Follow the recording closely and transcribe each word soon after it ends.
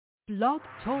Blog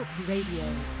Talk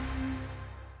Radio.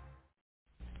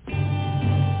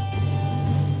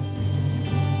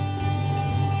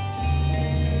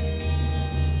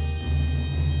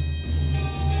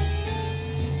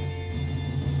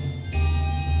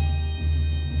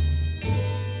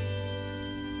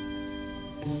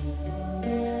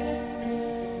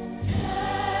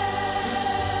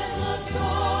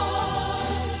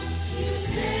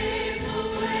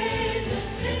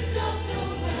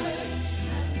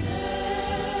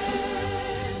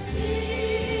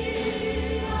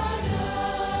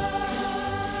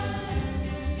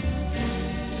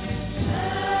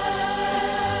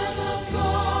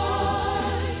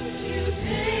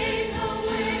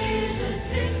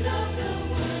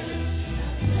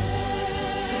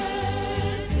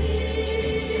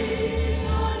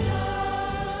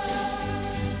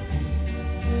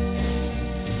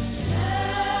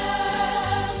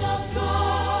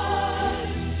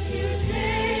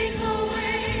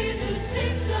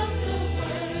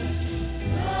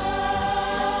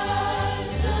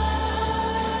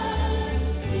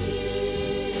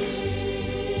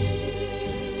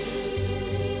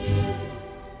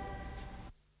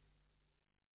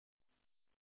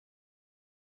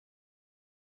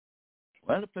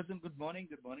 Well, a pleasant good morning,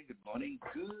 good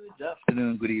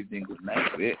afternoon, good evening, good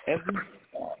night, wherever you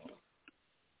are.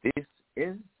 This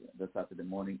is the Saturday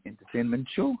morning entertainment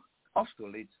show. Off to a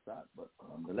late start, but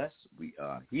nonetheless, we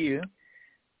are here,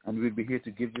 and we'll be here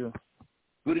to give you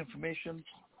good information,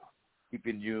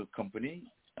 keeping you company.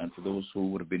 And for those who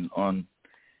would have been on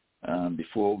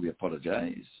before, we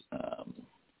apologize.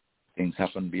 Things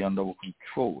happen beyond our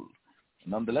control.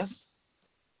 Nonetheless,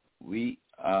 we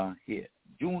are here.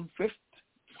 June 5th,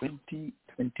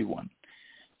 2021.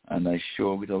 And I'm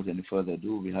sure without any further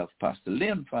ado, we have Pastor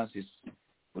Leon Francis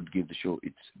would give the show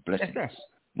its blessing. Yes.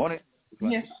 Morning.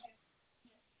 Yes.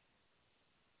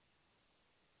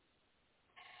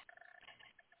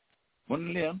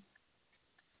 Morning, Leon.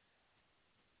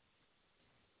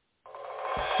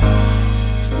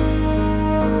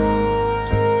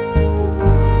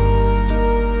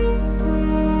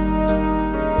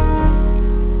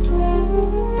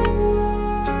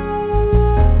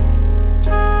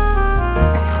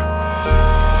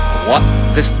 What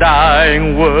this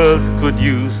dying world could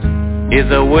use is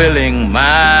a willing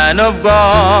man of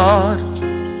God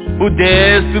who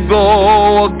dares to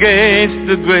go against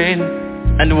the grain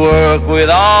and work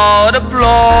without applause.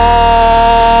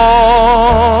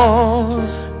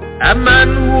 A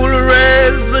man who will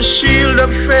raise the shield of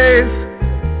faith,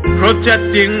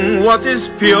 protecting what is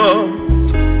pure,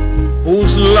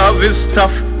 whose love is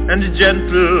tough and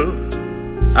gentle,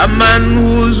 a man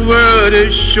whose word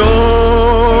is sure.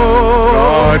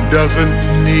 God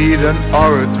doesn't need an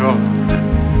orator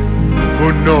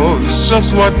who knows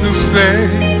just what to say.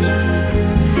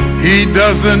 He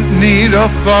doesn't need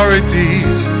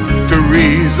authorities to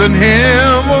reason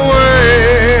him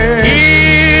away.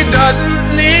 He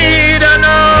doesn't need an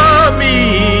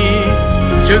army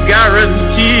to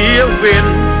guarantee a win.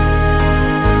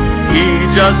 He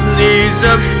just needs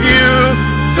a few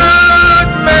good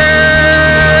men.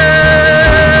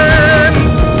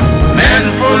 Men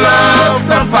full of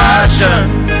compassion,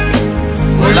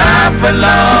 who laugh and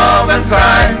love and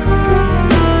cry.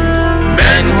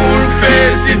 Men who'll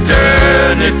face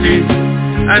eternity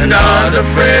and not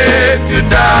afraid to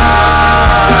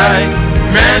die.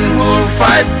 Men who'll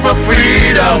fight for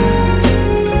freedom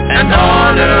and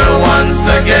honor once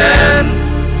again.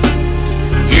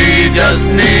 He just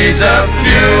needs a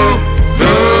few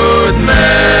good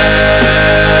men.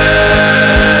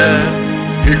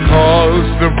 He calls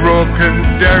the broken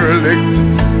derelict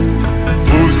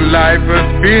whose life has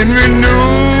been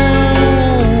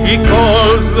renewed. He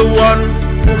calls the one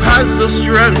who has the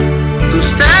strength to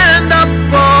stand up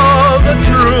for the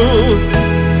truth.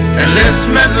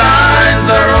 Enlistment lines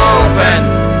are open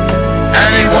and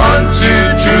he wants you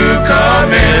to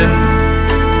come in.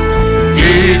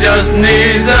 He just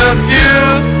needs a few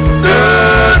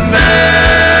good men.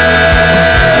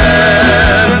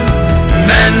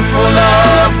 Men full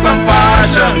of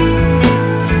compassion,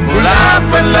 who laugh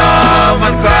and love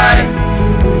and cry.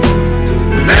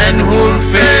 Men who'll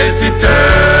face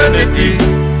eternity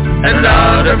and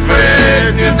not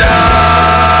afraid to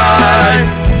die.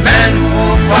 Men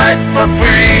who fight for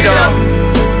freedom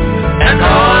and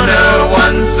honor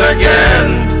once again.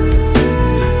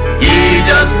 He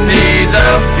just needs a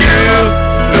few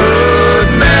good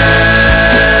men.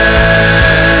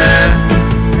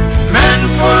 Men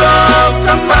full of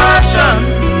compassion,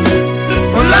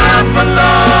 who laugh and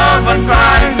love and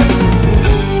cry.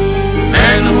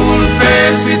 Men who'll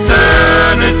face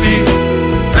eternity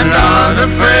and not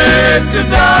afraid to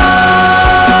die.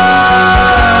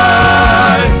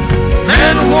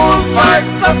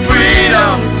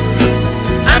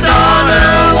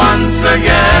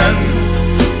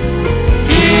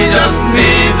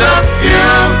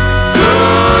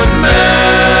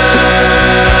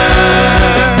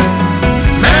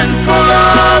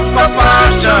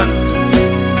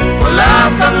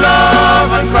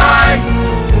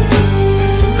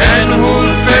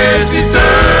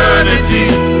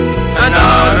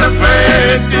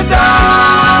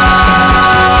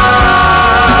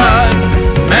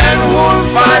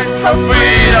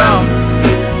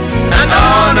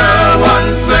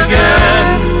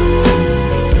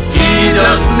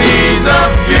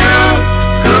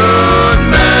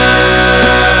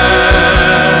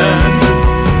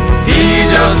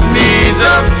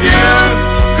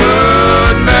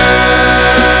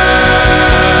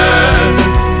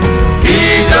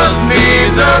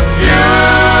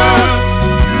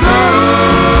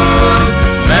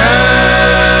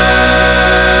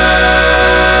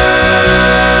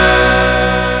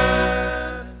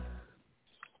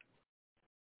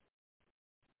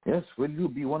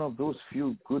 be one of those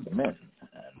few good men.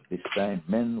 And this time,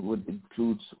 men would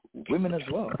include women as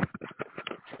well.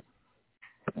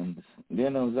 And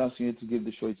Leon, I was asking you to give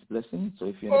the show its blessing. So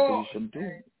if you're in a position to,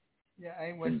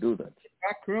 I was you can do that.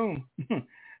 Back room.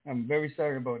 I'm very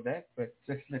sorry about that, but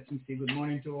just let me say good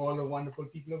morning to all the wonderful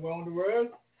people around the world.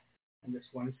 I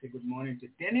just want to say good morning to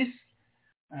Dennis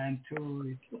and to,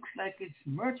 it looks like it's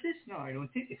Mertis. No, I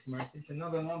don't think it's Mertis. It's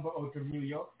another number out of New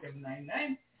York,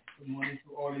 799. Good morning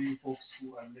to all of you folks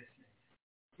who are listening.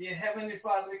 Dear Heavenly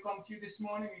Father, we come to you this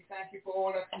morning. We thank you for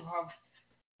all that you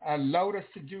have allowed us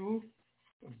to do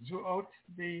throughout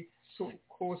the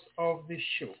course of the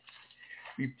show.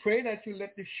 We pray that you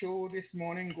let the show this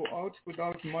morning go out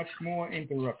without much more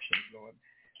interruption, Lord.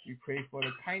 We pray for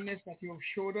the kindness that you have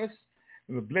showed us,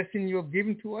 the blessing you have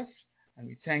given to us, and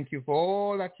we thank you for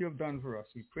all that you have done for us.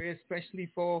 We pray especially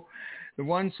for the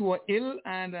ones who are ill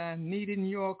and are needing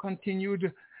your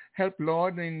continued help,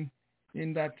 Lord, in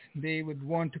that they would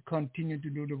want to continue to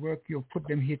do the work you have put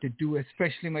them here to do,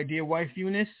 especially my dear wife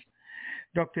Eunice,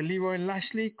 Dr. Leroy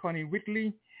Lashley, Connie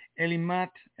Whitley, Ellie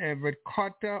Matt, Everett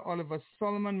Carter, Oliver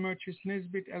Solomon, Merchus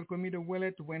Nisbet, Elcomida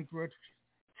Willett, Wentworth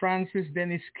Francis,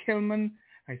 Dennis Kellman,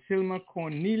 Isilma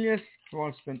Cornelius,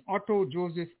 Ralston Otto,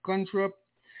 Joseph Guntrup,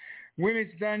 Willis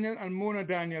Daniel, and Mona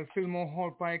Daniel, Fillmore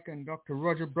Hallpike, and Dr.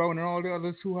 Roger Brown, and all the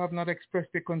others who have not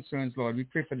expressed their concerns, Lord. We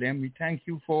pray for them. We thank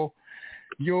you for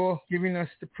your giving us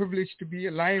the privilege to be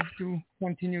alive to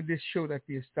continue this show that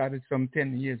we started some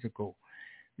 10 years ago.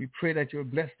 We pray that you'll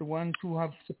bless the ones who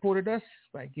have supported us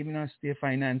by giving us their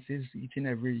finances each and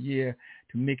every year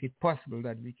to make it possible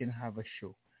that we can have a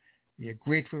show. We are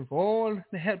grateful for all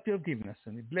the help you have given us,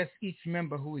 and we bless each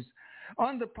member who is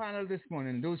on the panel this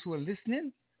morning. Those who are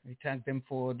listening, we thank them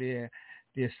for their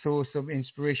source of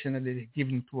inspiration that they're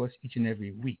giving to us each and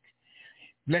every week.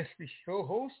 Bless the show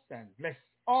host and bless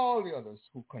all the others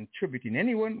who contribute in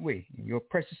any one way. In your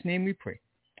precious name we pray.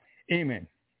 Amen.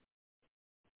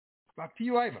 Back to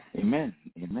you, Ivor. Amen.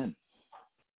 Amen.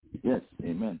 Yes,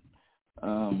 amen.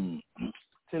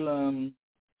 Till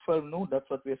 12 noon, that's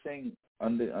what we're saying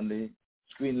on the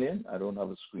screen, Lane. I don't have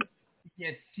a screen.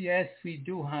 Yes, we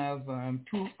do have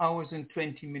 2 hours and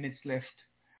 20 minutes left.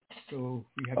 So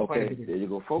we have quite a bit. Okay, there you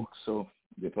go, folks. So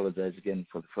we apologize again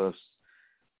for the first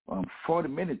 40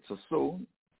 minutes or so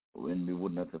when we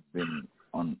would not have been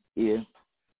on air.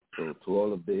 So to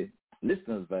all of the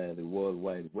listeners via the World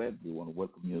Wide Web, we want to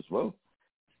welcome you as well.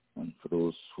 And for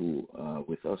those who are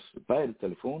with us via the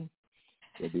telephone,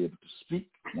 they'll be able to speak.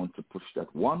 Once you push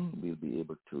that 1, we'll be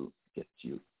able to get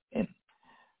you in.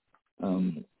 I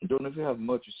don't know if you have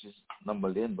Merchus's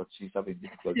number in, but she's having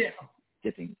difficulty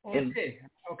getting in.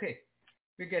 Okay.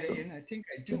 We get it in. I think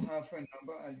I do have her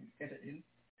number. I'll get it in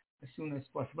as soon as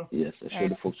possible. Yes, I'm sure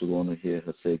the folks will want to hear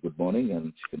her say good morning,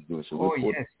 and she can give us a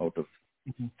report out of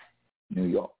New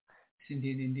York.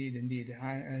 Indeed.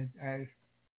 I'll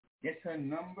get her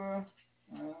number.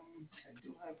 I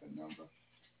do have her number.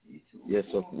 Yes,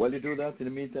 so while you do that, in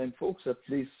the meantime, folks, at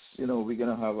least, we're going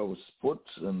to have our sports,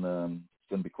 and it's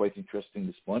going to be quite interesting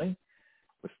this morning.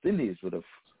 West Indies would have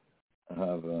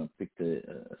picked a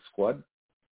squad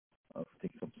of, I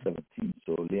think, some 17,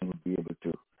 so Liam will be able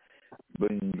to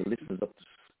bring the listeners up to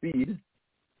speed.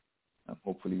 And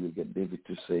hopefully we'll get David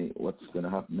to say what's going to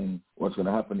happen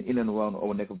in and around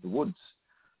our neck of the woods.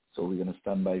 So we're going to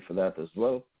stand by for that as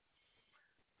well.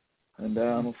 And,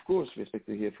 of course, we expect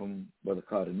to hear from Brother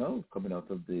Cardinal coming out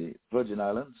of the Virgin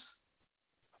Islands.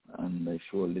 And I'm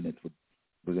sure Lynette would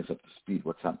bring us up to speed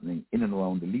what's happening in and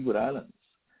around the Leeward Islands.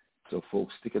 So,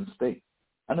 folks, stick and stay.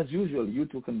 And as usual, you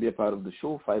too can be a part of the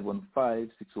show,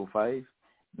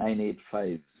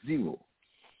 515-605-9850.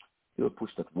 You'll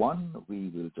push that 1. We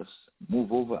will just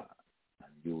move over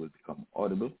and you will become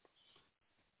audible.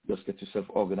 Just get yourself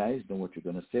organized, know what you're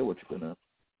going to say, what you're going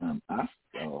to ask,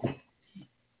 or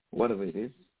whatever it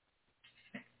is,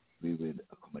 we will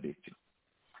accommodate you.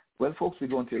 Well, folks, we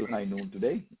go until high noon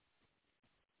today.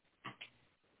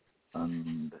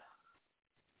 And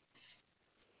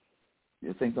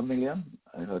you're saying something, Leon?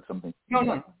 I heard something.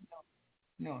 No.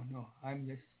 I'm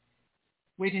just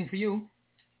waiting for you.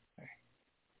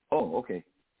 Oh, okay.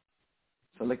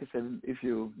 So like I said, if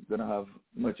you're going to have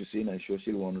Merchusine, I'm sure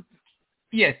she'll want to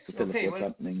tell us what's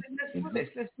happening in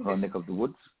her neck of the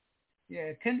woods.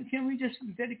 Yeah, can we just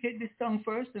dedicate this song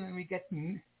first and then we get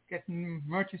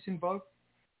Merchus involved?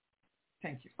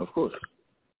 Thank you. Of course.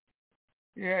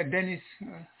 Yeah, Dennis,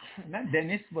 not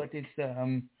Dennis, but it's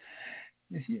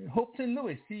Hopson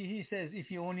Lewis. He says,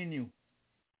 if you only knew.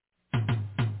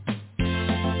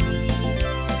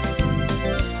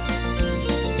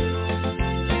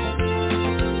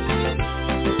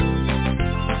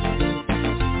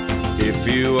 If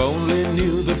only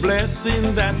knew the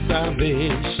blessing that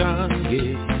salvation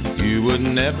gives, you would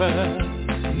never,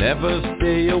 never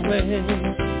stay away.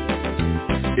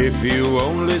 If you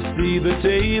only see the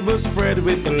table spread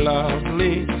with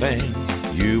lovely things,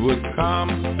 you would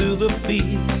come to the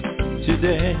feast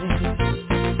today.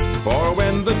 For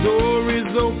when the door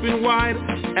is open wide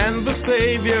and the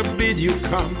Savior bid you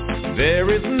come, there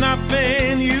is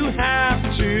nothing you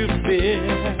have to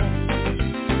fear.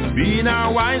 Be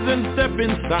now wise and step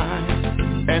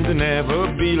inside, and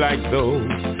never be like those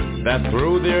that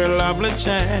throw their lovely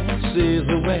chances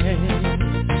away.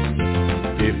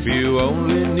 If you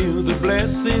only knew the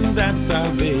blessing that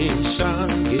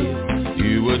salvation gives,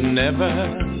 you would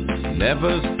never,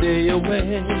 never stay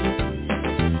away.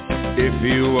 If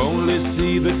you only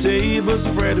see the table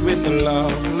spread with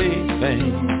lovely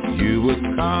things, you would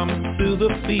come to the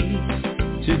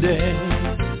feast today.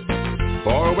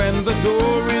 For when the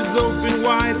door is open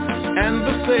wide and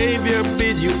the Savior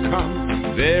bid you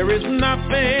come, there is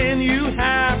nothing you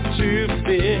have to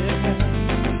fear.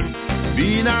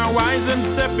 Be now wise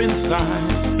and step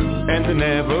inside, and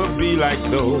never be like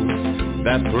those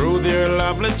that throw their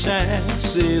lovely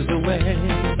chances away.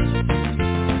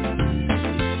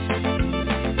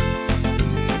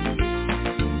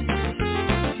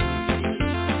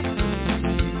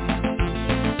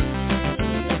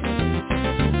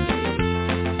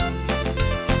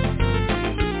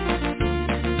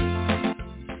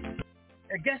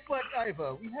 Guess what,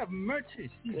 Ivor? We have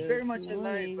Mertis. She's very much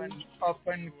alive and up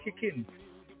and kicking.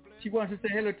 She wants to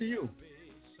say hello to you.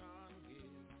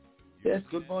 Yes,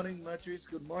 good morning, Mertis.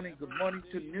 Good morning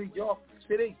to New York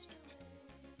City.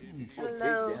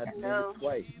 Hello, hello.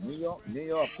 Twice. New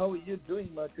York. How are you doing,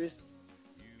 Mertis?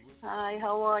 Hi,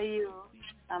 how are you?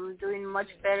 I'm doing much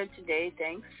better today,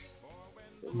 thanks.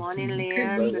 Good morning,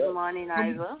 Leon. Good morning,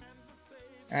 Ivor.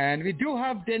 And we do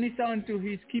have Dennis on too.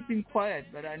 He's keeping quiet,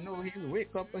 but I know he'll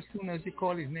wake up as soon as you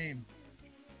call his name.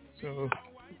 So.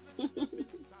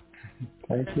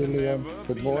 Thank you, Liam.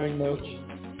 Good morning, Mitch.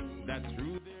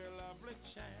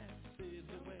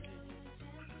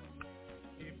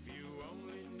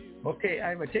 Okay,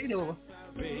 Ivor, take it over.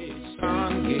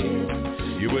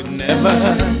 You would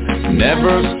never,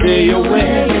 never stay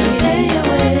away.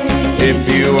 If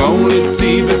you only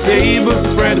see the table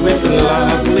spread with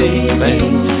lovely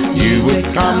things, you would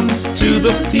come to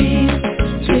the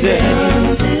feast today.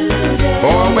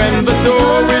 For when the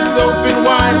door is open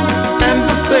wide and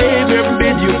the Savior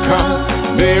bid you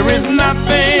come, there is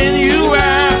nothing you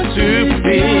have to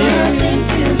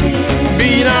fear.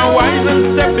 Be now wise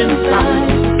and step inside,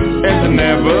 and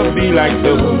never be like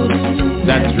those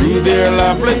that threw their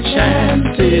lovely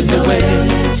chances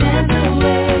away.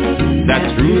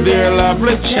 That threw their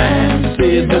lovely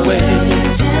chances away.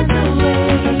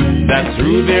 That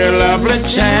threw their lovely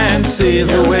chances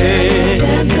away.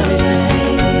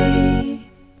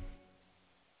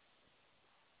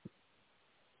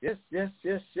 Yes,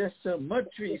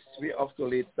 Mertis, we're off to a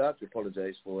late start. We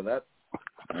apologize for that.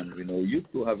 And we know you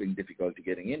two having difficulty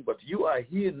getting in, but you are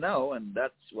here now, and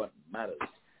that's what matters.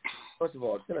 First of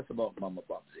all, tell us about Mama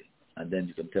Bobsy, and then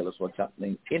you can tell us what's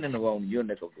happening in and around your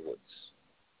neck of the woods.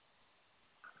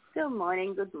 Good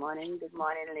morning, Leon. Good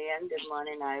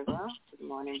morning, Ivor. Good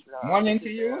morning, Blog. Morning to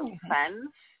you. Fans.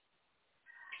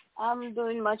 I'm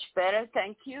doing much better,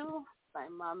 thank you. My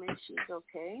mommy, she's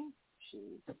okay.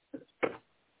 She's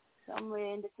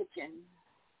somewhere in the kitchen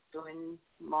doing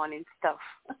morning stuff.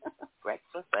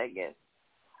 Breakfast, I guess.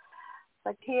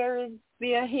 But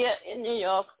we are here in New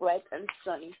York, bright and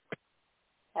sunny.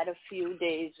 Had a few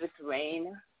days with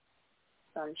rain,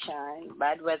 sunshine,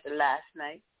 bad weather last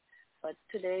night. But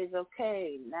today is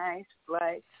okay, nice,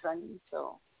 bright, sunny,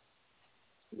 so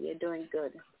we are doing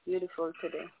good. Beautiful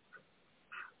today.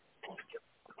 Thank you.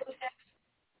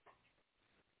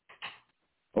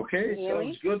 Okay,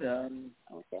 sounds good.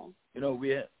 Okay. You know,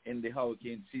 we're in the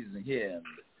hurricane season here,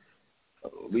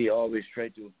 and we always try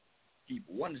to keep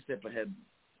one step ahead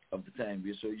of the time.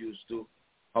 We're so used to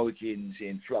hurricanes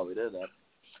in Florida that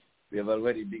we have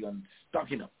already begun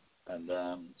stocking up. And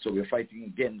so we're fighting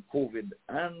again COVID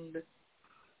and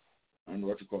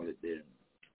what you call it there,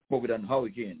 COVID and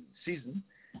hurricane season.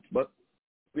 But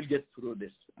we'll get through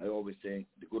this. I always say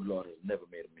the good Lord has never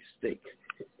made a mistake.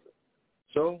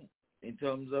 So in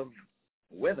terms of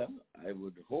weather, I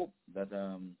would hope that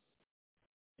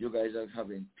you guys are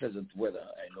having pleasant weather.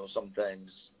 I know sometimes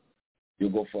you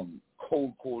go from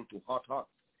cold to hot.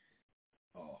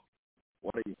 Oh,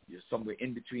 what are you? You're somewhere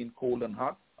in between cold and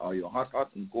hot, or you're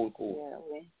hot and cold.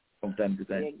 Yeah, from time to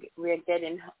time. We're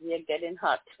getting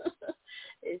hot.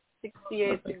 It's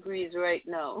 68 degrees right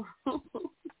now.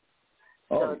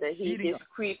 So the heat is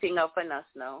creeping up on us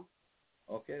now.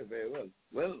 Okay, very well.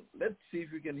 Well, let's see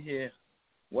if we can hear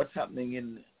what's happening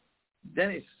in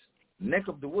Dennis' neck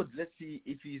of the woods. Let's see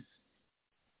if he's,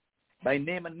 by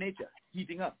name and nature,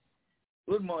 heating up.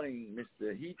 Good morning,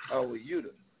 Mr. Heat. How are you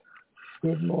doing?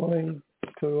 Good morning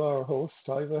to our host,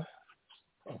 Ivor,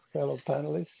 our fellow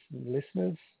panelists and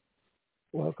listeners.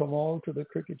 Welcome all to the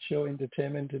Cricket Show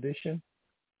Entertainment Edition.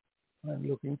 I'm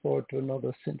looking forward to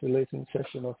another scintillating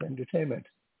session of entertainment.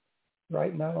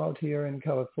 Right now out here in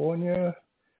California,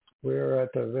 we're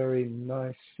at a very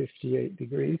nice 58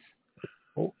 degrees.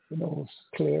 Oh,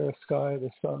 clear sky,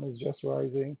 the sun is just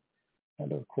rising.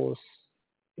 And of course,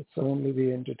 it's only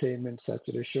the Entertainment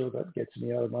Saturday show that gets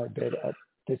me out of my bed at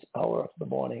this hour of the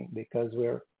morning, because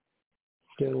we're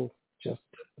still just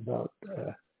about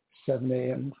 7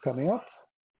 a.m. coming up.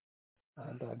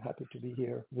 And I'm happy to be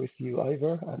here with you,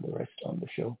 Ivor, and the rest on the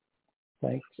show.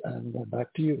 Thanks, and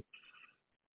back to you.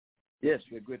 Yes,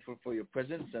 we're grateful for your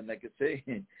presence, and like I say,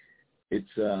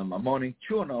 it's a morning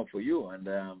chore now for you, and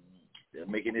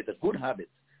making it a good habit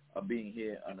of being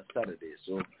here on a Saturday.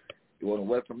 So we want to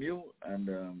welcome you, and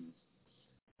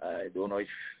I don't know if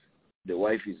the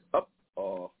wife is up,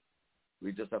 or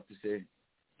we just have to say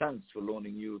thanks for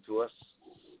loaning you to us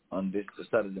on this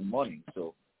Saturday morning.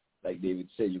 So like David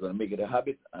said, you're going to make it a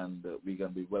habit, and we're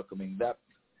going to be welcoming that.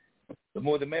 The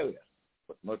more the merrier.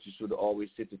 But not you should always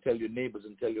say to tell your neighbors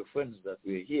and tell your friends that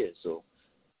we're here, so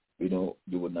you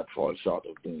would not fall short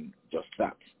of doing just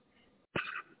that.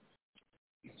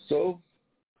 So,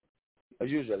 as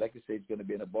usual, like I say, it's going to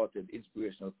be an aborted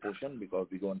inspirational portion, because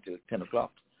we go until 10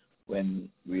 o'clock when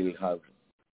we'll have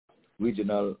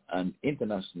regional and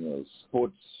international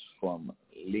sports from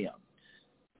Leon.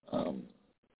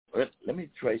 Well, let me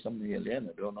try something here, Leon.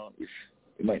 I don't know if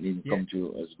it might even come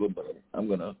to as good, but I'm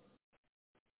going to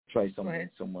try something.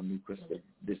 Someone requested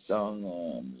this song.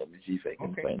 Let me see if I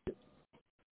can find it.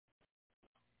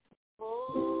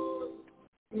 Oh,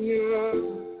 yeah.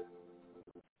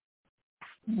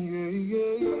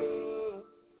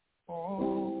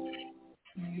 Oh,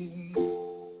 yeah.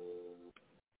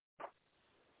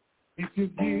 If you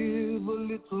give a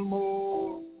little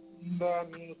more than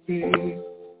you feel,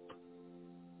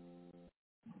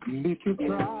 and if you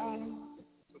try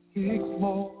to fix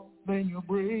more than you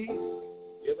break,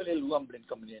 you have a little rumbling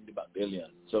coming in the back there,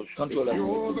 Leon. So control that.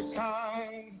 You're the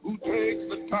kind who takes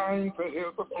the time to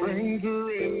help a stranger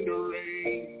in the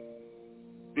rain.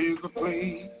 There's a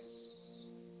place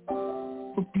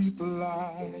for people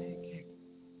like you.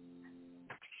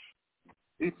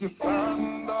 If you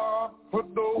stand up for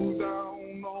those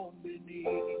down on their knees,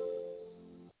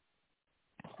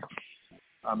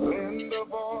 and lend a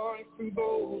voice to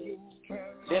those who can.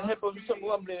 Then help us with some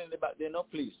rumbling in the back there, no,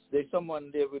 please. There's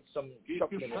someone there with some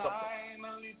shuffling or something. Shine a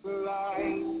little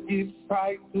light, give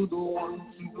sight to the ones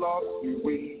who've lost their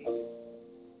way.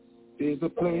 There's a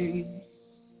place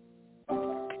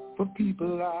for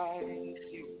people like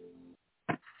you.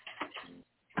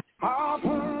 I've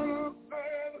heard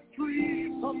that the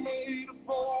streets are made of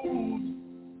gold,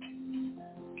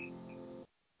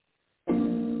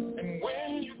 and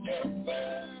when you get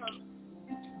there,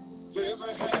 there's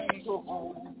a hand to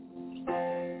hold.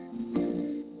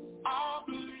 I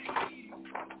believe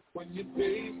when your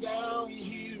days down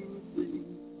here are through,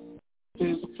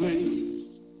 there's a place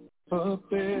up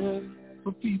there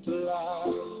for people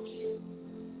like you.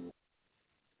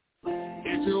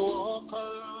 If you walk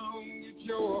around with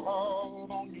your heart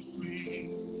on your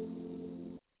sleeve,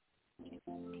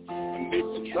 and if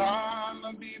you're trying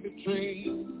to be the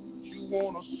change you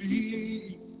want to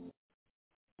see,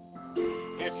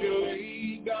 if you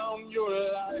lay down your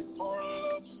life for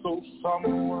love so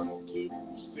someone could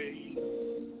stay,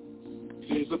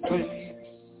 there's a place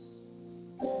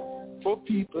for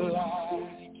people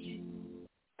like you.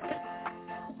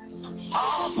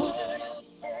 I'll put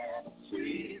the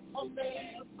streets are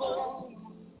made of gold,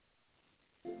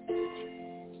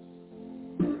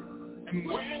 and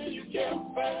when you get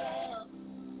back,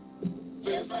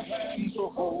 there's a hand to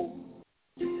hold.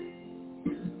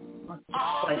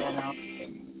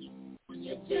 When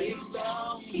you take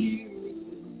down here,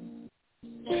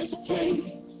 there's a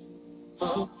place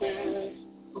up there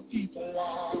for people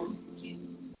like you.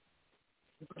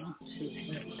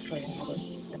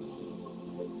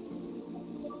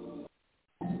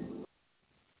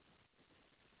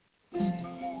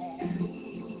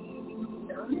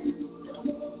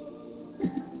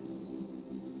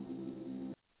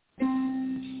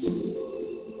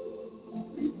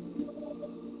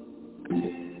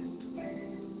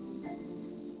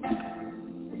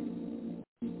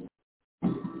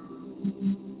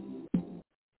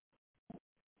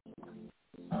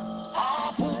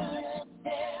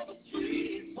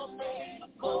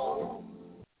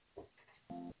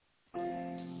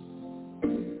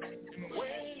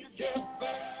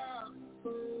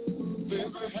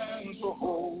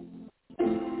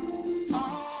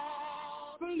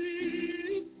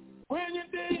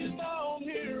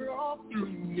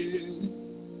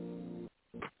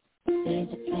 There's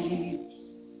a place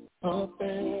up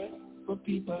there for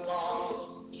people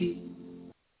like you.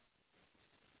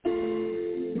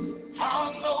 I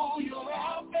know you're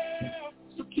out there,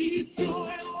 so keep doing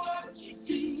what you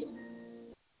do.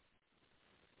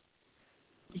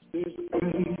 'Cause there's a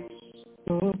place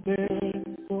up there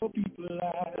for people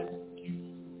like you.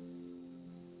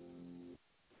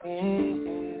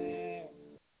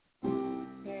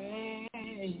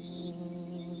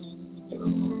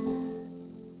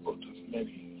 Out of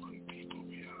many good people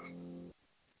we are.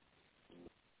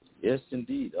 Yes,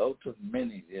 indeed. Out of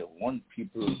many, there are one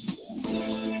people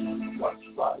what's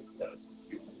like that.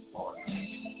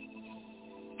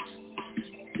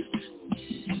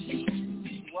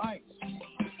 Right.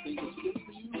 Think it's good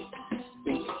for you?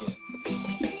 Think again.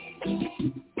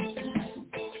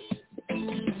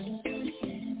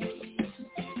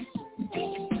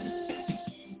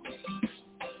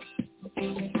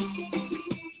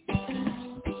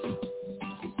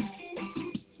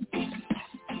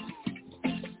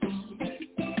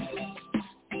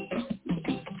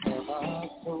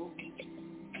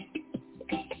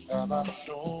 Have I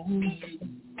shown you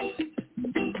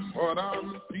what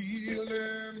I'm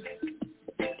feeling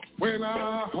when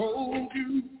I hold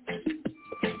you?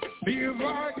 Feels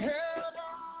like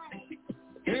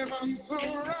heaven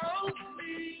surrounds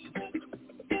me.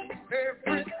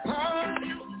 Every time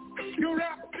you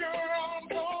wrap your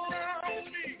arms around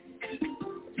me,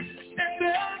 and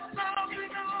there's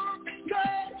nothing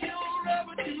that you'll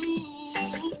ever do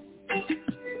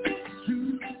to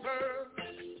deserve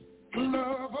the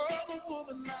love of a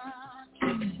woman like you.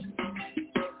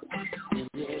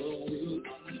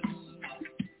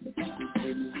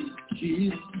 When you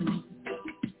kiss me,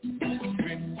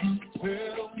 when you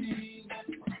tell me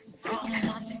how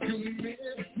much you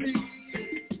miss me,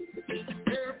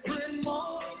 every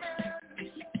moment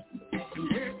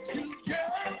we're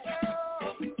together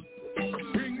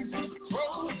brings us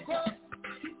closer,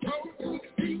 closer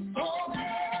to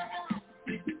forever.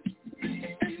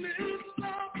 And there's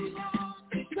nothing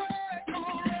that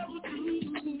I'll ever do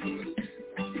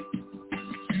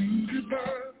to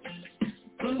deserve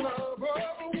the love of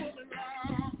a woman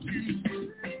like you.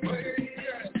 Baby.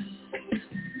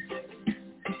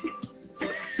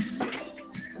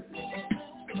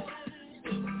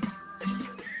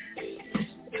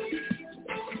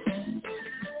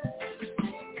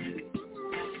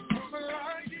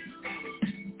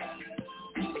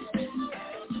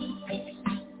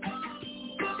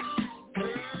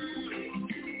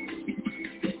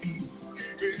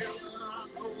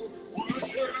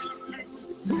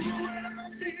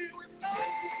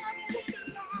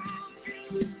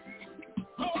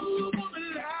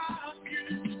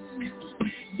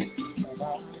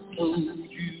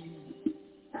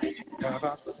 Have I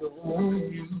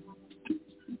told you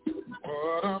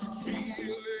what I'm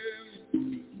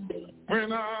feeling when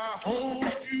I hold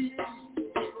you?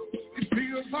 It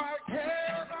feels like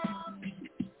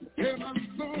heaven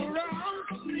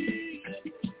surrounds me.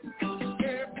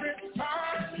 Every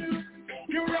time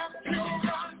you wrap your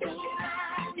arms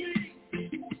around me,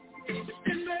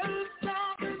 and there's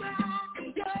something I can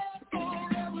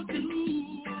forever do.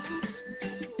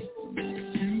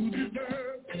 You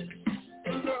deserve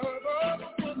the love of a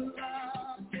woman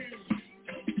like you.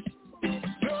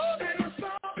 No, there's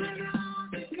something I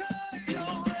can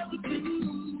forever do.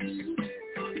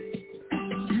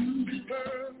 You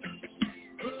deserve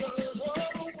the love of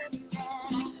a woman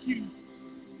like you.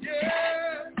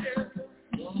 Yeah, yeah.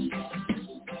 A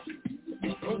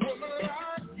woman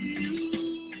like you.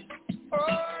 Oh, I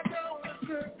know it's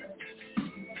good,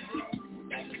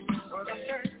 but I'm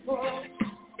thankful.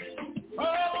 Oh, a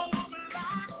woman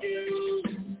like you.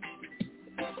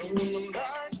 A woman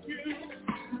like you.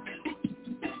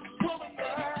 Woman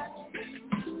like you.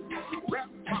 Wrap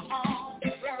my arms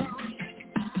around you.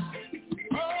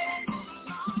 Oh, a woman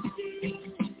like you.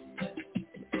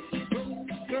 So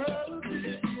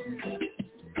good.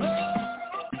 Oh,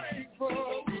 thankful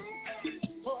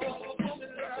for a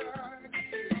woman like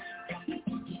you.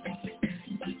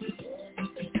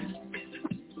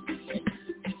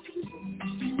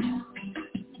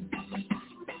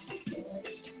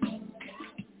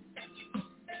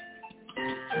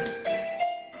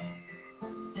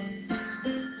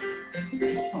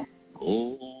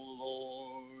 Oh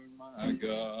Lord, my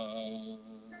God,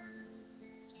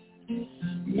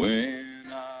 when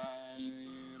I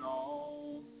in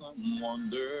awesome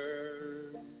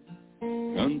wonder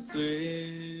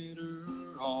consider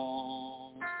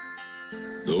all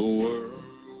the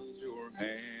world your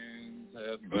hands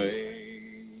have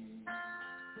made,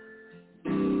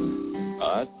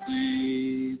 I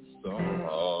see the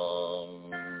stars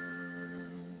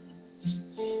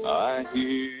I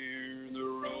hear the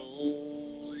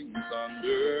rolling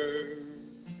thunder,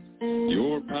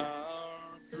 your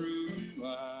power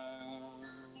throughout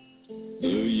the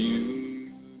universe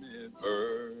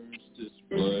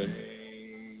display.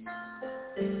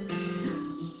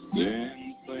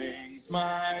 Then sings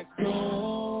my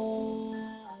soul,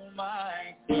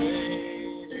 my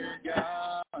Savior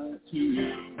God, to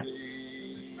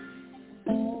thee.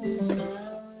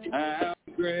 How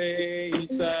great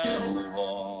thou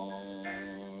art,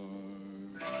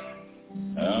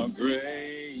 how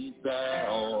great thou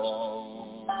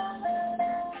art.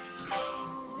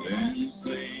 Then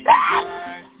sings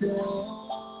my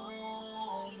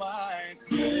soul, my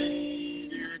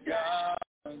Savior God,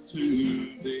 to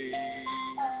thee.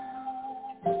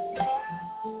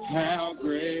 How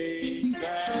great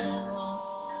thou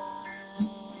art,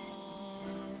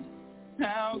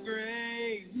 how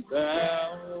great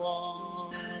thou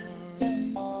art.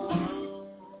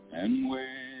 And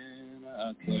when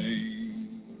I think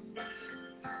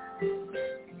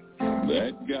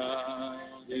that God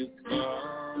is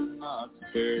come not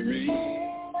sparing,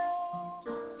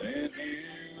 sent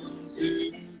him to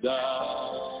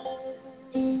die,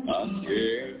 I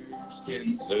scarce can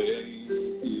take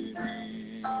it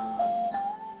in,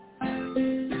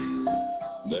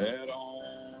 that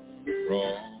on the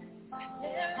cross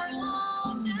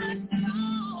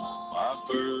my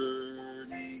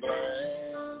burden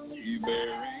gladly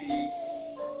bearing,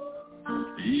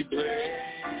 he bled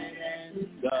and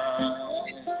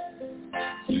died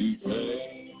to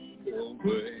take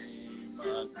away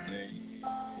my sin.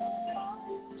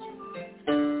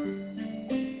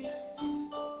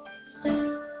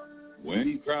 When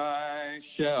Christ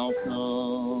shall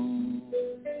come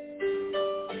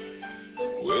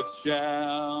with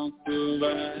shouts of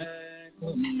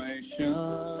acclamation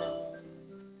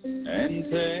and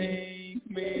take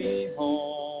me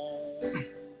home,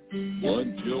 what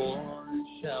joy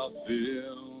shall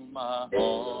fill my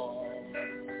heart.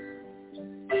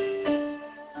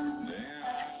 Then I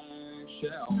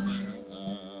shall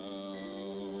bow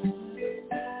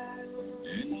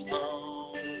in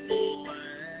humble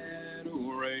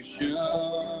adoration,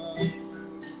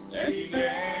 and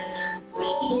then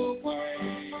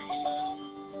proclaim,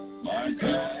 my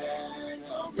God,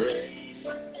 how great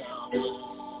thou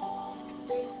art.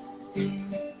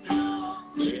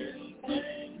 Then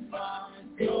sing my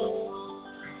soul,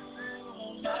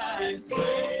 my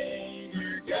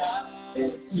Savior God, to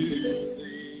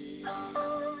thee.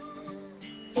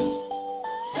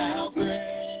 How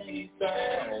great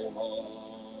thou art,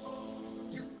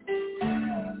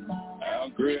 how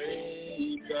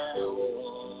great thou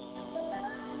art.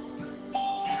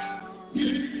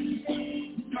 Then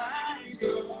sing my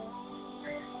soul,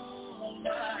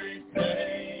 my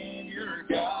Savior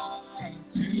God,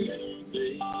 to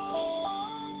thee.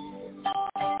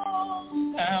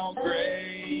 How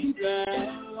great thou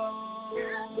art,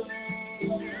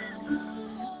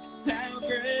 how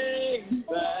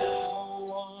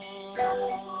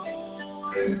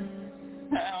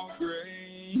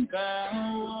great thou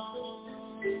art,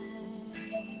 how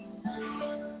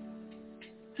great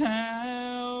thou art,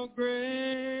 how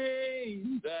great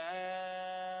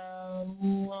thou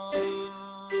art.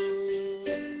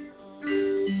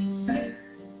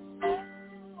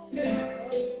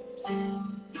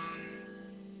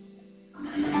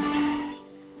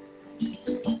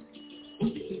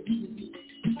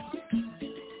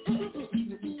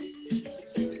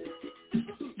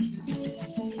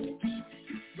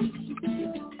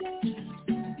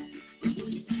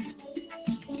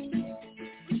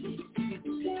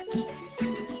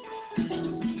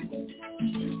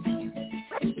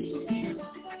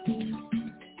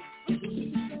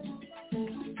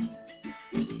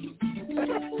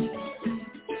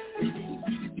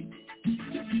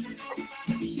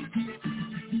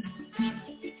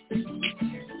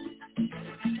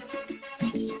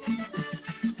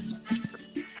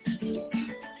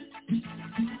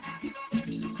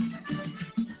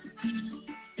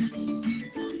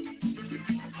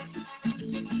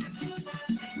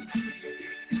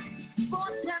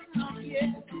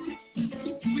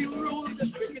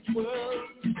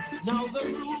 Now the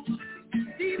roof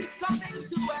seems coming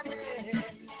to an end,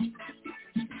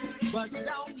 but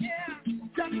down here,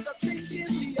 just a thing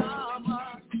in the armor.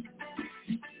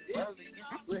 Well, the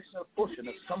inspirational portion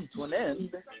has come to an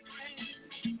end,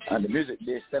 and the music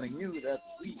is telling you that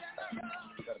we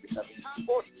are going to be having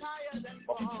sports.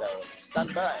 Stand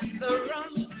by. The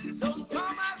run don't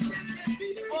come as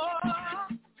before.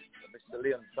 Mr.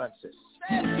 Leon Francis.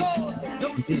 Let's go.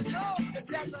 Don't you know the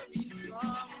devil is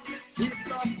strong? We've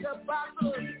lost the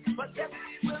battle, but yes,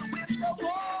 we will win the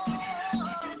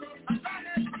war.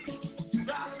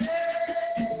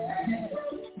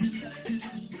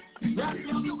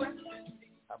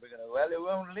 Well, you're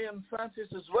on Leon Francis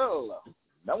as well.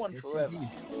 That one Yes, forever. indeed.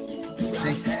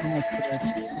 Thank you so much for that.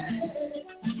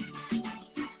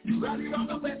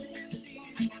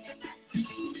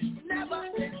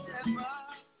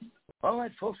 All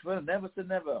right, folks. Well, never say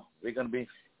never. We're going to be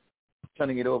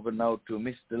turning it over now to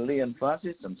Mr. Leon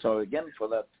Francis. I'm sorry again for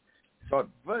that short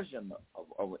version of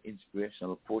our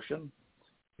inspirational portion.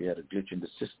 We had a glitch in the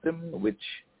system, which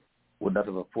would not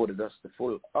have afforded us the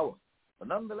full hour. But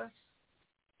nonetheless,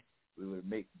 we will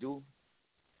make do.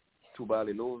 2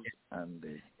 barley loaves and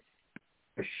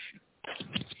fish.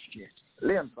 Yes.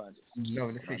 Leon Francis.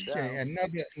 Lovely fish.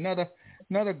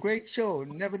 Another great show.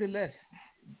 Nevertheless,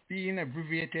 being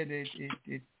abbreviated,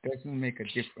 it doesn't make a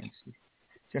difference. It's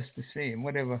just the same.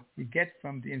 Whatever you get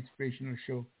from the inspirational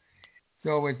show, it's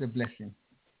always a blessing.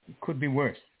 It could be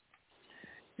worse.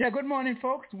 Yeah, good morning,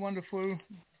 folks. Wonderful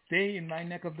day in my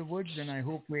neck of the woods, and I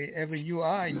hope wherever you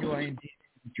are indeed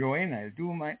enjoying. I'll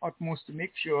do my utmost to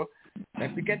make sure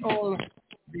that we get all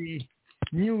the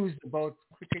news about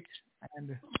cricket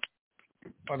and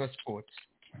other sports.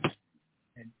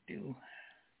 And do.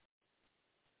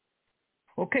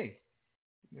 Okay,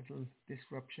 little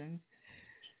disruption.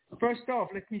 First off,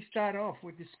 let me start off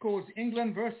with the scores.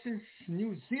 England versus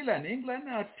New Zealand. England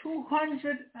are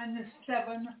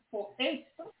 207 for 8,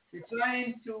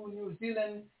 declined to New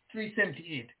Zealand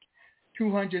 378.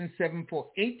 207 for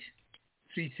 8,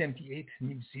 378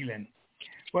 New Zealand.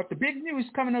 But the big news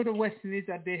coming out of West Indies is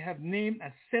that they have named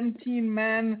a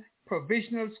 17-man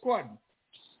provisional squad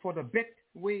for the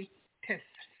Betway Test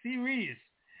Series.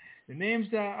 The names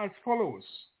are as follows.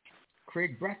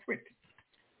 Craig Brathwaite,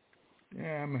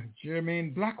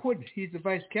 Jermaine Blackwood, he's the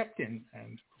vice captain,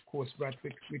 and of course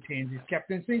Brathwaite retains his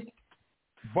captaincy.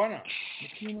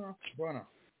 Makina Bonner.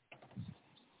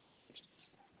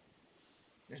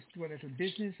 Let's do a little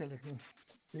business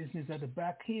at the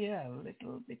back here, a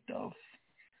little bit of,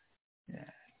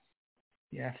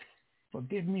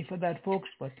 forgive me for that, folks,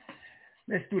 but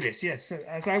let's do this. Yes, so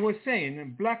as I was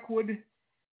saying, Blackwood,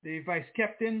 the vice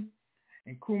captain,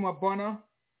 and Kuma Bonner,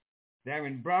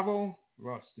 Darren Bravo,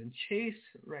 Roston Chase,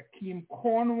 Rakeem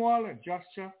Cornwall,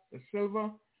 Joshua Da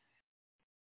Silva,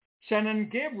 Shannon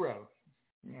Gabriel,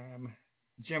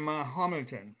 Gemma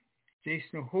Hamilton,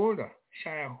 Jason Holder,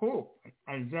 Shia Hope,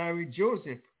 Alzari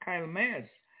Joseph, Kyle Myers,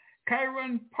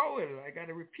 Kyron Powell, I got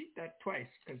to repeat that twice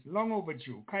because long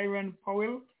overdue, Kyron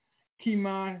Powell,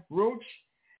 Kima Roach,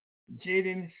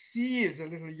 Jaden Sears, a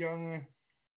little young,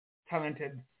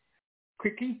 talented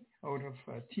quickie out of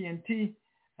TNT,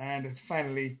 and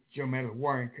finally Jamel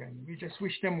Warrington. We just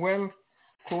wish them well.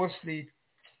 Of course, the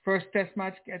first test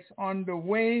match gets on the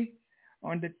way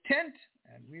on the 10th,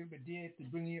 and we'll be there to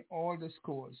bring you all the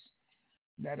scores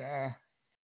that are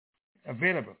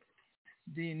available.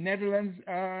 The Netherlands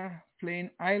are playing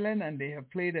Ireland, and they have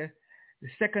played the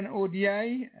second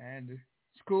ODI, and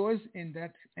scores in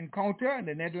that encounter,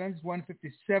 the Netherlands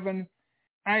 157,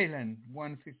 Ireland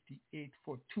 158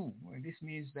 for 2. And this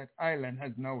means that Ireland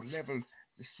has now leveled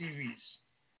the series.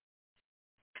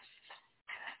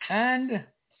 And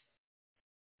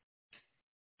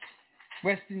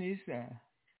West Indies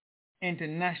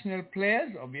international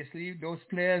players, obviously those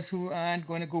players who aren't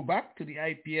going to go back to the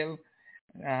IPL,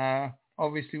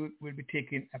 obviously will be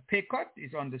taking a pay cut.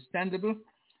 It's understandable,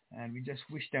 and we just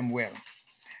wish them well.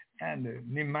 And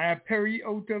Nehemiah Perry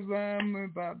out of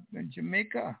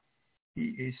Jamaica,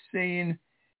 he is saying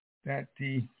that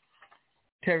the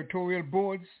territorial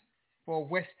boards for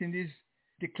West Indies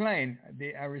decline.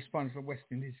 They are responsible for West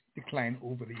Indies decline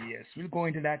over the years. We'll go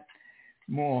into that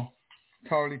more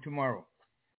thoroughly tomorrow.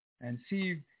 And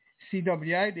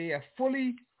CWI, they are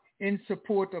fully in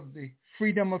support of the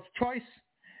freedom of choice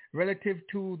relative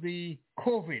to the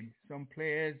COVID. Some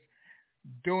players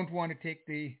don't want to take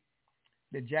the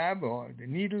jab or the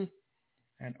needle,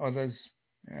 and others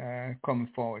coming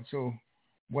forward. So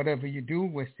whatever you do,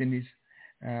 West Indies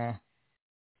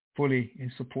fully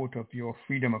in support of your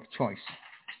freedom of choice.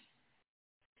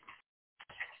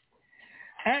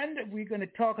 And we're going to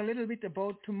talk a little bit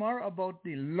about tomorrow about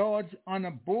the Lord's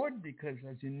Honor Board, because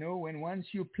as you know, when once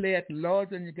you play at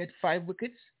Lord's and you get 5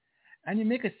 wickets and you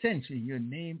make a century, your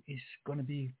name is going to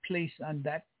be placed on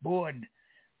that board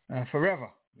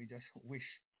forever. We just wish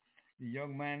the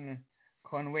young man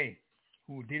Conway,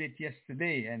 who did it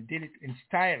yesterday and did it in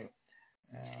style,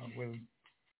 will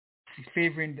be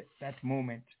favoring that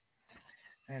moment.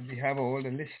 And we have all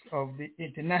the list of the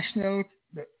international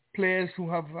players who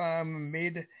have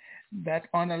made that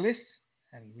honor list,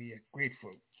 and we are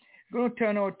grateful. We're going to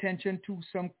turn our attention to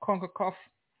some CONCACAF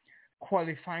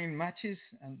qualifying matches,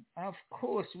 and of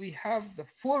course we have the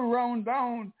full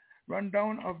rundown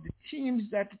of the teams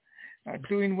that are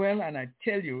doing well, and I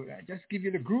tell you, I just give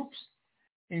you the groups.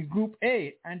 In Group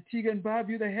A, Antigua and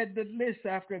Barbuda head the list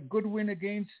after a good win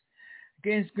against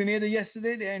Grenada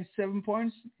yesterday. They're in 7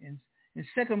 points. In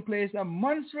second place are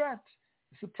Montserrat.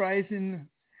 Surprising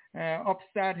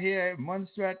upstart here.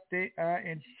 Montserrat, they are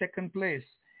in second place.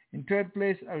 In third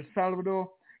place, El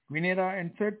Salvador. Grenada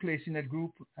in third place in that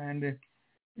group. And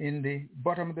in the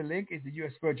bottom of the link is the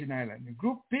U.S. Virgin Islands. In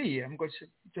Group B, I'm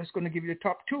just going to give you the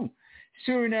top two.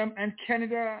 Suriname and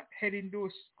Canada head in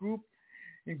those group.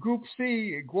 In Group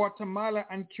C, Guatemala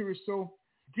and Curacao.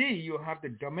 D, you have the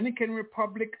Dominican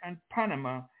Republic and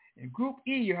Panama. In Group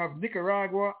E, you have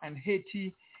Nicaragua and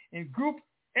Haiti. In Group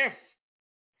F,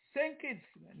 St. Kitts,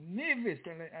 Nevis.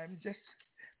 I'm just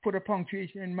put a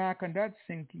punctuation mark on that,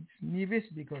 St. Kitts, Nevis,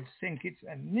 because St. Kitts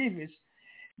and Nevis,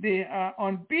 they are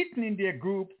unbeaten in their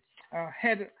group,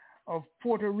 ahead of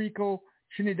Puerto Rico,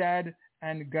 Trinidad,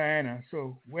 and Guyana.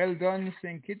 So well done,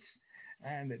 St. Kitts.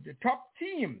 And the top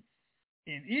team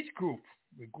in each group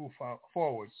will go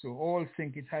forward. So all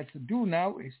St. Kitts has to do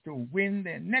now is to win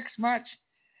their next match,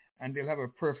 and they'll have a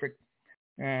perfect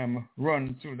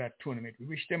run through that tournament. We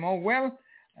wish them all well,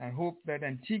 and hope that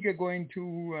Antigua going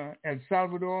to El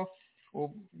Salvador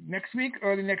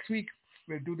early next week,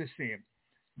 will do the same.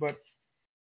 But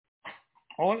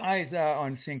all eyes are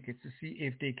on St. Kitts to see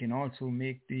if they can also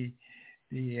make the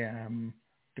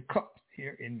cup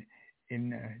here in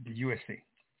the USA,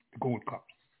 the Gold Cup.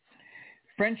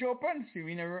 French Open,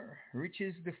 Serena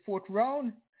reaches the fourth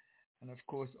round. And, of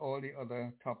course, all the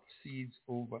other top seeds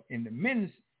over in the men's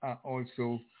are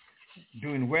also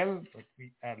doing well. But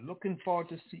we are looking forward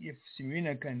to see if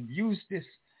Serena can use this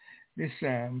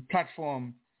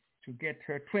platform to get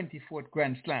her 24th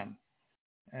Grand Slam.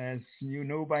 As you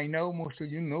know by now, most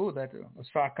of you know that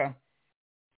Osaka,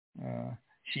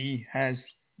 she has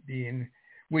been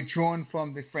withdrawn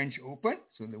from the French Open.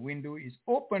 So the window is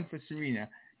open for Serena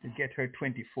to get her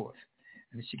 24th.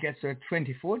 And if she gets her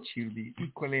 24th, she'll be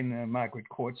equaling Margaret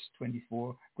Court's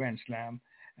 24 Grand Slam.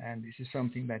 And this is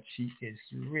something that she is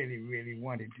really, really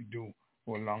wanting to do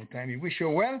for a long time. We wish her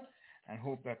well and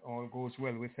hope that all goes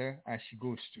well with her as she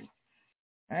goes through.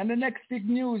 And the next big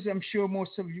news, I'm sure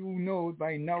most of you know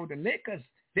by now, the Lakers,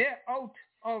 they're out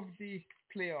of the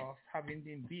playoffs, having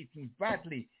been beaten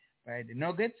badly by the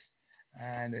Nuggets.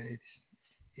 And it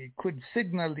could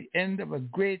signal the end of a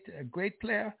great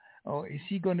player, or is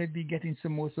he going to be getting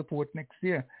some more support next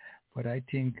year? But I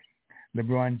think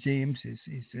LeBron James is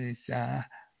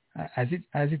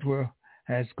as it were,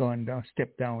 has gone down,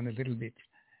 stepped down a little bit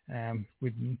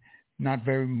with not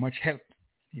very much help.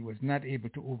 He was not able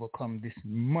to overcome this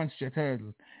monster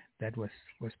hurdle that was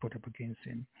put up against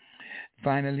him.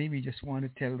 Finally, we just want to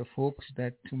tell the folks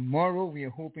that tomorrow we are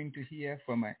hoping to hear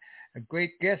from a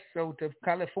great guest out of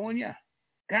California,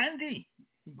 Gandhi.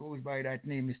 He goes by that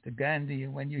name, Mr. Gandhi.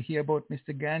 And when you hear about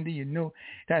Mr. Gandhi, you know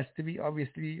it has to be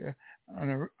obviously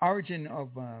an origin of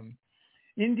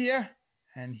India.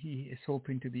 And he is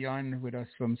hoping to be on with us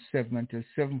from 7 until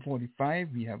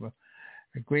 7:45. We have a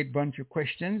great bunch of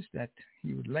questions that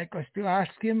he would like us to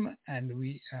ask him. And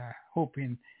we are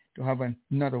hoping to have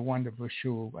another wonderful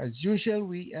show. As usual,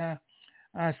 we are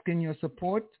asking your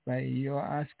support by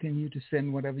asking you to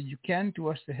send whatever you can to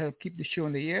us to help keep the show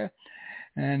in the air.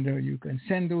 And you can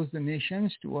send those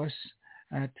donations to us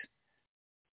at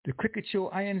the Cricket Show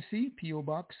INC, P.O.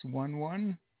 Box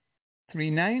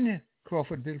 1139,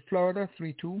 Crawfordville, Florida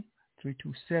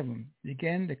 32327.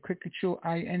 Again, the Cricket Show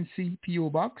INC, P.O.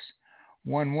 Box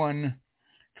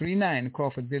 1139,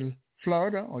 Crawfordville,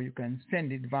 Florida, or you can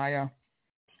send it via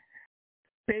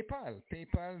PayPal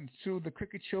through the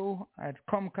Cricket Show at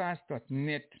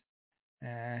Comcast.net.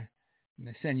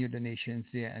 They send you donations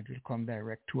there and it will come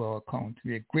direct to our account.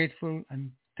 We are grateful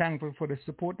and thankful for the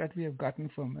support that we have gotten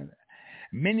from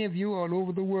many of you all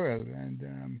over the world.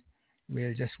 And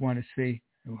we just want to say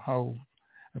how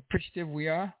appreciative we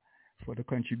are for the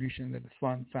contribution that the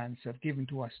fans have given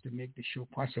to us to make the show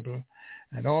possible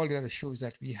and all the other shows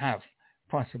that we have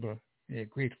possible. We are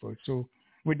grateful. So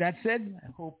with that said,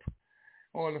 I hope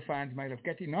all the fans might have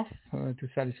get enough to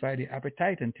satisfy the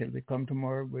appetite until we come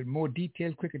tomorrow with more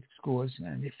detailed cricket scores.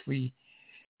 And if we,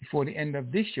 before the end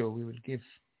of this show, we will give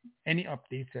any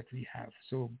updates that we have.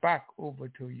 So back over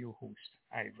to your host,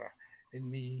 Ivor. Let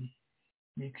me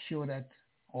make sure that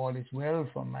all is well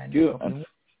for my next couple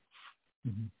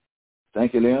of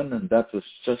Thank you, Leon. And that was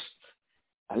just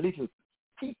a little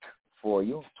peek for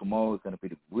you. Tomorrow is going to be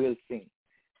the real thing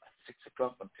at 6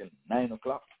 o'clock until 9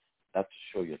 o'clock. That's a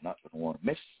show you're not going to want to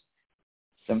miss.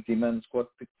 70-man squad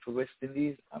picked for West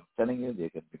Indies. I'm telling you, there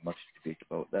can be much debate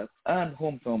about that. And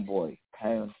hometown boy,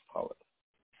 Karen Powell.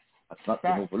 That's not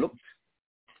been overlooked.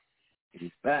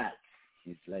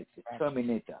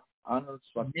 Terminator, Arnold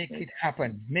Schwarzenegger. Make it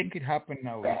happen. Make it happen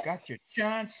now. You got your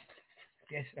chance.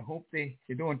 Yes, I hope they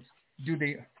don't do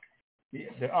the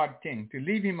odd thing to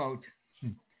leave him out.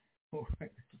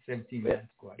 17-man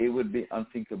squad. It would be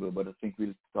unthinkable, but I think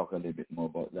we'll talk a little bit more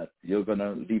about that. You're going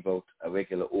to leave out a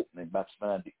regular opening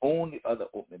batsman. The only other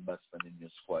opening batsman in your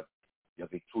squad, you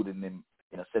have included him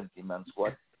in a 17-man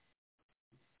squad.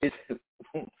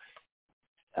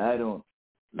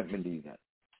 Let me leave that.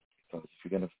 Because if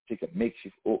you're going to take a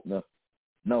makeshift opener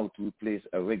now to replace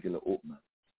a regular opener,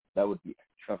 that would be a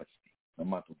travesty, no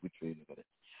matter which way you look at it.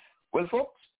 Well,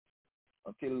 folks,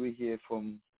 until we hear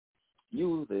from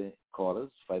you, the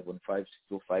callers,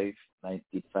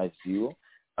 515-605-9850,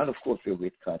 and of course your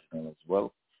great cardinal as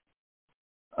well.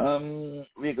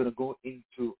 We're going to go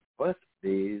into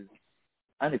birthdays,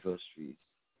 anniversaries,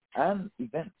 and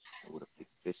events that would have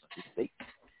taken place on this date.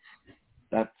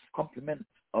 That's compliment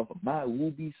of my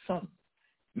Ruby son,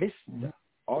 Mr.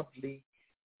 Audley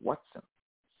Watson.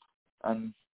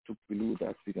 And to prelude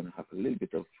that, we're going to have a little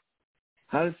bit of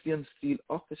Halcyon Steel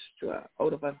Orchestra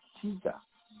out of Antigua.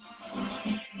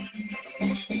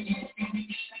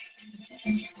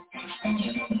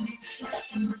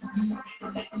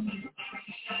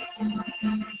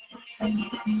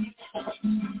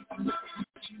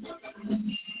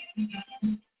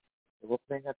 We're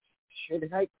playing at Shirley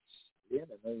Heights. Yeah, I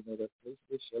know you know that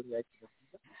place, Shirley Heights.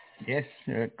 Yes,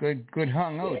 good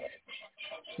hangout.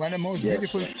 One of the most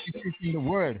beautiful places in the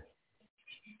world.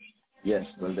 Yes,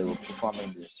 well, they were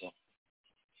performing there, so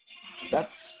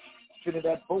that's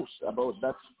Trinidad boasts about.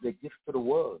 That's the gift to the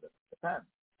world, Japan.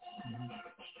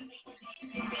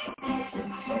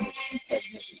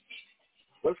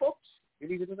 Well, folks,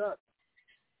 believe it or not,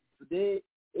 today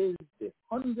is the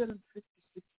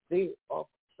 156th day of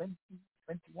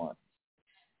 2021,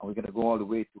 and we're going to go all the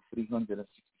way to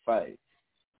 365.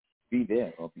 Be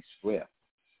there or be square.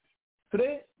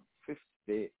 Today, 5th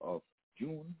day of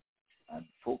June, and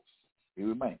folks, be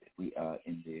reminded, we are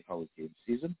in the hurricane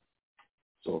season,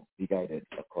 so be guided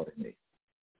accordingly.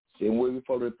 Same way we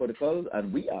follow the protocols,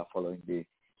 and we are following the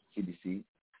CDC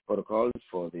protocols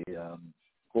for the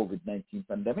COVID-19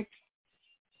 pandemic.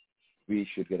 We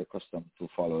should get accustomed to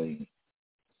following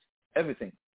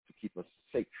everything to keep us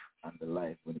safe and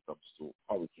alive when it comes to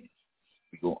hurricanes.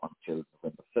 We go until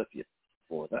November 30th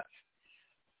for that.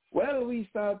 Well, we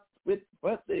start with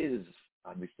birthdays,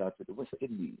 and we start with the West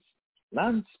Indies.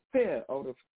 Lance Pear out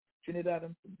of Trinidad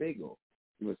and Tobago.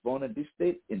 He was born at this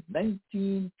date in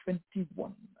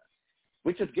 1921.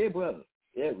 Richard Gabriel,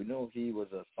 yeah, we know he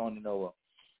was a thorn in our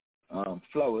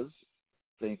Flowers,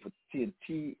 playing for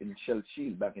TNT in Shell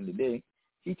Shield back in the day.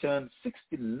 He turned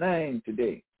 69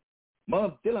 today.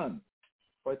 Mark Dillon,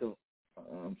 quite a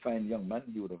fine young man.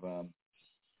 He would have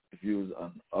views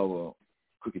on our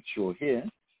cricket show here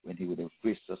when he would have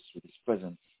graced us with his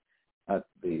presence at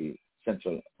the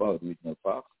Central Bowed Regional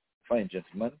Park. Fine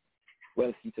gentleman.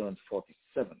 Well, he turns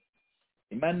 47.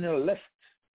 Emmanuel Left,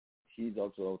 he's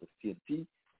also out of TNT.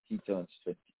 He turns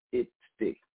 28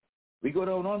 today. We go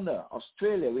down under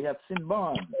Australia. We have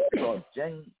Sinbon, George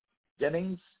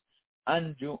Jennings,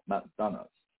 Andrew McDonald.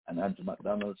 And Andrew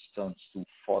McDonald turns to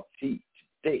 40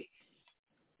 today.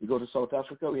 We go to South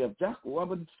Africa. We have Jack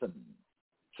Robinson,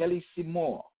 Kelly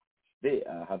Seymour. They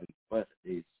are having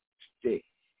birthdays today.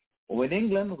 Over in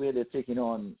England, where they're taking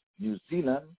on New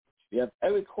Zealand, we have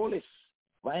Eric Hollis,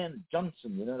 Ryan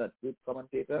Johnson, you know, that great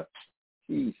commentator.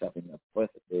 He's having a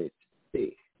birthday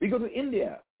today. We go to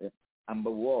India.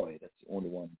 Amber Roy, that's the only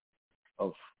one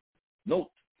of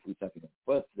note who's having a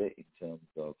birthday in terms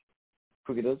of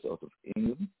cricketers out of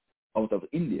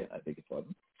India, I beg your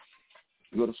pardon.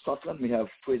 We go to Scotland, we have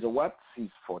Fraser Watts,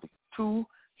 he's 42.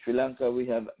 Sri Lanka, we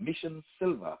have Mission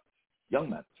Silva, young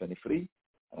man, 23.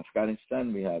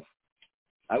 Afghanistan, we have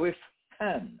Arif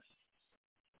Khan,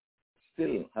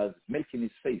 still has milk in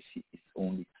his face. He is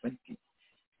only 20.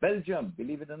 Belgium,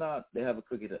 believe it or not, they have a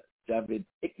cricketer, Javid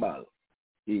Iqbal.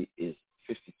 He is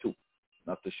 52.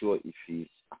 Not too sure if he's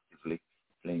actively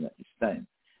playing at this time.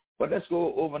 But let's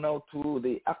go over now to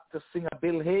the actor-singer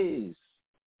Bill Hayes.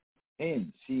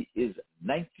 He is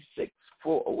 96,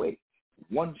 4 away,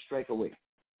 1 strike away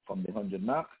from the 100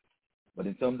 mark. But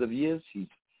in terms of years, he's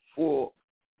 4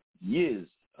 years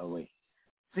away.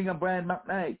 Singer Brian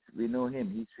McKnight, we know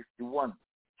him. He's 51.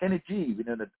 Kenny G, we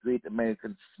know that great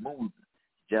American smooth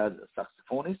jazz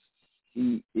saxophonist.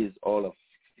 He is all of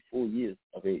 64 years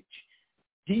of age.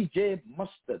 DJ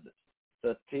Mustard,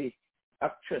 30,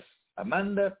 actress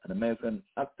Amanda, and American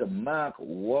actor Mark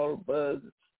Wahlberg.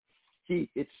 He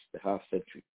hits the half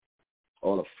century,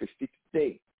 all of 50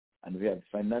 today. And we have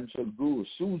financial guru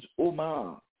Suze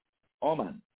Orman,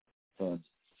 turns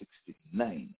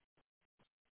 1969.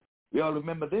 We all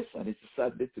remember this, and it's a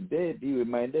sad day today. Be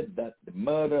reminded that the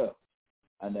murder,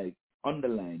 and I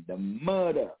underline the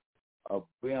murder of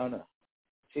Breonna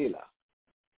Taylor,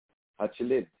 had she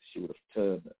lived, she would have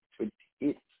turned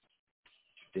 28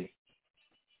 today.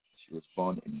 She was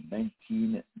born in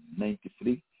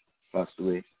 1993, passed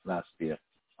away last year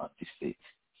on this date.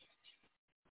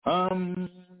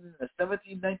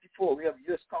 1794, we have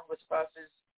U.S. Congress passes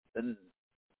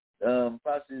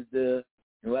the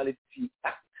Neutrality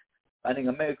Act, banning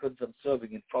Americans from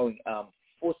serving in foreign armed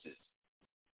forces.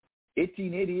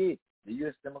 1888, the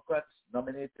U.S. Democrats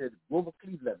nominated Grover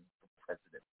Cleveland for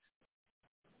president.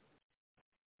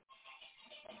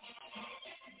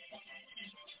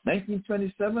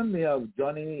 1927, we have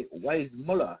Johnny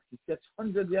Weissmuller. He sets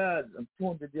 100 yards and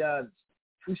 200 yards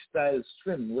freestyle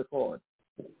swim record.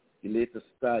 He later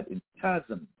starred in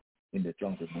Tarzan in the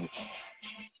Jungle Movie.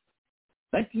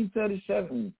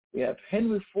 1937, we have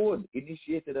Henry Ford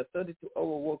initiated a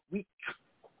 32-hour work week.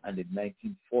 And in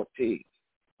 1940,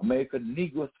 American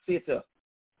Negro Theater,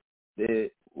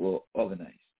 they were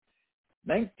organized.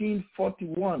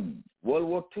 1941, World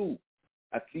War II,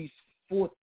 at least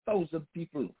 4,000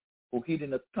 people who hid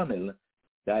in a tunnel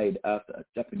died after a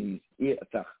Japanese air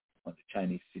attack on the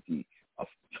Chinese city of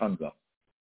Chang'an.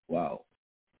 Wow.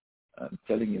 I'm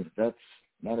telling you, that's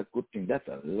not a good thing. That's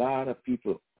a lot of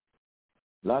people.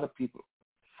 A lot of people.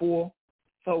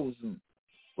 4,000.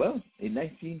 Well, in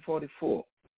 1944,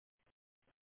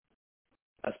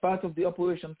 as part of the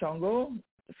Operation Tango,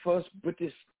 the first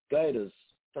British gliders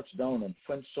touched down on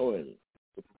French soil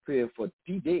to prepare for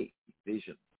D-Day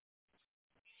invasion.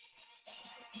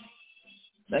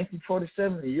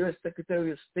 1947, the U.S.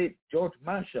 Secretary of State George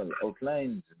Marshall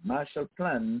outlines the Marshall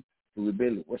Plan to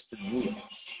rebuild Western Europe.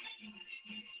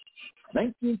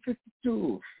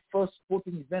 1952, first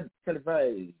sporting event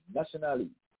televised nationally.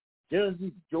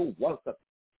 Jersey Joe Walcott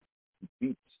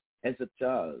beat Ezra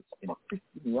Charles in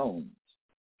 15 rounds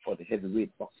for the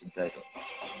heavyweight boxing title.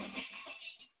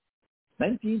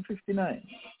 1959,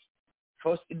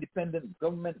 first independent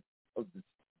government of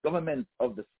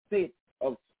the state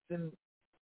of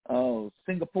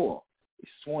Singapore is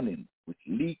sworn in with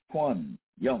Lee Kuan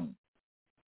Yew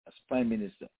as Prime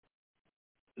Minister.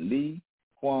 Lee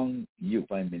Kuan Yew,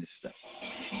 Prime Minister.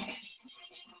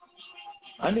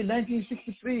 And in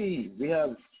 1963, we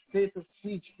have state of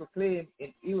siege proclaimed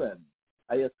in Iran.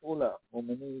 Ayatollah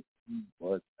Khomeini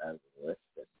was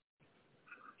arrested.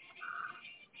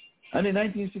 And in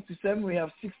 1967, we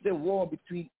have Six-Day War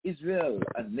between Israel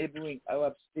and neighboring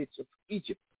Arab states of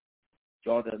Egypt,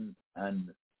 Jordan,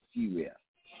 and Syria.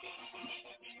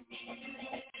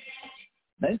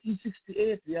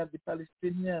 1968, we have the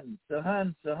Palestinian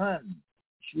Sirhan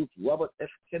shoot Robert F.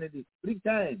 Kennedy 3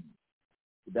 times.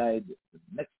 He died the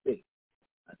next day,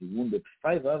 and he wounded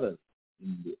 5 others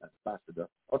in the Ambassador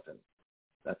Hotel.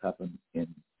 That happened in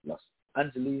Los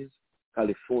Angeles,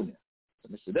 California. So,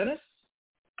 Mr. Dennis,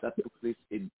 that took place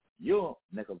in your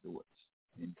neck of the woods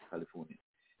in California.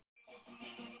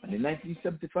 And in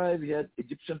 1975, we had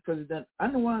Egyptian President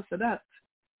Anwar Sadat.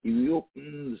 He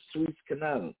reopened the Suez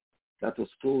Canal that was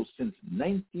closed since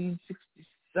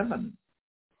 1967.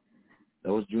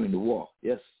 That was during the war,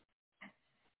 yes.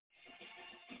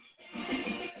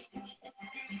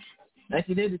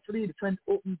 1983, the French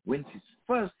Open wins his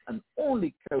first and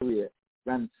only career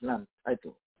Grand Slam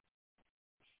title.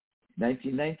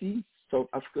 1990, South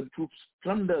African troops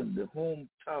plundered the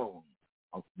hometown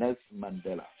of Nelson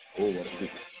Mandela. Oh, what a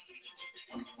pity.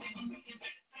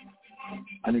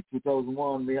 And in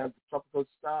 2001, we have the tropical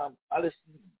storm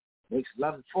Allison makes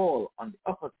landfall on the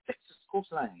upper Texas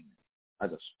coastline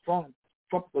as a strong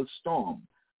tropical storm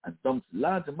and dumps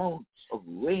large amounts of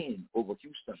rain over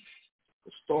Houston.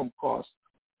 The storm cost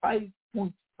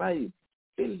 $5.5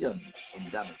 billion in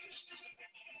damages.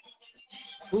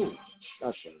 Ooh,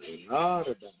 that's a lot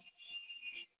of damage.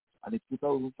 And in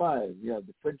 2005, we have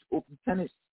the French Open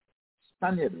tennis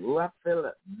Spaniard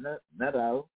Rafael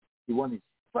Nadal. He won his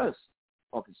first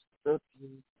of his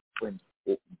 13 French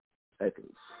Open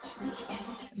titles.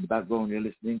 In the background, you're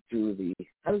listening to the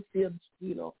Halcyon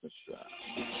Steel Orchestra.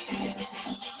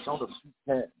 Sound of Sweet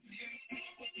Hair.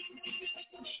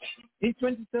 In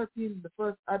 2013, the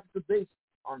first article based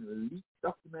on leaked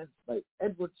documents by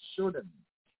Edward Snowden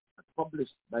and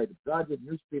published by the Guardian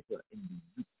newspaper in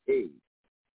the UK.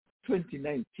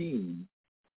 2019,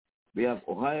 we have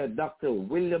Ohio Dr.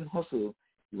 William Hussle.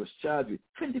 He was charged with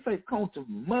 25 counts of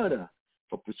murder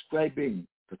for prescribing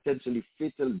potentially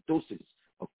fatal doses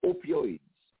of opioids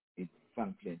in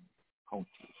Franklin County.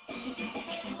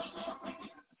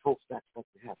 Folks, that's what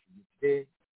we have for you today.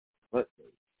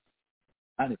 Birthday,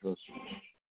 anniversary,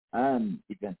 and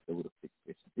events that would have taken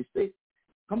place in this state.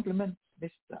 Compliments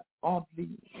Mr. Audley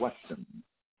Watson.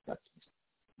 That's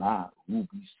Mr.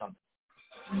 Ruby Sun.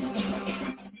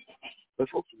 But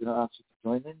folks, we're going to ask you to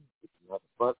join in if you have a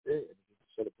birthday, anything to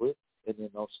celebrate, any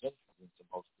announcement, doing some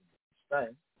hosting this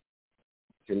time,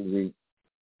 till we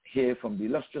hear from the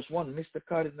illustrious one, Mr.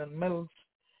 Cardinal Mills.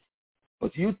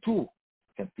 But you too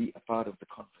can be a part of the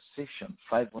conversation.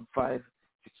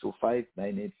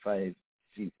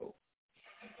 515-605-9850.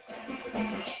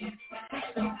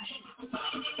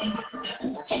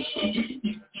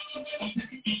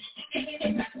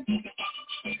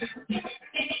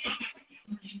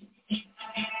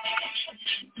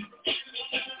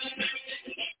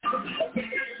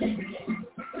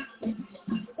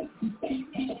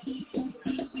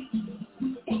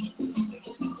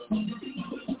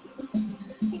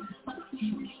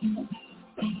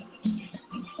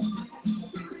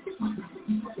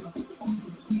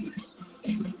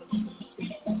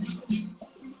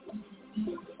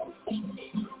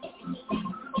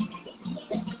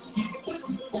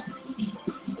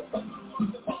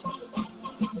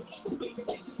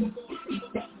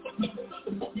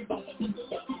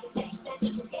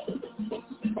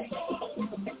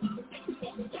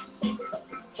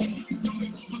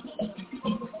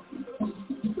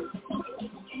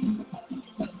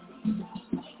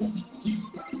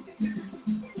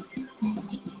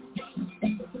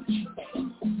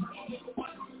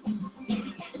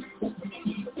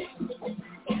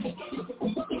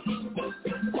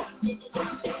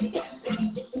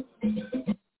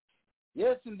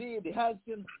 Yes, indeed, the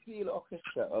Halcyon Steel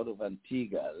Orchestra out of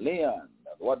Antigua. Leon,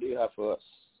 what do you have for us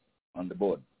on the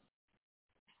board?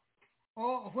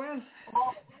 Oh, well,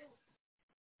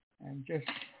 I'm just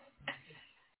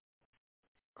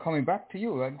coming back to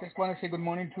you. I just want to say good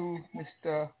morning to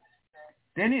Mr.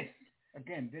 Dennis.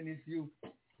 Again, Dennis, you.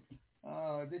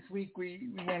 This week we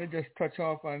want to just touch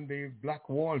off on the Black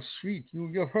Wall Street.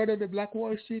 You've heard of the Black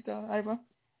Wall Street, Ivor?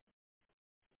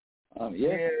 Yeah.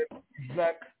 Where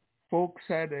black folks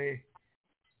had a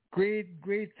great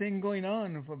thing going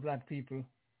on for black people.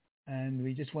 And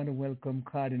we just want to welcome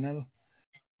Cardinal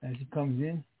as he comes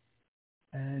in.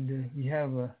 And we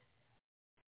have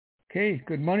okay,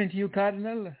 good morning to you,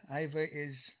 Cardinal. Ivor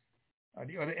is at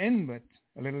the other end, but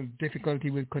a little difficulty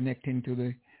with connecting to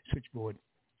the switchboard.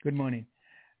 Good morning.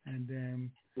 And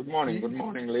good morning,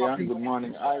 Leon. Good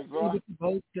morning, Ivor.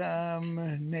 About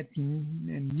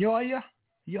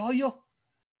Yoyo,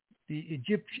 the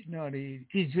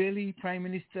Israeli Prime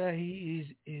Minister. He is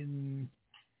in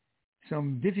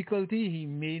some difficulty. He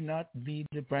may not be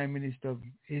the Prime Minister of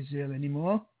Israel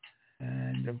anymore,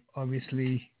 and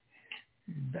obviously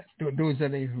those are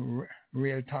the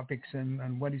real topics,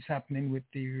 and what is happening with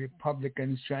the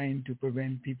Republicans trying to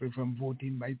prevent people from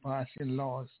voting by passing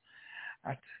laws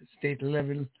at state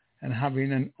level and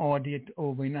having an audit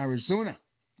over in Arizona.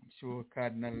 I'm sure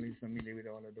Cardinal is familiar with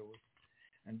all of those,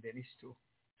 and Dennis too.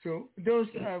 So those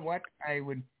are what I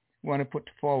would want to put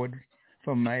forward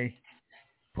from my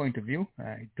point of view.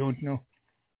 I don't know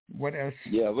what else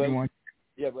you want.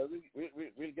 Yeah, well,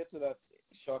 we'll get to that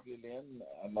shortly, Leon,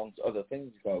 amongst other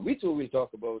things. We too will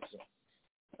talk about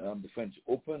the French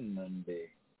Open and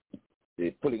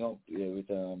the pulling out with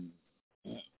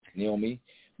Naomi.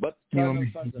 But Cardinal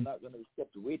fans are not going to be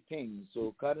kept waiting.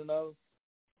 So, Cardinal,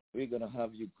 we're going to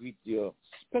have you greet your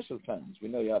special fans. We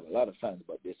know you have a lot of fans,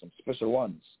 but there's some special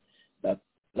ones that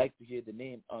like to hear the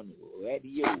name on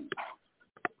radio.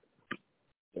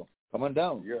 So, come on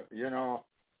down. You know,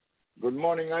 good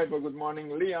morning, Ivor. Good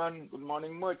morning, Leon. Good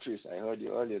morning, Murtris. I heard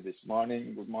you earlier this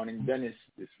morning. Good morning, Dennis.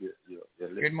 Good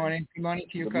morning. Good morning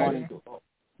to you, good Cardinal. Morning to all.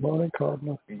 Morning,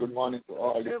 Cardinal. And good morning to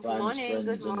all the fans, friends,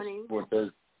 and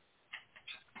supporters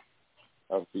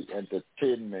of the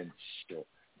entertainment show.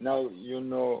 Now, you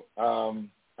know,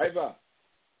 Ivor,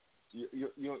 you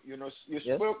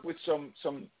spoke with some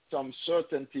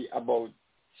certainty about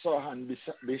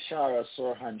Bishara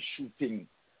Sirhan shooting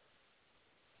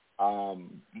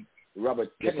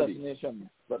Robert Kennedy. Assassination,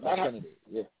 but not Kennedy.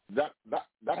 Yeah. That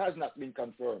has not been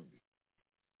confirmed.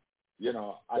 You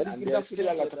know, and there's still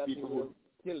a lot of people who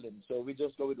killed him. So we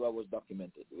just go with what was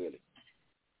documented, really.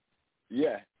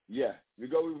 Yeah. We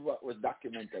go with what was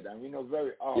documented, and we know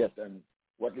very often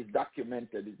what is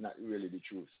documented is not really the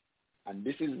truth. And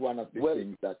this is one of the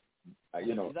things that,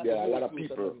 there are a lot of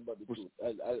people who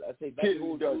I say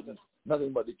still does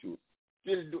nothing but the truth.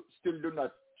 Still do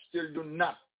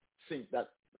not think that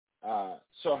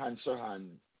Sirhan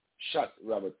shot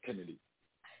Robert Kennedy.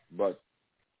 But,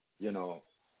 and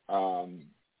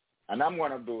I'm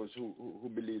one of those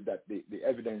who believe that the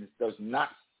evidence does not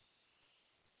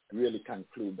really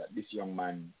conclude that this young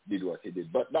man did what he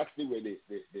did. But that's the way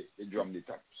they drummed it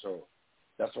up. So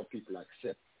that's what people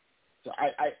accept. So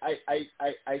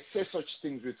I say such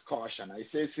things with caution. I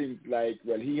say things like,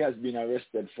 well, he has been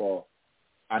arrested for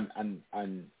and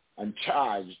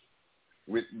charged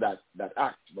with that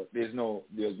act, but there's no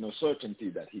certainty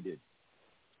that he did.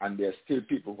 And there's still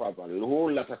people who have a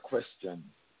whole lot of questions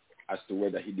as to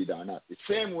whether he did or not. The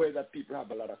same way that people have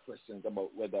a lot of questions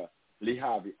about whether Lee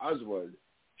Harvey Oswald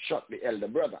shot the elder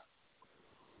brother.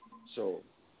 So,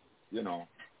 you know,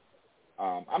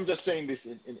 I'm just saying this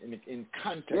in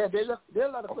context. Yeah, there are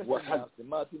a lot of questions. Has, the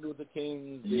Martin Luther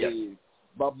King, yes. the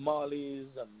Bob Marley's,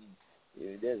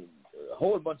 and there's a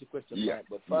whole bunch of questions. Yeah.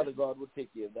 But Father God will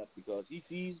take care of that because he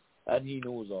sees and he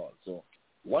knows all. So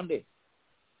one day,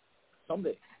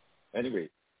 someday. Anyway,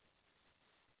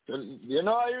 so, you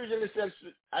know, I usually say,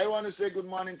 I want to say good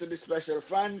morning to the special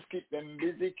fans. Keep them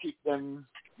busy. Keep them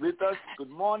with us. Good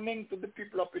morning to the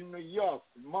people up in New York.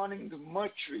 Good morning to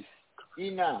Mertrice,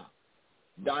 Ina,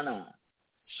 Donna,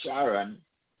 Sharon,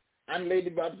 and Lady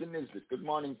Babs and Nisbet. Good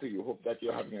morning to you. Hope that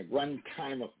you're having a grand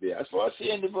time up there. As far as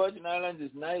here in the Virgin Islands,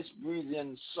 it's nice, breezy,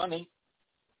 and sunny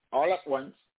all at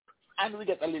once. And we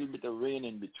get a little bit of rain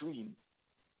in between,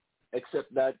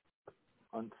 except that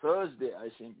on Thursday, I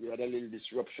think we had a little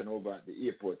disruption over at the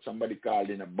airport. Somebody called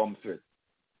in a bomb threat.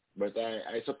 But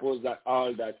I suppose that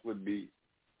all that would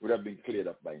have been cleared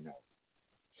up by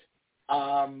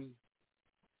now.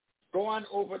 Go on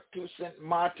over to St.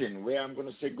 Martin, where I'm going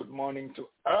to say good morning to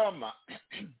Irma,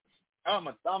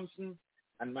 Irma Thompson,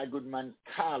 and my good man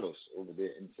Carlos over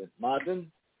there in St.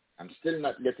 Martin. I'm still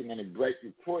not getting any bright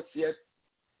reports yet.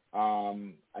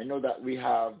 I know that we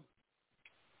have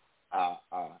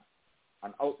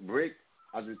an outbreak,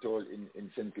 as we told, in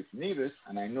St. Kitts Nevis,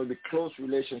 and I know the close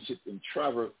relationship in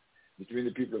travel between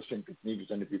the people of St. Kitts Nevis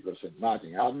and the people of St.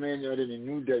 Martin. I haven't heard any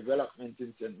new development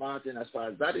in St. Martin as far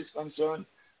as that is concerned,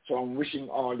 so I'm wishing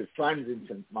all the fans in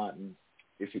St. Martin,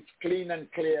 if it's clean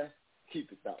and clear,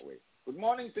 keep it that way. Good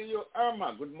morning to you,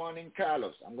 Irma. Good morning,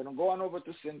 Carlos. I'm going to go on over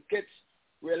to St. Kitts,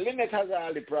 where Lynette has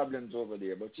all the problems over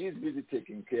there, but she's busy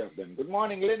taking care of them. Good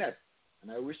morning, Lynette,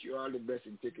 and I wish you all the best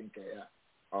in taking care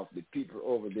of the people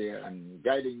over there and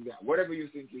guiding them, whatever you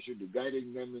think you should do,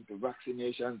 guiding them into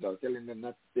vaccinations or telling them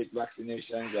not to take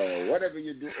vaccinations or whatever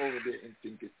you do over there and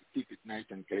think is to keep it nice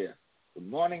and clear. Good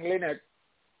morning, Lynette.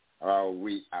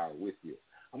 We are with you.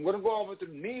 I'm going to go over to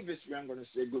Nevis, where I'm going to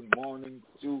say good morning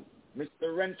to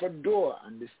Mr. Renford Dorr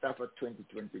and the staff at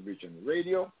 2020 Vision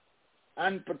Radio,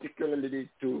 and particularly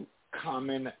to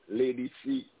Carmen Lady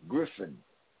C. Griffin.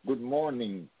 Good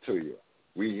morning to you.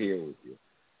 We're here with you.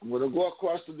 I'm going to go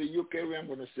across to the UK, where I'm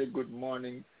going to say good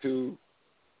morning to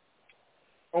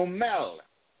Omel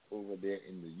over there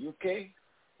in the UK,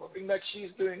 hoping that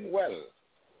she's doing well.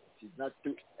 She's not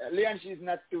too, Leon, she's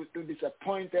not too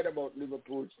disappointed about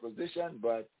Liverpool's position,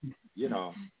 but, you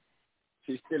know,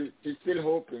 she's still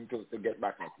hoping to get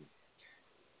back at it.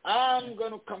 I'm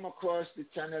going to come across the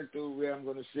channel to where I'm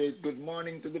going to say good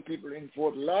morning to the people in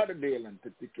Fort Lauderdale, and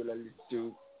particularly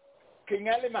to King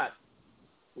Alimat.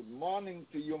 Good morning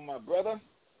to you, my brother,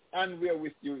 and we are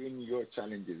with you in your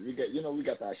challenges. We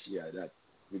got our share that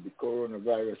with the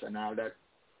coronavirus and all that.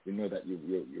 We know that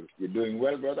you're doing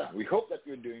well, brother. We hope that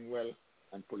you're doing well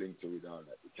and pulling through with all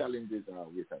that. The challenges are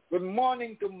with us. Good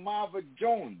morning to Marva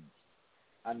Jones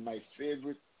and my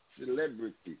favorite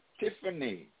celebrity,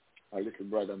 Tiffany, our little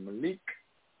brother Malik,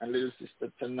 and little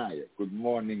sister Tanaya. Good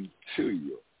morning to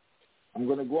you. I'm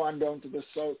going to go on down to the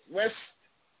southwest,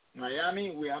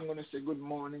 Miami, where I'm going to say good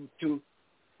morning to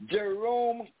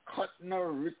Jerome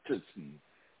Cutner Richardson,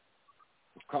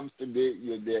 who comes today.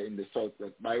 You're there in the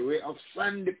southwest by way of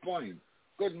Sandy Point.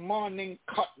 Good morning,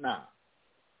 Cutner.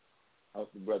 How's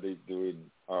the brother is doing?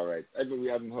 All right.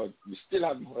 We still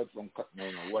haven't heard from Cutner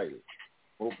in a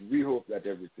while. We hope that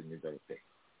everything is okay.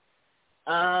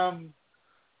 I'm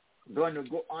going to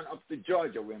go on up to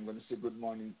Georgia, where I'm going to say good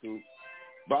morning to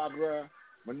Barbara,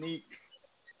 Monique,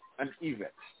 and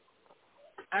Yvette.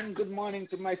 And good morning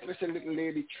to my special little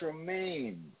lady,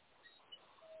 Tremaine.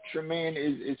 Tremaine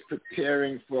is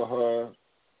preparing for her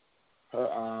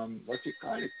what you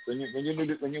call it when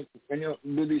you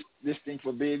do this thing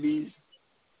for babies,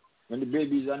 when the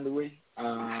baby's on the way.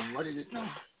 What is it now?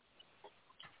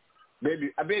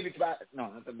 A baby part? No,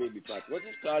 not a baby part. What is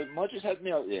it called? Marcus, help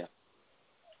me out here.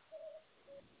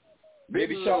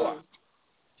 Baby shower.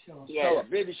 Yeah.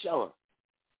 Baby shower.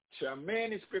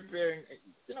 Tremaine is preparing.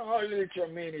 You know how little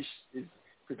Tremaine is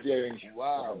preparing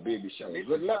for a baby shower.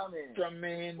 Good luck,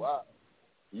 Tremaine. Wow.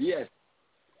 Yes.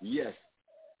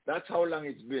 That's how long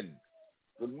it's been.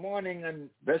 Good morning and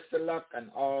best of luck and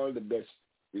all the best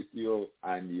with you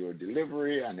and your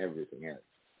delivery and everything else.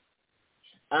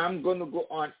 I'm going to go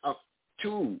on up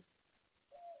to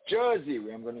Jersey,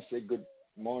 where I'm going to say good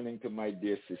morning to my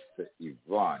dear sister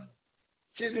Yvonne.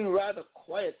 She's been rather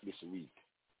quiet this week.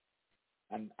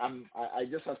 And I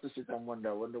just have to sit and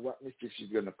wonder what mischief she's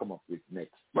going to come up with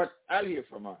next. But I'll hear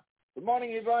from her. Good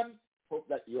morning, Yvonne. Hope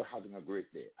that you're having a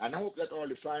great day. And I hope that all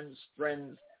the fans,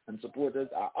 friends, and supporters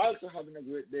are also having a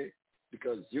great day,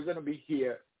 because you're going to be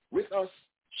here with us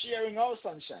sharing our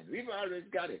sunshine. We've always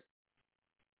got it.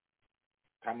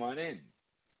 Come on in.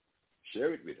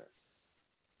 Share it with us.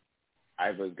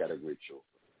 Ivor's got a great show.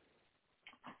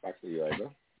 Back to you, Ivor.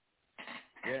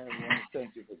 Yeah, I want to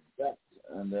thank you for that.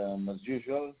 And as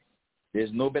usual,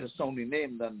 there's no better sounding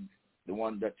name than the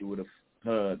one that you would have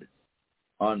heard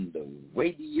on the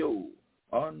radio.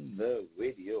 On the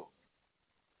radio.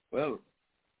 Well,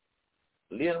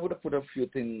 Leon would have put a few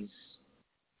things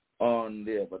on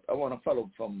there, but I want to follow up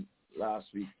from last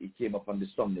week. He came up on the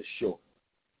Sunday show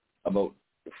about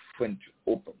the French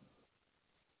Open.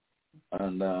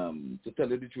 And to tell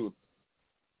you the truth,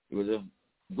 it was a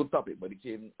good topic, but it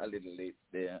came a little late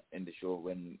there in the show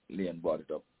when Leon brought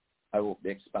it up. I hope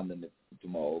they expand on it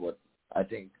tomorrow, but I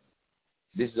think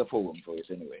this is a forum for us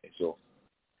anyway. So,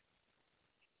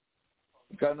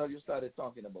 Colonel, you started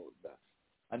talking about that,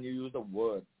 and you used a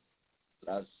word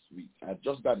last week. I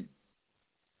just got it.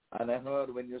 And I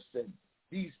heard when you said,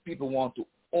 these people want to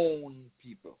own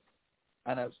people.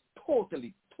 And I was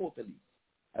totally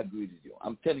agree with you.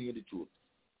 I'm telling you the truth.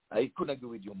 I couldn't agree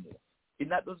with you more. It's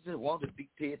not just they want to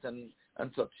dictate and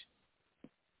such.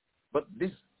 But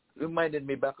this reminded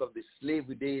me back of the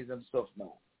slavery days and stuff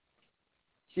now.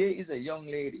 Here is a young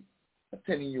lady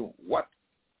telling you what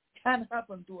can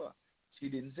happen to her. She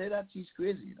didn't say that she's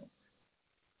crazy, you know.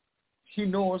 She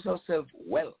knows herself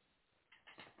well.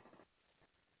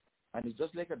 And it's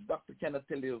just like a doctor cannot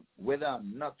tell you whether or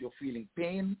not you're feeling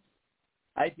pain.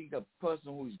 I think a person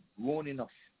who is grown enough,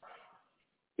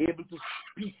 able to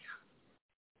speak,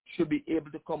 should be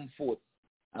able to come forth.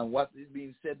 And what is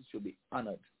being said should be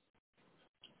honored.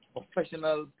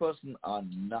 Professional person are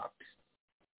not.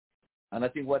 And I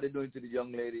think what they're doing to the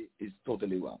young lady is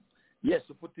totally wrong. Yes,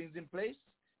 to put things in place.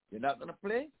 You're not going to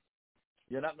play.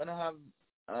 You're not going to have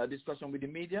a discussion with the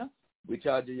media. We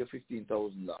charge you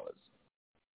 $15,000.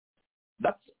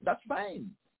 That's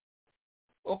fine.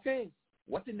 Okay.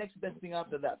 What's the next best thing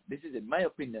after that? This is in my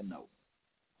opinion now.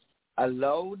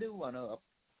 Allow the runner-up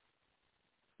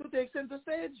to take center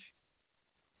stage.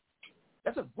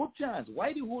 That's a good chance.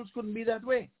 Why the rules couldn't be that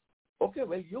way? Okay,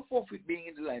 well, you forfeit being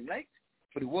in the limelight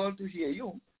for the world to hear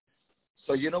you.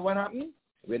 So you know what happened?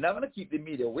 We're not going to keep the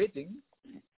media waiting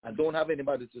and don't have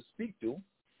anybody to speak to.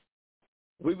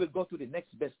 We will go to the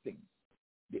next best thing,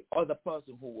 the other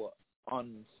person who were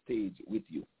on stage with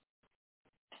you.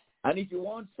 And if you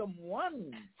want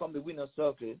someone from the winner's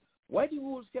circle, why the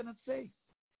rules cannot say?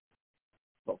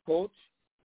 A coach,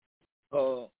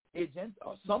 or agent,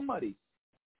 or somebody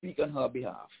speak on her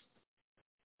behalf.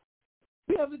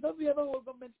 We have a whole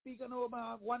government speak on our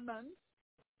behalf. One man,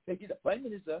 like he's the prime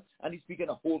minister, and he's speaking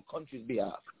on a whole country's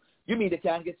behalf. You mean they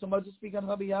can't get somebody to speak on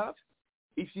her behalf?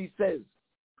 If she says,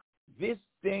 this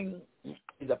thing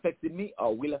is affecting me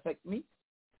or will affect me,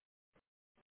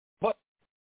 but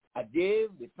I gave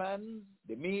the fans,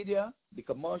 the media, the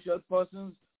commercial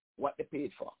persons what they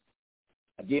paid for.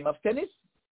 A game of tennis,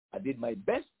 I did my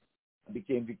best, I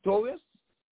became victorious.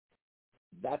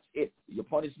 That's it. You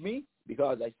punish me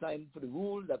because I signed for the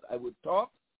rule that I would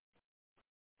talk.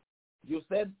 You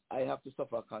said I have to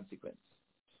suffer a consequence.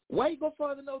 Why go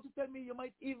further now to tell me you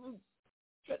might even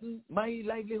threaten my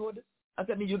livelihood and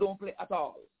tell me you don't play at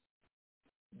all?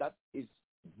 That is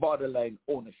borderline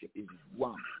ownership. Is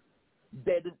wrong.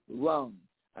 Dead wrong.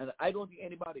 And I don't think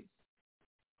anybody,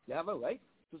 they have a right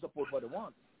to support what they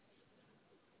want.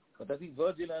 But I think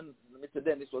Virgil and Mr.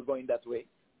 Dennis were going that way.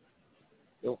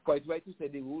 They were quite right to say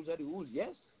the rules are the rules.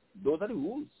 Yes, those are the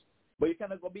rules. But you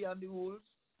cannot go beyond the rules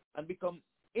and become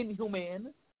inhumane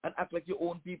and act like your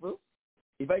own people.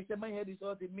 If I say my head is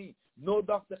hurting me, no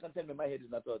doctor can tell me my head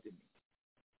is not hurting me.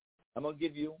 I'm going to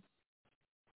give you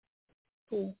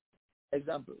 2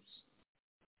 examples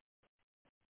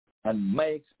and my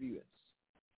experience.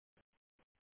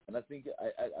 And I think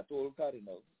I told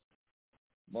Cardinal,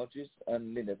 Mortis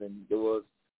and Lynette, and they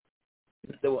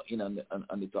were in on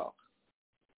the talk.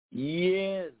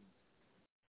 Yes.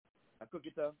 A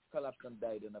cricketer collapsed and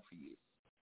died on a field.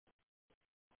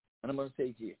 And I'm going to say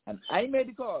it here. And I made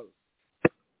the call.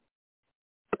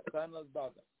 Colonel's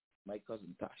daughter, my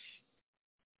cousin Tash.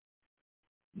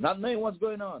 Not knowing what's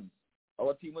going on.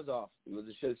 Our team was off. It was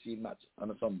a Chelsea match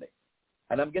on a Sunday.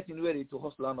 And I'm getting ready to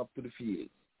hustle on up to the field.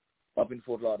 up in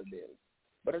Fort Lauderdale.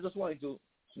 But I just wanted to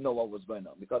know what was going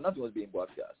on because nothing was being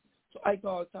broadcast. So I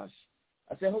called Tash.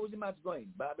 I said, how is the match going?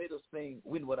 Barbados playing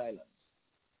Windward Islands.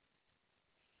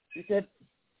 She said,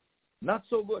 not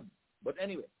so good. But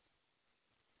anyway,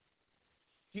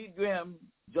 Keith Graham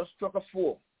just struck a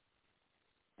 4,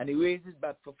 and he raised his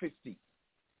bat for 50.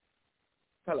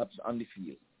 Collapsed on the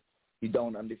field. He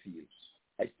down on the field.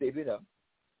 I stayed with her.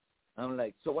 I'm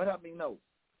like, so what happening now?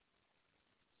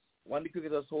 One of the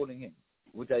cricketers holding him,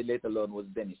 which I later learned was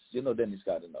Dennis. You know Dennis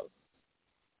Cardinal.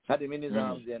 Had him in his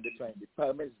arms there and they're trying. The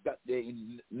paramedics got there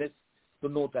in less to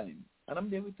no time. And I'm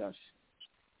there with Tash.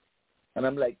 And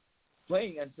I'm like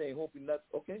playing and saying, hoping that,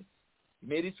 okay, he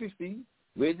made his 15,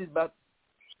 raised his bat,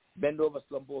 bend over,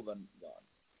 slump over, and gone.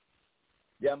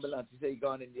 The ambulance, he said he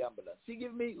gone in the ambulance. She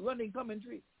give me running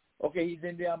commentary. Okay, he's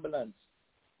in the ambulance.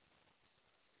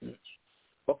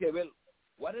 Okay, well,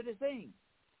 what are they saying?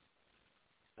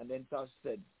 And then Tosh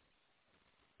said,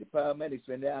 the paramedics,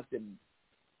 when they asked him,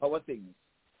 how are things?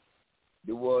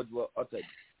 The words were uttered,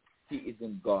 he is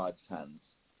in God's hands.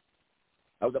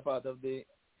 I was a part of the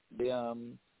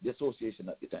association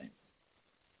at the time.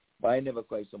 But I never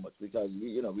cried so much because,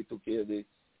 we took care of the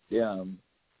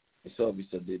service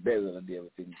and the burial and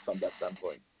everything from that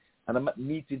standpoint. And I'm at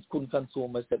meetings, couldn't console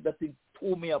myself. That thing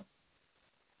tore me up.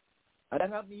 And that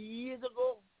happened years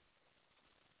ago,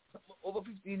 over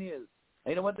 15 years.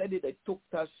 And you know what I did? I took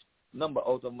Tash's number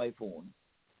out of my phone,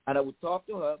 and I would talk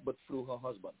to her, but through her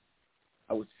husband.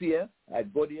 I would see her,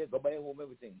 I'd go there, go by her home,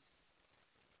 everything.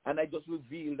 And I just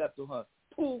revealed that to her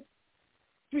 3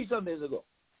 Sundays ago.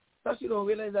 Tash, you don't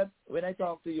realize that when I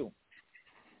talk to you,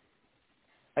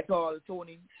 I call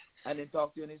Tony and then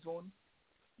talk to you on his phone.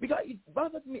 Because it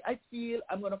bothers me. I feel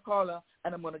I'm going to call her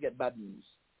and I'm going to get bad news.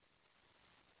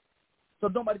 So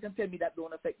nobody can tell me that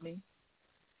don't affect me.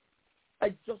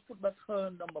 I just put back her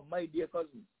number, my dear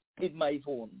cousin, in my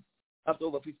phone after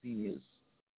over 15 years.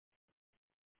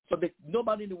 So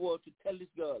nobody in the world to tell this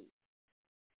girl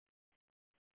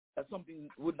that something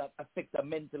would not affect her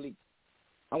mentally.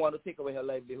 I want to take away her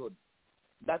livelihood.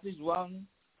 That is wrong,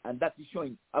 and that is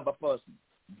showing of a person.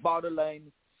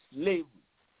 Borderline slavery.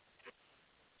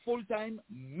 Full-time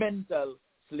mental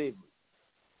slavery.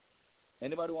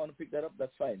 Anybody want to pick that up?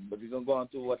 That's fine. But we're going to go on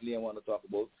to what Liam want to talk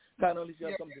about. Colonel, if you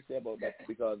have something to say about that,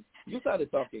 because you started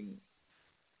talking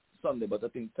Sunday, but I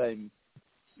think time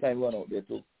run out there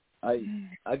too.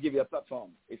 I'll give you a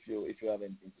platform if you have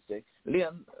anything to say.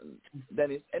 Liam,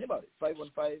 Dennis, anybody,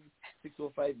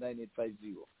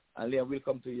 515-605-9850. And Liam will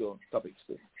come to your topics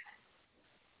too.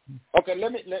 Okay,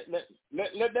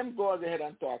 let them go ahead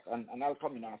and talk, and I'll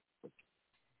come in after.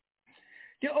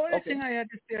 The only thing I had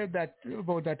to say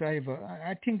about that, Ivor,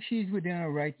 I think she's within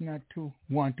her right not to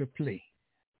want to play.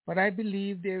 But I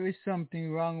believe there is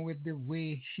something wrong with the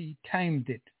way she timed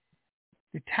it.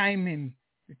 The timing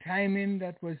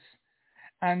that was,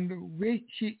 and the way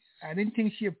I didn't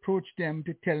think she approached them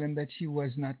to tell them that she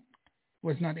was not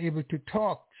able to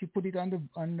talk. She put it on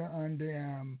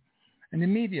the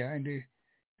media and the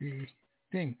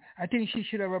thing. I think she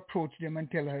should have approached them and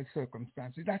tell her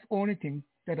circumstances. That's the only thing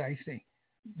that I say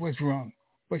was wrong.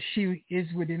 But she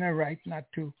is within her right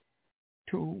not to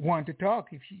want to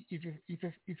talk if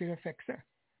it affects her.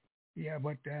 Yeah,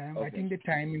 but I think the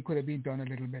timing could have been done a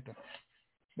little better.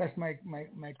 That's my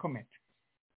comment.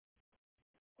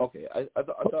 Okay, I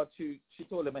thought she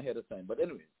told him ahead of time, but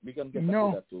anyway, we can get back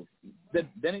to that too.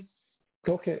 Then it's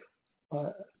okay.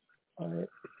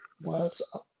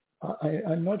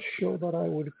 I'm not sure that I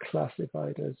would classify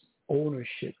it as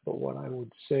ownership, but what I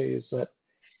would say is that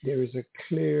there is a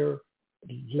clear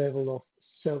level of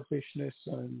selfishness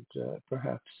and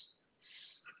perhaps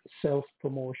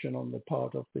self-promotion on the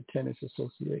part of the tennis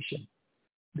association,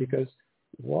 because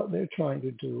what they're trying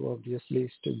to do obviously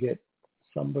is to get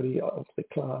somebody of the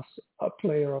class, a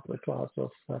player of the class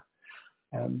of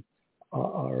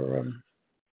our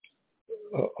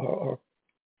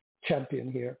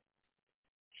champion here,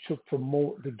 to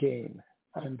promote the game,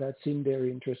 and that's in their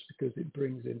interest because it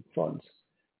brings in funds.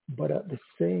 But at the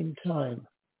same time,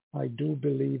 I do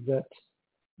believe that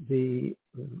the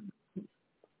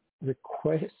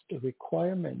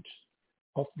requirement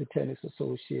of the tennis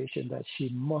association that she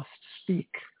must speak,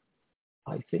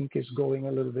 I think, is going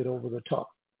a little bit over the top.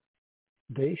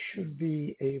 They should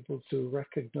be able to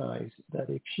recognize that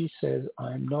if she says,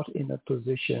 I'm not in a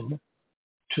position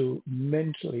to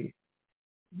mentally,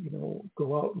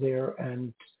 go out there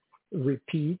and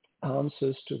repeat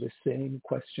answers to the same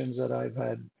questions that I've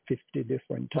had 50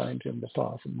 different times in the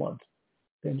past month,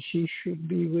 then she should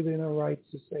be within her rights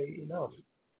to say enough.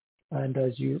 And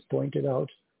as you pointed out,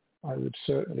 I would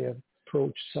certainly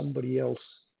approach somebody else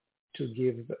to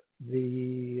give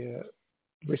the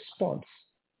response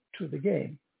to the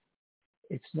game.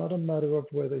 It's not a matter of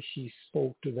whether she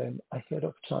spoke to them ahead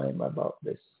of time about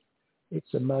this.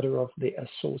 It's a matter of the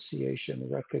association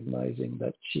recognizing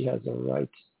that she has a right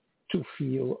to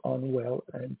feel unwell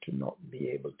and to not be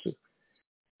able to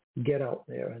get out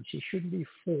there. And she shouldn't be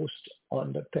forced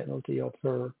under penalty of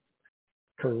her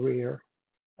career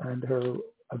and her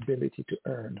ability to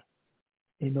earn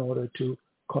in order to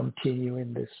continue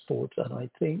in this sport. And I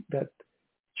think that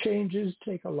changes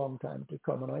take a long time to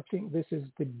come. And I think this is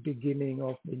the beginning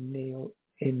of the nail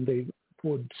in the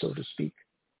wood, so to speak.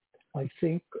 I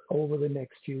think over the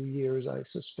next few years, I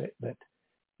suspect that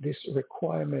this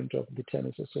requirement of the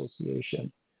Tennis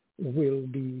Association will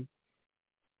be,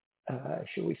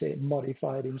 shall we say,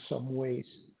 modified in some ways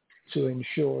to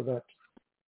ensure that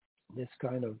this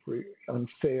kind of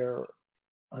unfair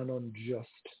and unjust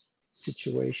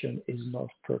situation is not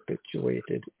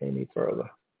perpetuated any further.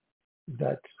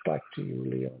 That's back to you,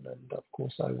 Leon, and of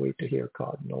course I wait to hear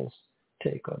Cardinal's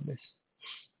take on this.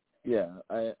 Yeah,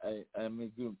 I'm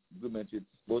in agreement with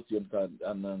both you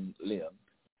and Leon.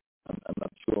 I'm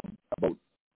not sure about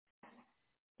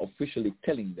officially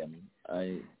telling them.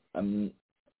 I'm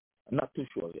not too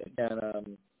sure.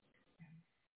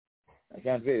 I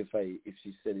can't verify if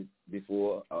she said it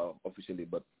before officially,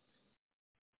 but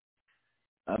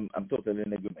I'm totally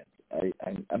in agreement.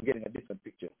 I'm getting a different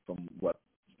picture from what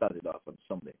started off on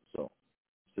Sunday. So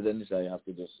Dennis, I have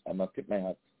to I'm gonna tip my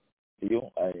hat to you.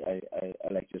 I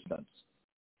like your stance.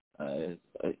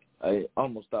 I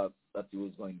almost thought that you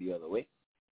was going the other way,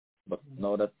 but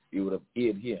now that you would have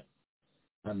aired here,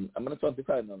 and I'm gonna turn to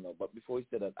Cardinal now. But before you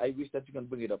say that, I wish that you can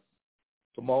bring it up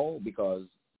tomorrow, because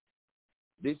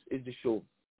this is the show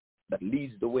that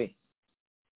leads the way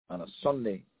on a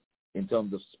Sunday in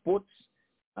terms of sports,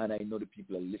 and I know the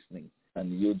people are listening.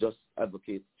 And you just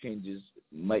advocate changes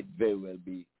might very well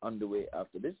be underway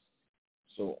after this.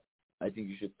 So I think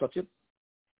you should touch it.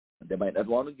 They might not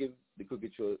want to give the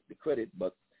Cricket Show the credit,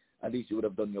 but at least you would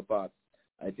have done your part.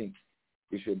 I think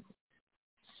you should,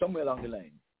 somewhere along the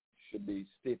line, should be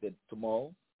stated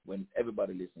tomorrow when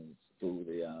everybody listens to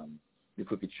the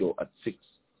Cricket Show at 6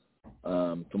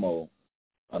 tomorrow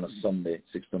on a Sunday,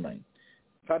 6 to 9.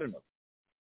 Cardinal.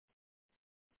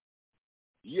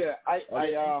 Yeah,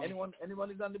 anyone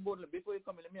is on the board before you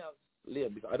come in? Let me ask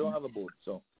Leon, because I don't have a board.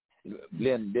 So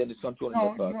Leon is controlling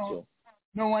the part. So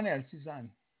no one else is on.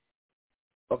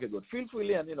 Okay, good. Feel free,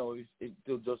 Leon.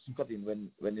 To just cut in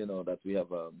when you know that we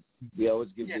have. We always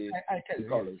give the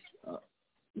callers.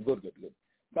 Good.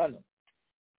 Cardinal.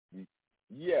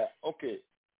 Yeah. Okay.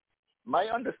 My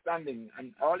understanding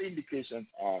and all indications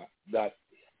are that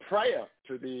prior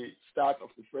to the start of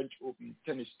the French Open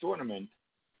tennis tournament,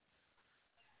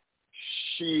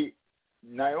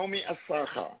 Naomi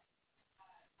Osaka,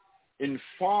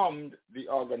 informed the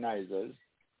organizers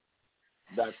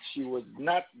that she was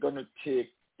not going to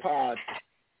take part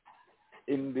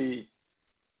in the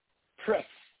press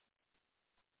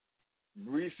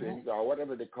briefings or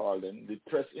whatever they call them, the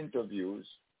press interviews,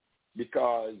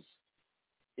 because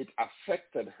it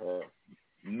affected her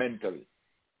mentally.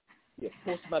 Yeah,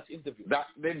 post-match interview. That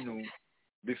they knew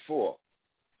before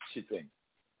she came.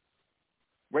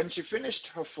 When she finished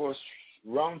her first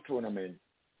round tournament,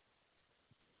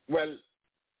 well,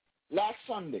 last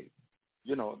Sunday,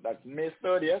 that's May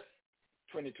 30th,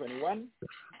 2021,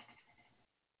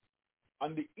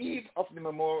 on the eve of the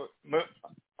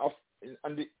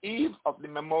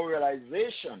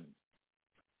memorialization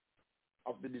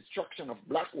of the destruction of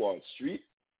Black Wall Street,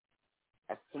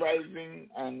 a thriving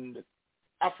and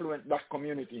affluent Black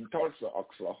community in Tulsa,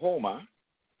 Oklahoma,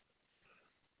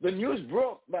 the news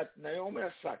broke that Naomi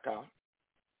Osaka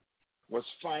was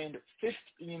fined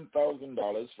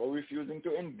 $15,000 for refusing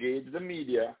to engage the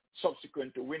media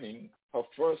subsequent to winning her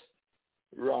first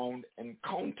round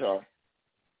encounter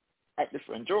at the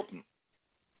French Open.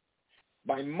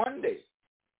 By Monday,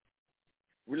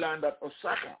 we learned that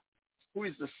Osaka, who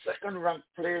is the second-ranked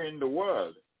player in the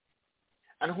world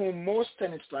and whom most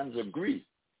tennis fans agree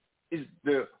is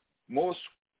the most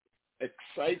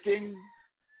exciting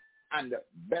and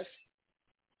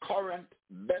current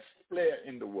best player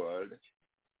in the world,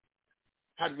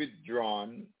 had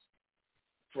withdrawn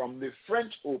from the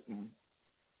French Open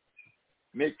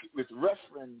with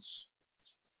reference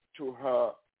to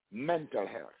her mental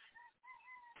health.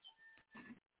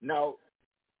 Now,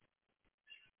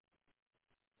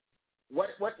 what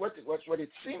it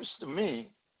seems to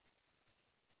me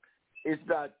is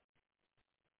that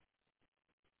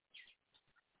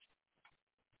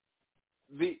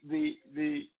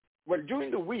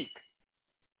during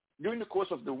the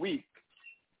course of the week,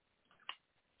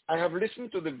 I have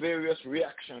listened to the various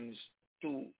reactions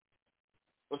to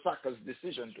Osaka's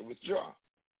decision to withdraw.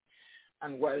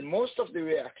 And while most of the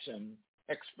reaction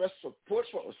expressed support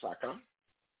for Osaka,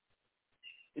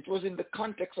 it was in the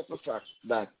context of the fact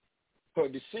that her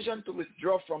decision to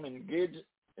withdraw from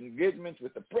engagement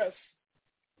with the press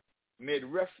made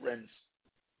reference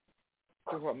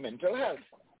to her mental health.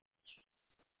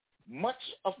 Much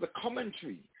of the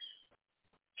commentary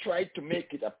tried to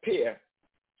make it appear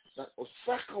that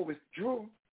Osaka withdrew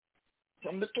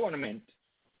from the tournament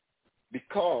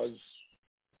because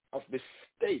of the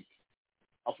state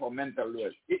of her mental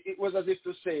health. It was as if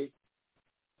to say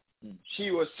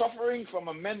she was suffering from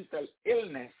a mental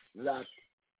illness that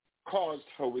caused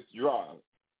her withdrawal.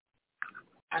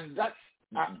 And that's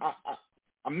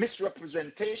a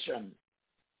misrepresentation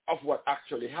of what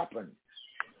actually happened.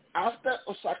 After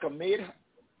Osaka made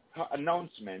her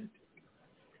announcement,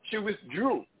 she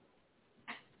withdrew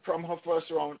from her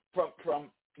first round,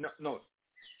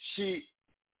 she,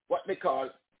 what they call,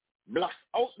 blacked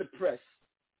out the press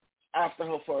after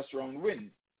her first round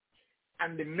win.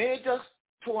 And the major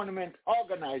tournament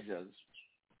organizers,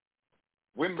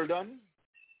 Wimbledon,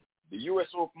 the US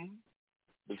Open,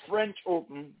 the French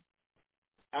Open,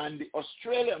 and the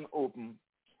Australian Open,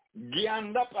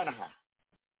 ganged up on her.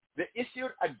 They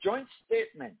issued a joint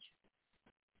statement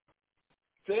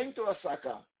saying to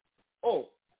Osaka, oh,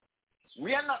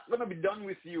 we are not going to be done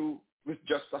with you with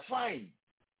just a fine.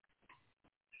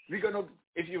 We're going to,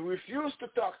 if you refuse to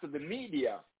talk to the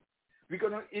media, we're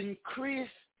going to increase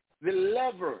the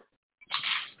level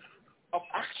of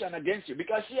action against you.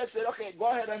 Because she had said, okay,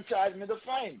 go ahead and charge me the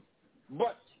fine.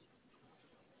 But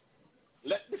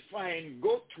let the fine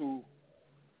go to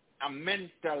a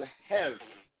mental health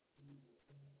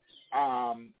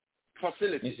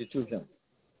facility. Institution.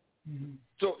 Mm-hmm.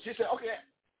 So she said, okay,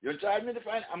 you charge me the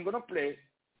fine, I'm going to play.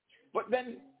 But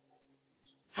then,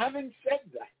 having said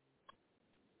that,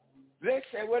 they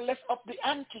say, well, let's up the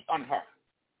ante on her.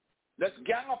 Let's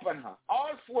gang up on her.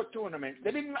 All 4 tournaments,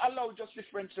 they didn't allow just the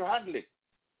French to handle it.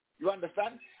 You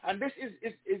understand? And this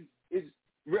is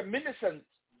reminiscent.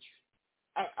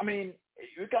 I mean,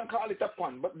 you can call it a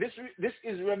pun, but this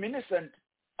is reminiscent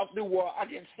of the war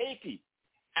against Haiti.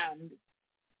 And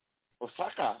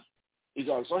Osaka is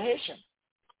also Haitian,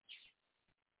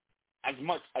 as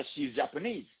much as she's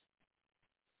Japanese.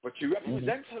 But she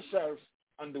represents herself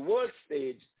on the world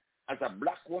stage as a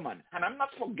black woman. And I'm not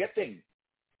forgetting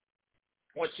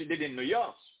what she did in New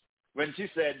York when she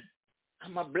said,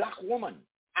 I'm a black woman.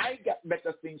 I got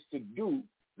better things to do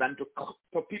than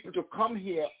for people to come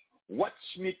here, watch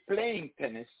me playing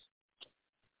tennis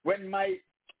when my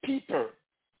people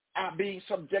are being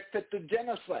subjected to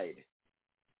genocide.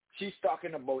 She's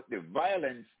talking about the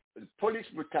violence, the police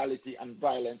brutality and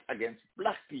violence against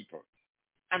black people.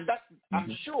 And that,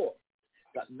 I'm sure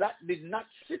that did not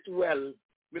sit well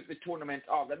with the tournament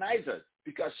organizers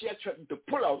because she had threatened to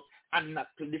pull out and not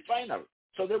to the final.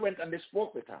 So they went and they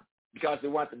spoke with her because they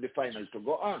wanted the final to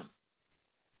go on.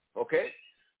 Okay?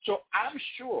 So I'm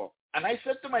sure, and I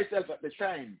said to myself at the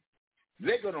time,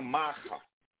 they're going to mark her.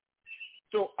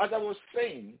 So as I was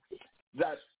saying,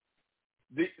 that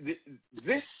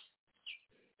this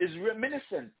is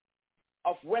reminiscent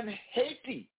of when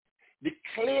Haiti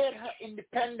declared her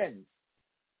independence.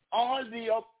 All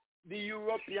the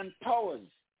European powers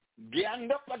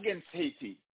ganged up against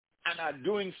Haiti and are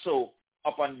doing so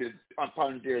up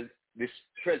until this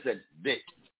present day.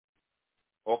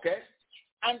 Okay?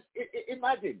 And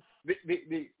imagine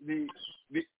the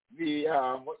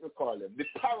what you call them, the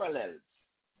parallels.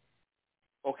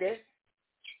 Okay?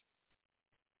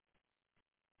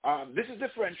 This is the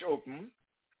French Open.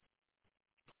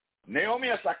 Naomi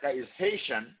Osaka is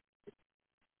Haitian.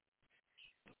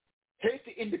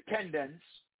 Haiti independence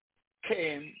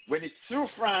came when it threw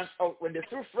France out, when they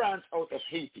threw France out of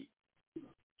Haiti.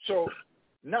 So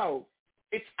now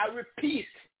it's a repeat.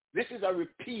 This is a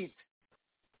repeat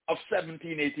of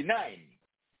 1789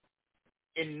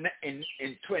 in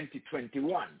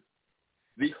 2021.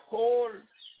 The whole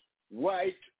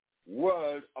white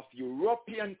world of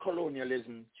European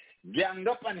colonialism ganged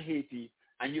up on Haiti,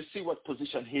 and you see what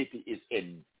position Haiti is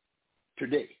in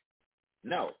today.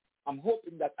 Now, I'm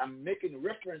hoping that I'm making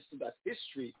reference to that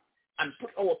history and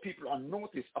put our people on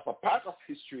notice of a part of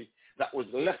history that was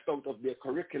left out of their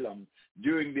curriculum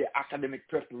during their academic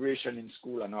preparation in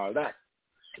school and all that.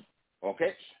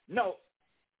 Okay? Now,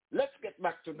 let's get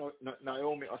back to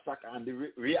Naomi Osaka and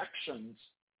the reactions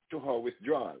to her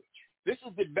withdrawal. This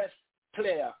is the best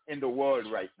player in the world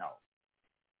right now.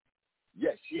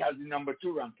 Yes, she has the number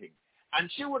 2 ranking.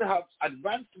 And she would have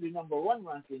advanced to the number 1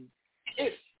 ranking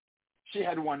if she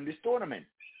had won this tournament.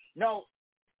 Now,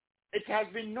 it has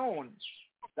been known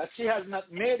that she has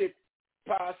not made it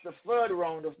past the third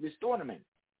round of this tournament.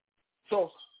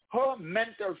 So her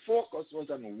mental focus was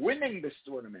on winning this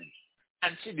tournament,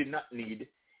 and she did not need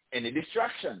any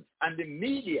distractions. And the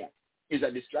media is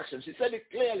a distraction. She said it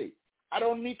clearly. I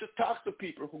don't need to talk to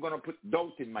people who are going to put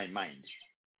doubt in my mind.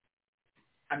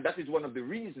 And that is one of the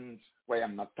reasons why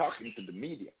I'm not talking to the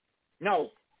media. Now,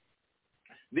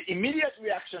 the immediate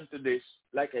reaction to this,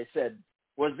 like I said,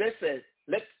 was they said,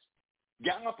 let's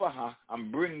gang up on her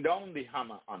and bring down the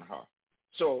hammer on her.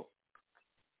 So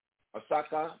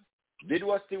Osaka did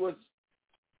what she was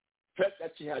felt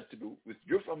that she had to do,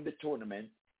 withdrew from the tournament,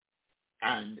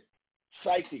 and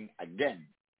citing again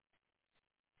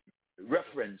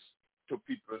reference to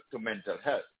people to mental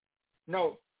health.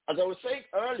 Now, as I was saying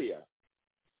earlier,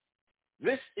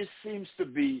 this seems to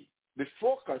be the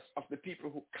focus of the people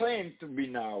who claim to be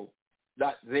now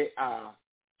that they are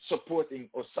supporting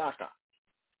Osaka,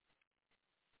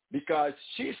 because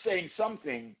she's saying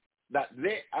something that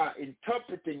they are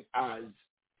interpreting as,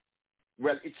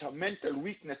 well, it's her mental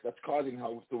weakness that's causing her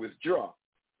to withdraw,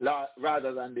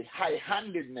 rather than the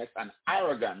high-handedness and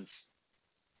arrogance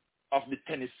of the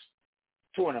tennis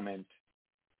tournament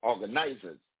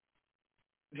organizers.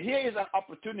 Here is an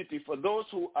opportunity for those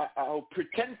who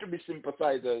pretend to be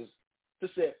sympathizers to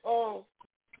say, oh,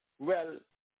 well,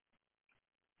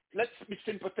 let's be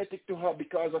sympathetic to her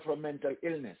because of her mental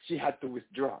illness. She had to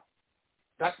withdraw.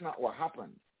 That's not what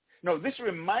happened. Now, this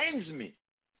reminds me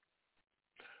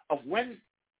of when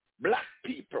black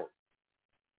people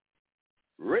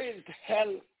raised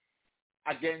hell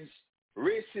against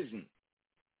racism.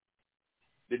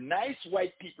 The nice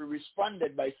white people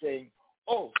responded by saying,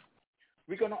 oh,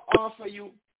 we're going to offer you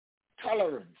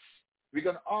tolerance. We're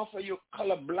going to offer you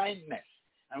color blindness.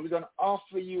 And we're going to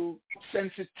offer you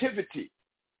sensitivity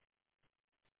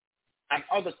and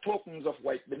other tokens of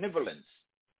white benevolence.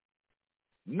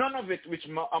 None of it which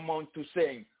amount to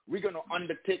saying, we're going to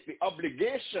undertake the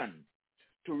obligation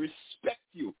to respect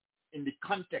you in the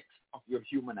context of your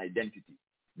human identity.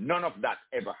 None of that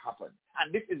ever happened.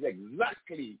 And this is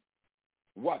exactly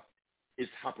what is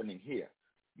happening here.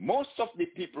 Most of the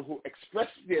people who express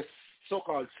their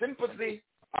so-called sympathy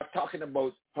are talking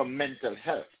about her mental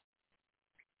health.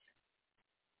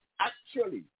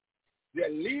 Actually, they're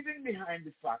leaving behind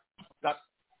the fact that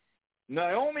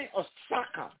Naomi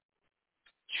Osaka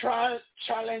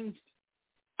challenged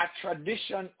a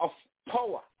tradition of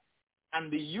power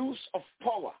and the use of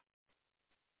power.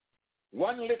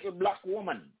 One little black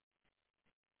woman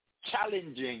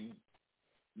challenging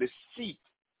the seat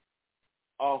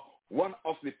of one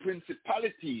of the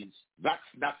principalities, that's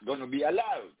not going to be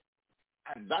allowed.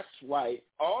 And that's why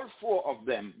all four of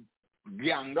them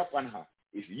ganged up on her.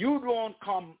 If you don't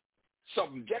come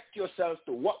subject yourself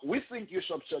to what we think you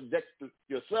should subject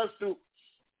yourself to,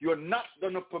 you're not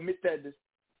going to be permitted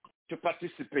to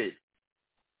participate.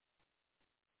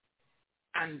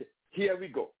 And here we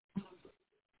go.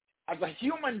 As a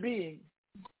human being,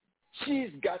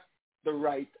 she's got the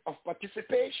right of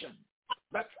participation.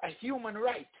 That's a human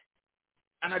right.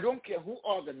 And I don't care who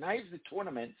organized the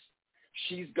tournaments,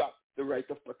 she's got the right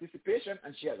of participation,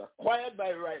 and she has acquired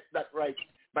that right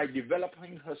by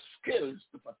developing her skills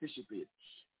to participate.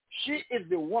 She is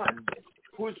the one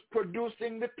who's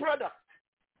producing the product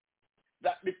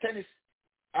that the tennis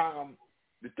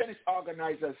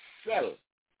organizers sell,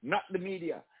 not the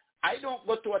media. I don't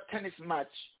go to a tennis match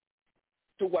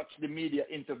to watch the media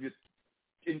interview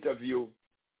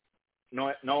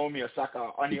Naomi Osaka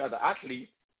or any other athlete.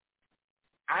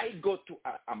 I go to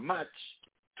a match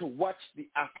to watch the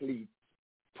athlete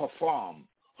perform,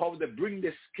 how they bring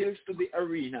their skills to the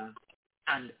arena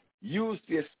and use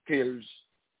their skills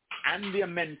and their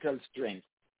mental strength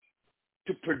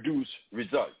to produce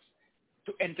results,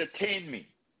 to entertain me,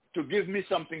 to give me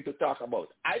something to talk about.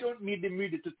 I don't need the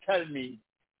media to tell me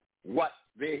what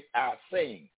they are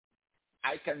saying.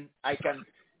 I can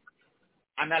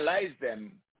analyze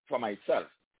them for myself.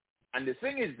 And the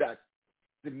thing is that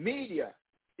the media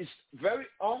is very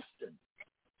often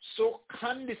so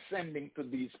condescending to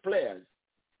these players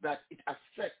that it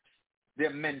affects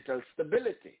their mental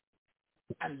stability.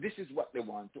 And this is what they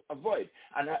want to avoid.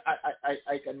 And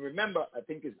I can remember, I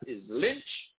think it's Lynch,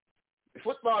 the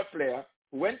football player,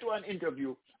 who went to an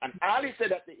interview, and all he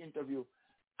said at the interview,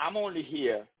 I'm only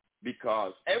here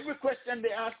because every question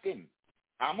they ask him,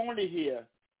 I'm only here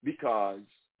because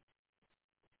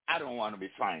I don't want to be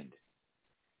fined.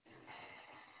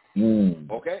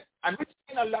 Okay? And we've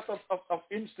seen a lot of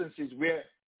instances where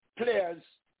players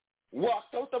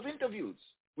walked out of interviews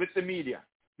with the media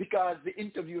because the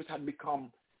interviews had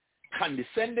become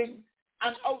condescending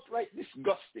and outright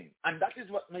disgusting. And that is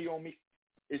what Naomi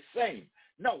is saying.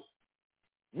 Now,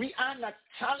 we are not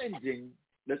challenging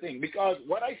the thing, because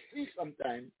what I see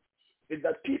sometimes is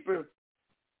that people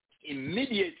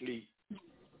immediately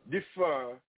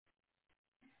defer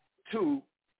to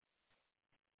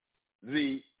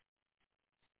the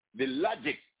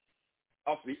logic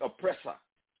of the oppressor.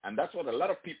 And that's what a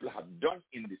lot of people have done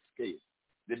in this case.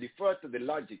 They defer to the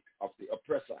logic of the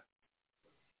oppressor.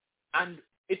 And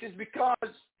it is because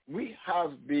we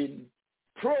have been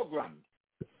programmed,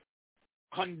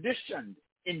 conditioned,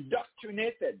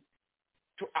 indoctrinated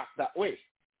to act that way.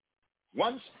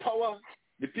 Once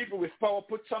the people with power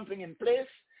put something in place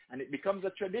and it becomes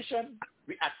a tradition,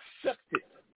 we accept it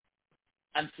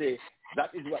and say,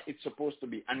 that is what it's supposed to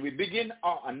be. And we begin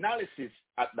our analysis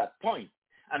at that point.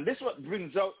 And this is what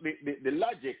brings out the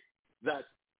logic that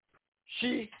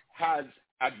she has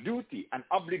a duty, an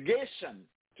obligation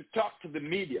to talk to the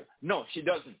media. No, she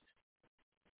doesn't.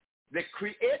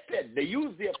 They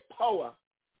used their power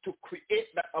to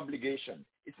create that obligation.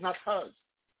 It's not hers.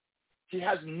 She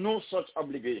has no such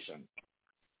obligation.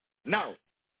 Now,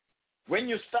 when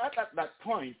you start at that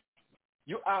point,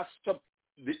 you are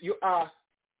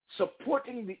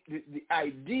supporting the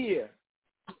idea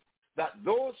that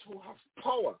those who have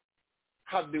power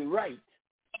have the right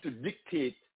to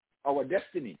dictate our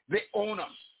destiny. They own us.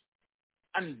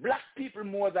 And black people,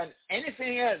 more than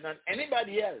anything else, than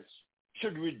anybody else,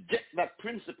 should reject that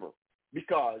principle,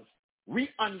 because we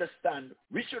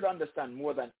should understand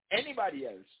more than anybody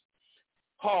else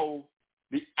how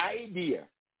the idea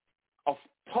of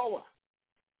power,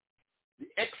 the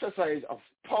exercise of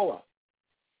power,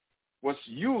 was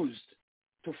used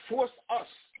to force us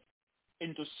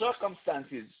into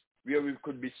circumstances where we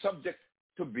could be subject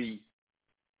to be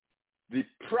the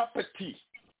property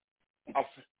of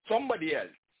somebody else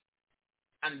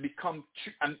and become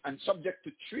and subject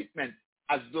to treatment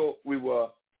as though we were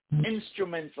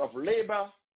instruments of labor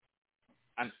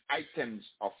and items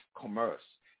of commerce.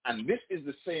 And this is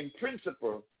the same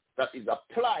principle that is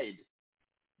applied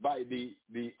by the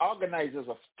organizers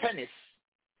of tennis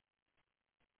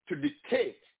to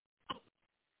dictate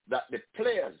that the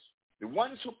players, the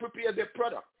ones who prepare their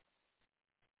product,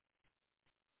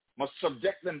 must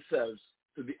subject themselves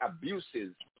to the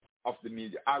abuses of the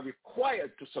media, are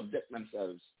required to subject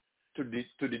themselves to the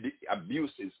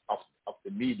abuses of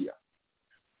the media.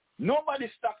 Nobody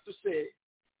stopped to say,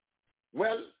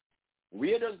 well,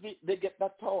 where does they get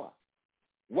that power?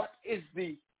 What is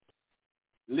the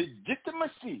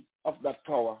legitimacy of that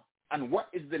power, and what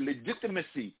is the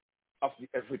legitimacy of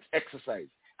its exercise?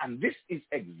 And this is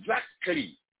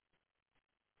exactly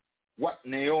what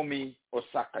Naomi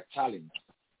Osaka challenged.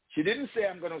 She didn't say,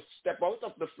 I'm going to step out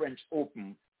of the French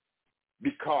Open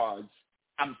because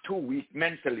I'm too weak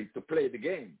mentally to play the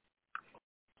game.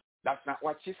 That's not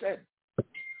what she said.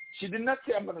 She did not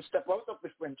say, I'm going to step out of the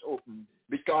French Open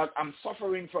because I'm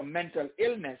suffering from mental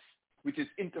illness, which is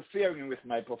interfering with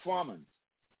my performance.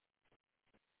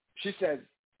 She says,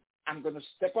 I'm going to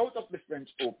step out of the French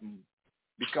Open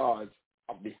because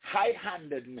of the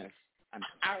high-handedness and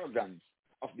arrogance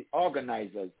of the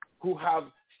organizers who have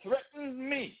threatened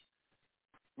me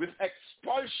with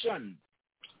expulsion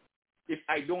if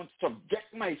I don't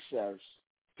subject myself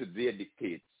to their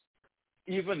dictates,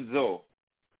 even though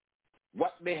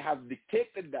what they have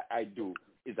dictated that I do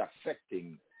is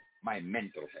affecting my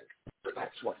mental health.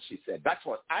 That's what she said. That's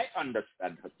what I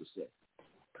understand her to say.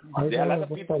 There are a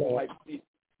lot of people who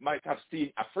might have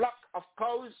seen a flock of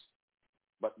cows,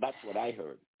 but that's what I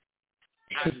heard.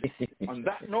 And on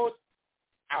that note,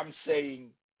 I'm saying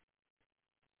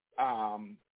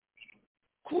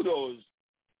kudos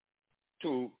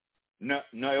to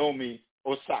Naomi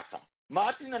Osaka.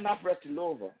 Martina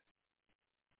Navratilova,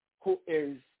 who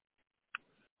is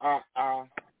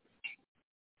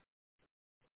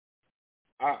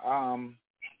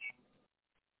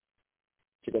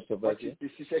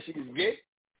she says she is gay.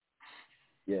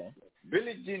 Yeah.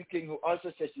 Billie Jean King, who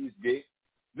also says she is gay,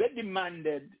 they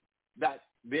demanded that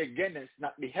their gayness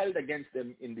not be held against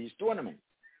them in these tournaments.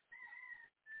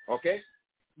 Okay?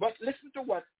 But listen to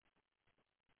what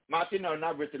Martina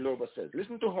Navratilova says.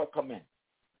 Listen to her comment.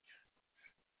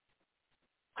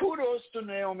 Kudos to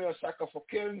Naomi Osaka for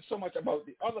caring so much about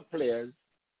the other players,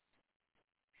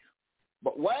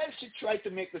 but while she tried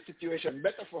to make the situation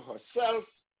better for herself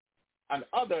and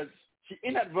others, she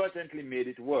inadvertently made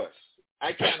it worse.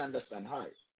 I can't understand how.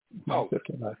 How?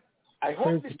 I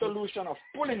hope the solution of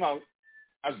pulling out,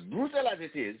 as brutal as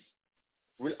it is,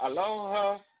 will allow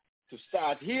her to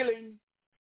start healing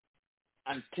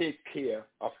and take care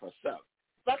of herself.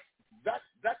 That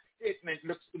statement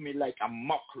looks to me like a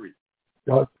mockery.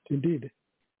 Indeed.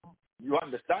 You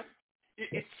understand?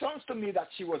 It sounds to me that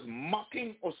she was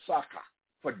mocking Osaka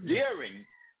for daring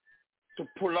to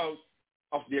pull out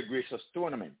of the Egregious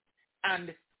tournament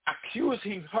and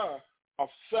accusing her of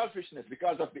selfishness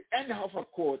because of the end of her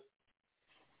quote.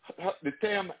 The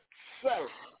term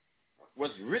self was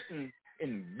written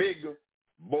in big,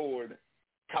 bold,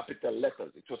 capital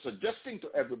letters. It was suggesting to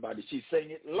everybody, she's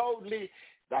saying it loudly,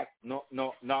 that no,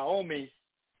 Naomi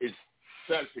is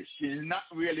selfish. She's not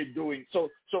really doing so.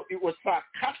 So it was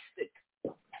sarcastic.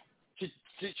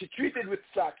 She treated with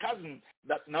sarcasm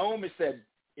that Naomi said,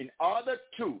 in order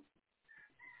to,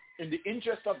 in the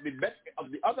interest of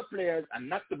the other players and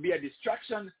not to be a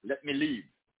distraction, let me leave.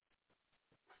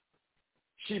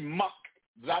 She mocked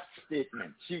that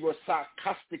statement. She was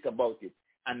sarcastic about it,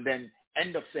 and then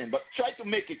end up saying, but try to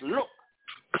make it look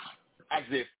as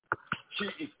if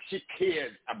she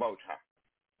cared about her.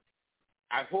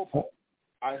 I hope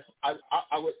I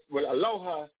will allow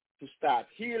her to start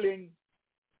healing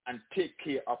and take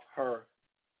care of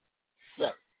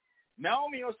herself.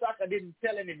 Naomi Osaka didn't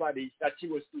tell anybody that she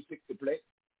was too sick to play.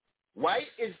 Why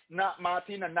is not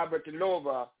Martina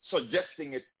Navratilova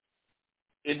suggesting it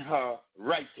in her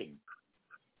writing?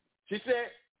 She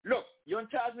said, look, you don't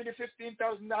charge me the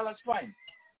 $15,000 fine.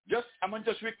 I'm going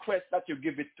to just request that you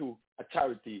give it to a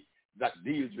charity that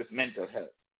deals with mental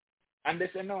health. And they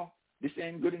say, no, this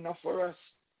ain't good enough for us.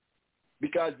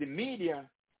 Because the media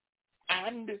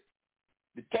and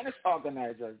the tennis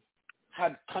organizers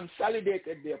had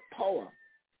consolidated their power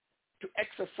to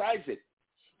exercise it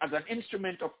as an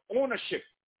instrument of ownership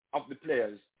of the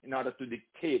players in order to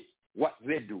dictate what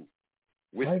they do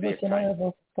with their time. Can I have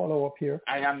a follow-up here?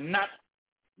 I am not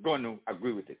going to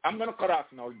agree with it. I'm going to cut off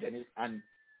now, Dennis, and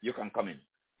you can come in.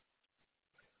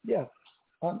 Yeah.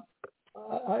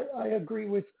 I agree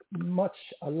with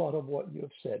a lot of what you've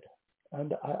said.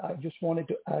 And I just wanted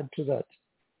to add to that.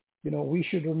 You know, we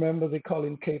should remember the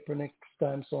Colin Kaepernick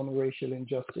stance on racial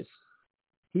injustice.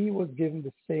 He was given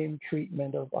the same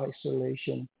treatment of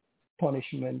isolation,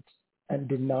 punishment, and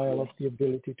denial of the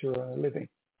ability to earn a living.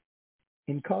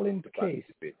 In Colin's case,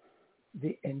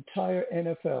 the entire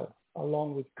NFL,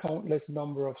 along with countless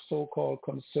number of so-called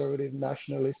conservative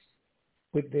nationalists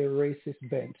with their racist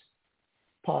bent,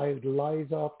 piled lies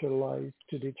after lies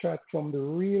to detract from the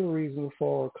real reason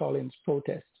for Colin's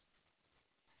protest.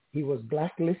 He was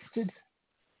blacklisted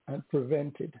and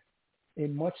prevented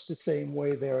in much the same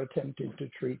way they're attempting to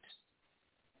treat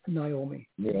Naomi.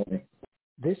 Yeah.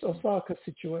 This Osaka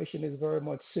situation is very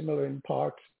much similar in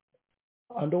part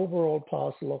and overall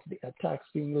parcel of the attacks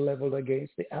being leveled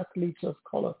against the athletes of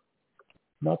color.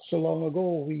 Not so long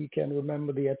ago, we can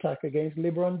remember the attack against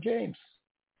LeBron James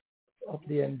of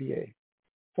the NBA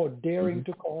for daring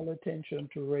to call attention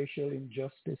to racial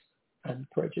injustice and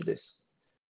prejudice.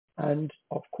 And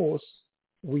of course,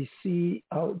 we see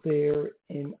out there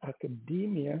in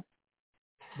academia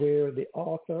where the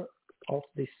author of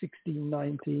the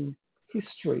 1619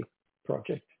 History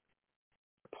Project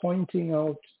pointing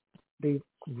out the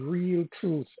real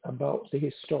truth about the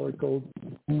historical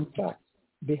facts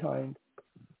behind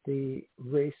the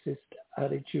racist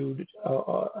attitude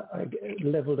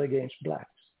leveled against blacks,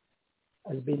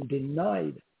 has been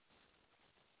denied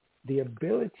the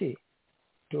ability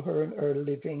to earn a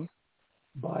living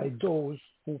by those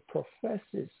who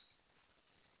professes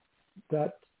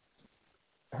that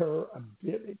her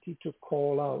ability to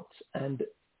call out and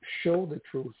show the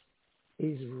truth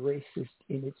is racist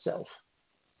in itself.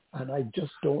 And I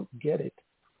just don't get it,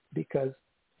 because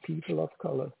people of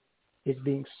color is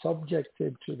being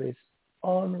subjected to this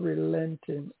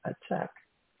unrelenting attack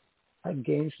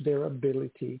against their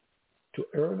ability to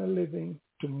earn a living,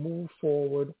 to move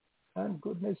forward, and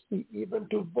goodness me, even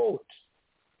to vote.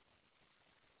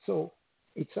 So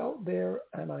it's out there,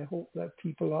 and I hope that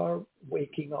people are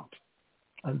waking up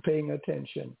and paying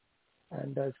attention.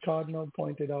 And as Cardinal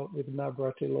pointed out with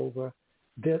Navratilova,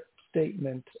 that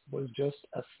statement was just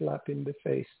a slap in the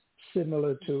face,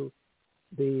 similar to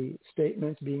the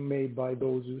statements being made by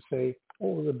those who say,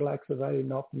 oh, the blacks have had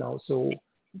enough now, so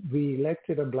we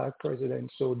elected a black president,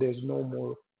 so there's no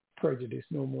more prejudice,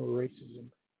 no more racism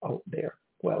out there.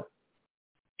 Well,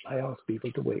 I ask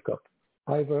people to wake up.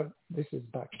 Ivor, this is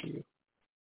back to you.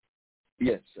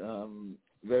 Yes,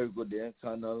 very good there,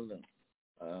 Colonel.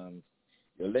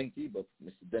 You're lengthy, but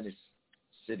Mr. Dennis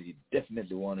said he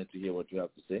definitely wanted to hear what you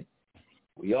have to say.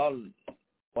 We all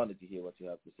wanted to hear what you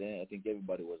have to say. I think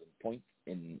everybody was on point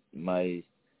in my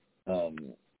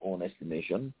own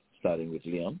estimation, starting with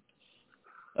Leon.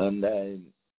 And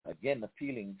again,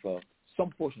 appealing for some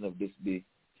portion of this be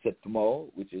said tomorrow,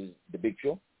 which is the big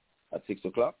show at 6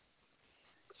 o'clock.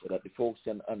 so that the folks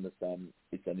can understand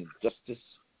it's an injustice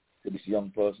to this young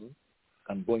person,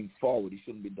 and going forward, it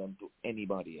shouldn't be done to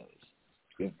anybody else.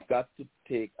 We've got to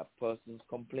take a person's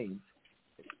complaint,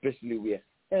 especially where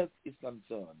health is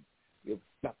concerned. We've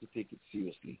got to take it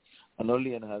seriously. And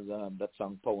Olean has that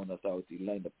song Power and Authority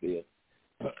lined up there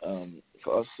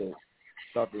for us to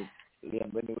start with. Leon,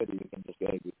 when you're ready, you can just go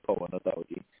ahead with Power and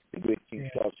Authority. The great King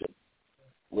Charles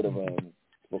would have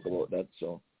spoke about that.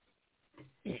 So,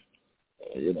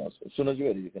 you know, as soon as you're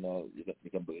ready, you can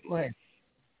bring it in. Right.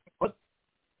 But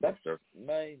that's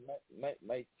my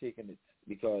take on it,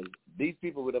 because these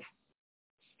people would have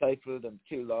stifled and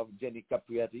killed off Jenny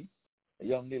Capriati, a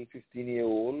young little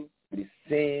 15-year-old with the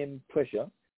same pressure.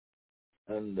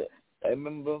 And I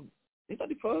remember, is that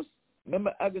the first?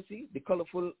 Remember Agassi, the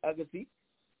colorful Agassi?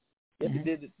 Yes, he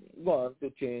did go on to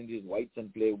change his whites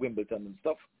and play Wimbledon and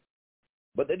stuff.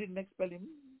 But they didn't expel him.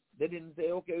 They didn't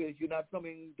say, okay, if you're not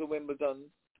coming to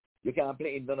Wimbledon, you can't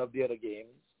play in none of the other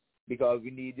games because we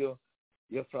need your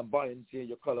flamboyancy,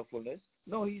 your colorfulness.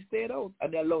 No, he stayed out,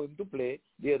 and they allowed him to play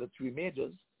the other three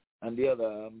majors and the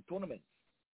other tournaments.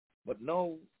 But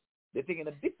now they're taking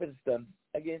a different stand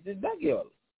against this black girl.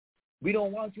 We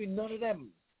don't want you in none of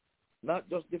them, not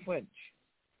just the French.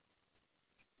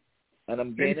 And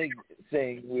I'm again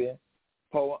saying where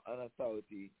power and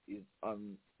authority is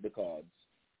on the cards.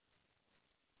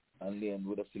 And Leon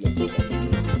would have selected that.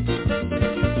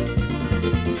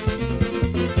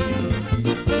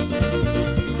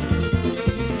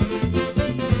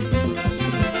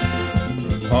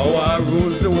 Power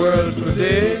rules the world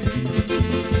today.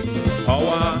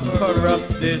 Power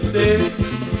corrupts, they say.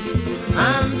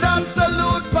 And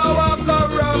absolute power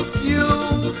corrupts you.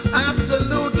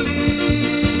 Absolutely.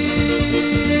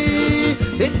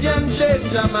 It can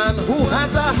change a man who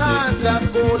has a heart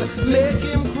of gold, make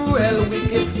him cruel,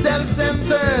 wicked,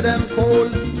 self-centered and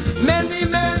cold. Many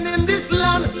men in this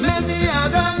land, many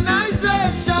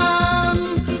organizations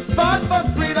fought for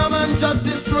freedom and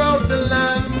justice throughout the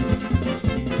land.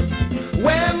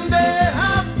 When they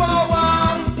have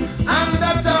power and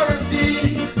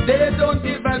authority, they don't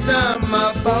give a damn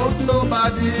about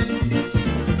nobody.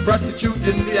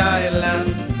 Prostituting the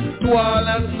island to all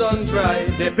and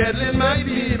sundry, they peddling my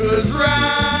people's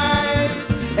rights,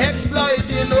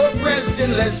 exploiting,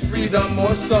 oppressing, less freedom,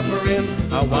 more suffering.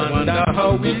 I wonder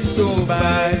how we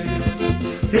survive.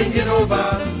 Think it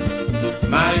over,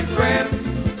 my friend.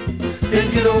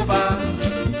 Think it over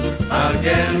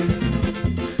again.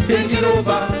 Think it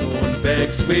over. Don't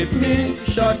vex with me,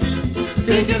 shorty.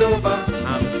 Think it over.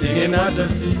 I'm singing at the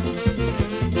sea.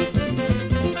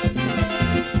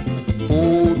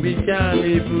 Food we can't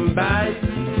even buy.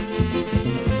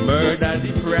 Murder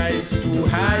the price too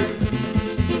high.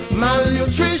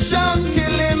 Malnutrition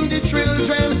killing the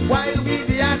children while we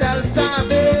the adults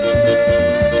starving.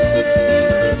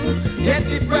 Yet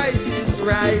the price is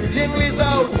rising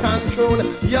without control.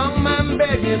 Young man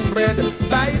begging bread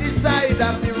by the side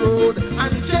of the road.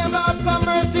 And the Chamber of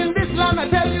Commerce in this land, I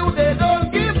tell you, they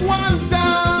don't give one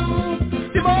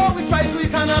damn. The more we try to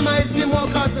economize, the more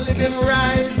cost of living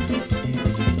rise.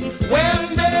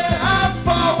 When they have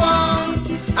power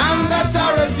and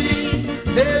authority,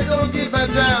 they don't give a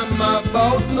damn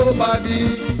about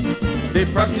nobody. They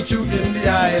prostituting the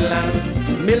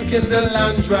island, milking the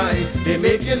land dry. They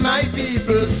making my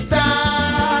people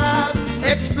starve,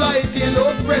 exploiting,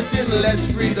 oppressing, less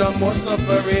freedom, more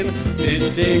suffering.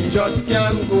 This thing just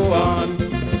can't go on.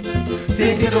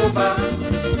 Think it over,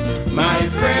 my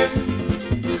friend.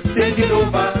 Think it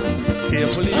over,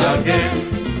 carefully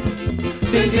again.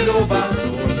 Think it over,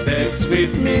 don't vex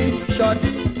with me,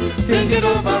 shorty. Think it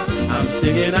over, I'm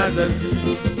singing as a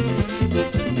sea.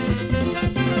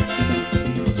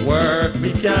 Work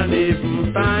we can't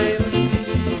even find.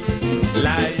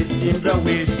 Life seems a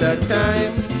waste of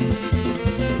time.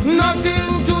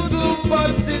 Nothing to do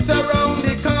but sit around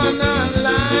the corner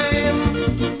line.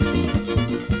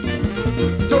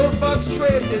 So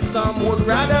frustrated, some would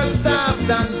rather starve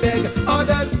than beg.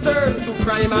 Others turn to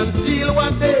crime and steal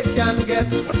what they can get.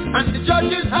 And the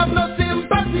judges have no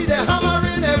sympathy, they're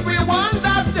hammering everyone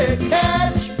that they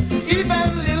catch.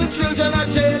 Even little children are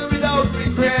jailed without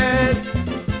regret.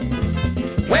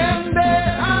 When they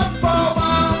have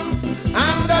power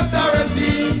and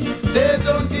authority, they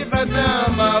don't give a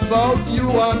damn about you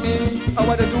or me. I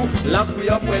want to do lock me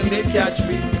up when they catch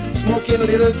me, smoking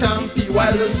little tampy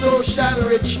while the social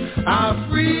rich are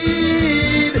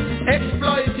freed,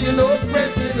 exploiting,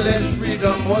 oppressing, less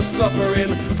freedom, more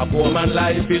suffering. A poor man's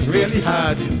life is really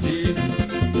hard indeed.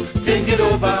 Think it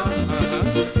over,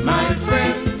 my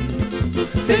friend.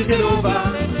 Think it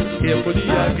over, carefully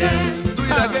again. Do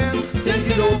it again. Think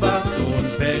it over,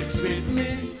 don't vex with me.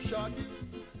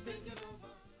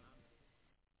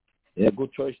 Yeah,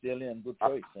 good choice, Dalian. Good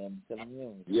choice. I'm telling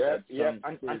you. Yeah.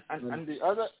 And the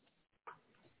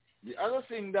other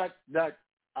thing that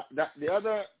the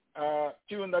other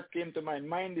tune that came to my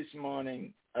mind this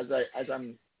morning as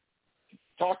I'm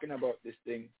talking about this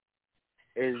thing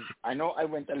is, I know I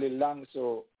went a little long,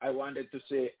 so I wanted to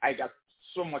say I got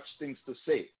so much things to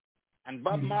say, and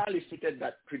Bob Marley fitted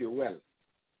that pretty well.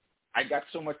 I got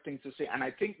so much things to say, and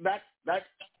I think that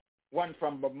one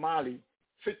from Bob Marley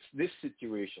fits this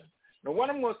situation. Now,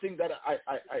 one more thing that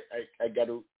I got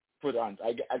to put on.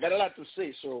 I got a lot to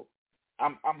say, so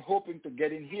I'm hoping to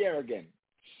get in here again.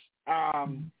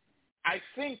 I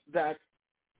think that,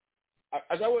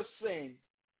 as I was saying,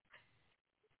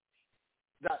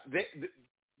 that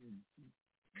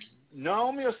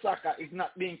Naomi Osaka is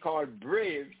not being called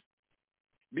brave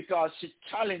because she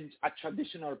challenged a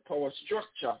traditional power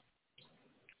structure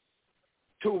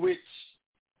to which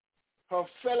her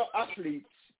fellow athletes,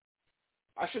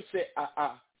 I should say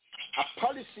a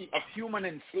policy of human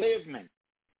enslavement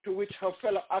to which her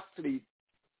fellow athletes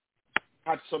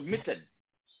had submitted.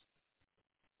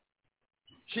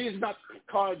 She is not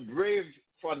called brave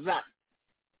for that.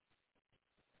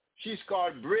 She's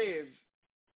called brave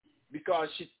because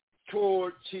she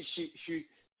told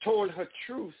her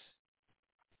truth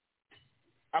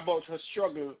about her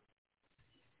struggle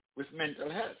with mental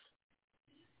health.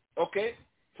 Okay?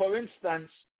 For instance,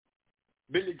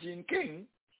 Billie Jean King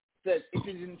said it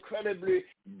is incredibly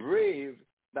brave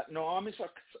that Naomi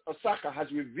Osaka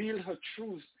has revealed her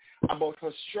truth about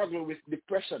her struggle with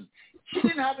depression. She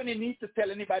didn't have any need to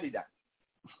tell anybody that.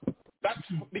 That's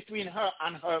between her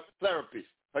and her therapist,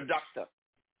 her doctor.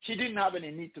 She didn't have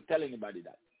any need to tell anybody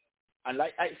that. And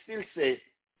like I still say,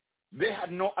 they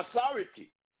had no authority.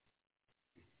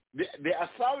 The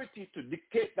authority to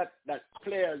dictate that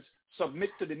players submit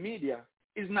to the media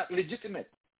is not legitimate.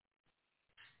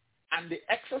 And the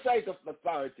exercise of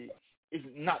authority is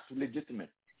not legitimate.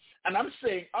 And I'm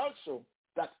saying also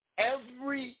that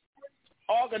every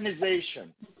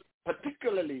organization,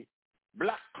 particularly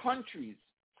black countries,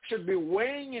 should be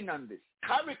weighing in on this.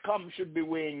 CARICOM should be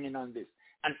weighing in on this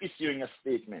and issuing a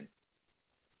statement.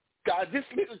 Because this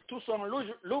little Toussaint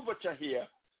Louverture here,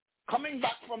 coming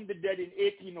back from the dead in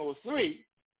 1803,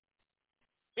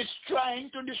 is trying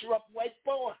to disrupt white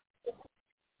power.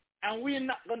 And we're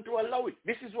not going to allow it.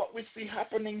 This is what we see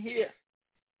happening here.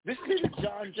 This little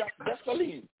Jean-Jacques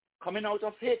Dessalines coming out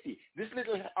of Haiti. This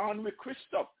little Henri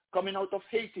Christophe coming out of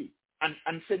Haiti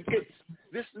and St. Kitts.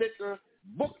 This little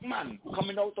Bookman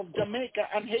coming out of Jamaica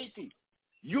and Haiti.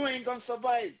 You ain't going to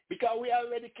survive because we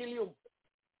already kill you.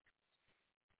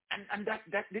 And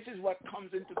that this is what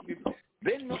comes into people.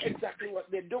 They know exactly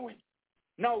what they're doing.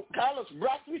 Now, Carlos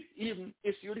Brathwaite even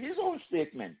issued his own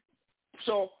statement.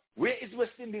 So where is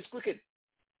West Indies cricket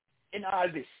in all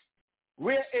this?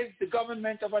 Where is the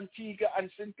government of Antigua and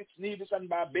St. Kitts, Nevis and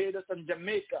Barbados and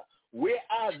Jamaica? Where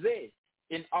are they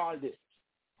in all this?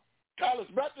 Carlos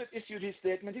Brathwaite issued his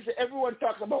statement. He said, everyone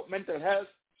talks about mental health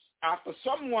after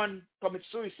someone commits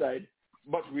suicide,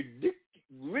 but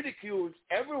ridicules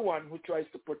everyone who tries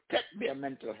to protect their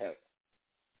mental health.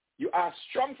 You are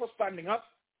strong for standing up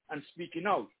and speaking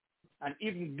out, and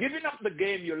even giving up the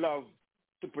game you love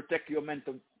to protect your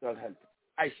mental health.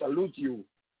 I salute you,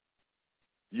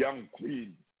 young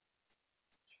queen.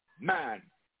 Man,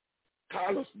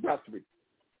 Carlos Brathwaite.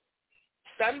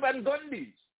 Stan Van Gundy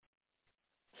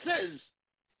says,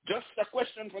 just a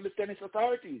question for the tennis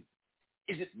authorities.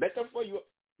 Is it better for you,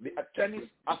 the tennis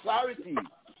authorities?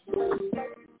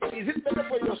 Is it better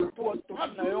for your sport to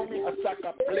have Naomi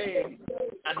Osaka playing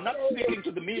and not speaking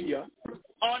to the media,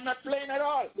 or not playing at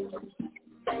all?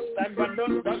 Stan Van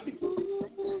Gundy.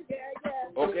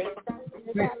 Okay.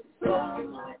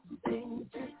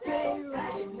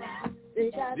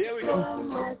 There we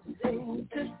go.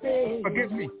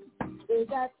 Forgive me. They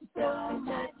got so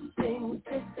much things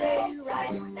to say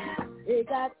right now. They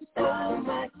got so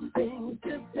much things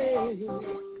to say.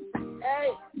 Hey,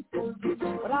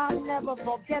 but I'll never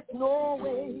forget no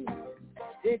way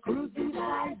they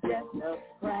crucified Jesus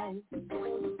Christ.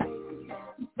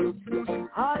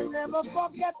 I'll never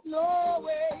forget no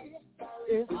way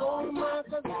they sold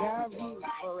Marcus Garvey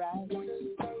for right.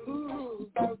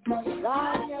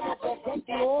 I'll never forget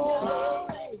no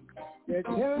way they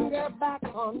turned their back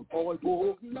on Paul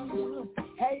Bogle.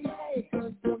 Hey, hey,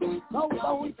 so don't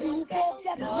you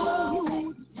forget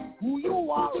who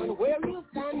you are and where you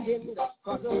stand in the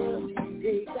struggle.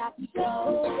 They got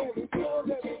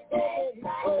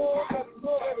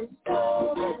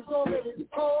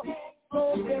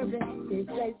so very, they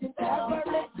placing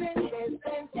everything, they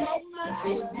spend so much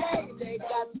to say. They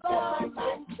got so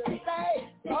much things to say,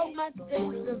 so much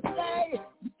things to say.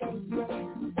 So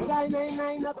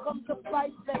I not come to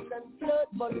fight flesh and blood,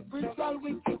 but spiritual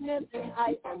wickedness in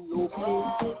high and low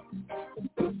place.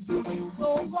 So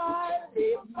while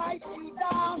they fight you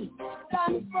down,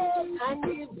 stand firm and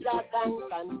give that thanks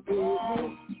and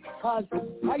praise. Cause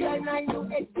I you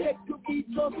expect to be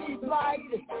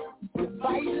justified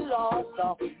by the laws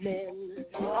of men,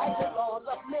 by the laws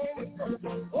of men.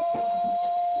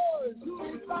 Oh, you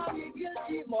is probably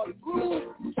guilty, but prove,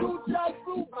 truth shall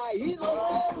prove my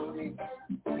innocence.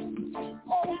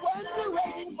 Oh, when the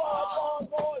rain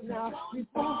falls now, it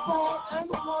will fall and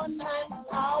one man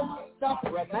out. Stop,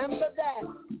 remember that.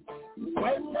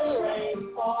 When the rain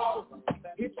falls,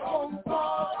 it won't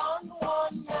fall on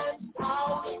one man's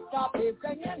house. Stop it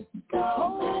singing.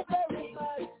 Oh, very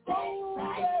much, so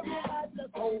very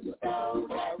much, so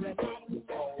very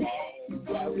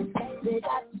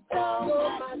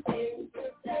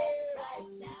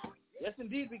Yes,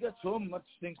 indeed, we got so much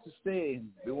things to say.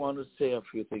 We want to say a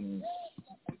few things,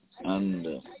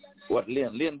 and what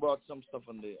Leon brought some stuff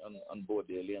on board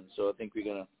there, Leon. So I think we're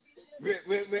gonna.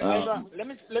 Wait, Ivor, let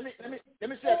me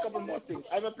say a couple more things.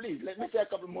 Ivor, please, let me say a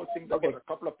couple more things about a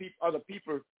couple of other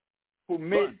people who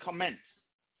made comments.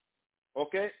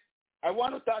 Okay, I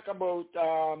want to talk about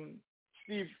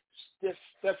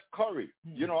Steph Curry.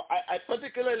 You know, I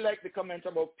particularly like the comments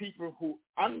about people who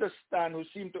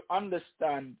seem to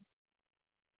understand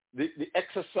the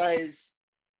exercise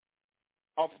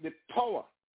of the power.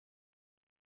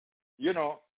 You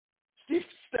know,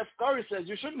 Steph Curry says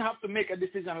you shouldn't have to make a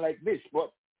decision like this,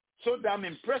 but so damn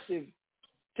impressive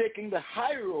taking the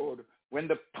high road when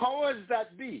the powers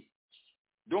that be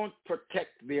don't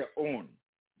protect their own.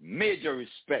 Major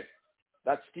respect.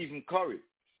 That's Stephen Curry.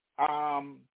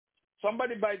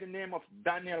 Somebody by the name of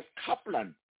Daniel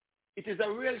Kaplan. It is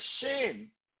a real shame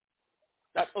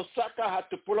that Osaka had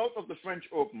to pull out of the French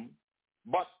Open,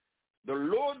 but the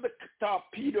load the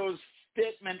torpedoes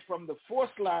statement from the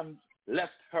force land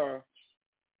left her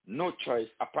no choice,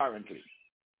 apparently.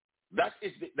 That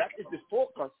is the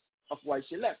focus of why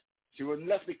she left. She wasn't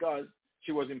left because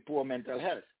she was in poor mental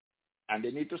health. And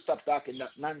they need to stop talking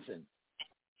that nonsense.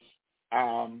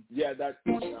 That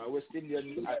West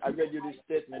Indian, I read you this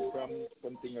statement from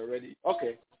something already.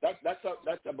 Okay, that's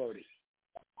about it.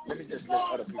 Let me just let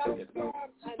other people get it.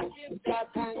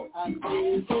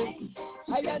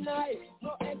 I and I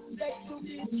no expect to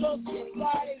be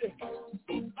justified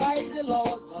by the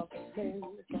laws of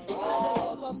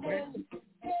men.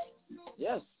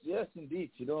 Yes,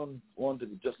 indeed. You don't want to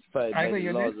be justified by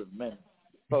the laws of men.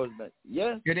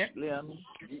 Yes, Leon.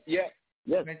 Yeah.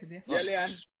 Yes. Yeah,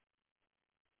 Leon.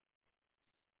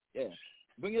 Yeah.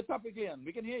 Bring your topic, Leon.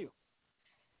 We can hear you.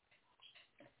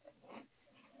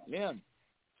 Leon.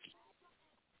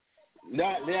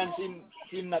 Leon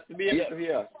seem not to be able to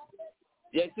hear us.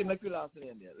 Yeah, it seems like we lost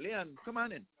Leon there. Leon, come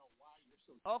on in.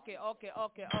 Okay,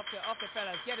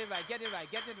 fellas. Get it right.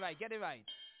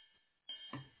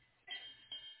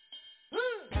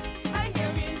 I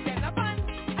hear in Japan,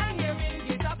 I hear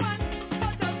in Japan,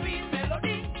 such a sweet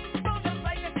melody, so just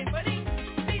like a symphony,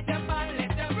 the Japan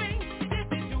let them ring, this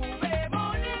is Juve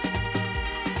morning.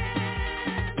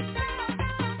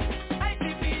 I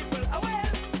see people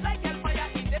aware, like hellfire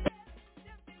in the bed.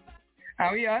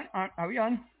 Are we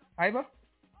on? Ivor?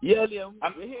 Yeah, Liam.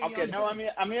 Okay, now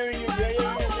I'm hearing you.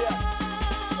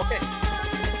 Yeah. Okay.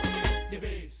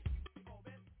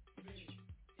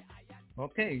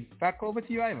 Okay, back over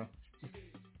to you, Ivor.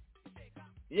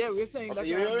 Yeah, we're saying that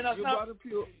you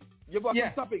brought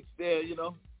some topics there. You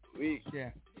know,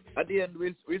 at the end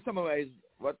we'll summarize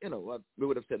what we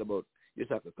would have said about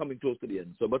Osaka coming close to the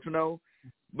end. So, but for now,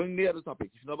 bring the other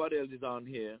topics. If nobody else is on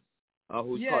here,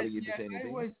 who's calling you to say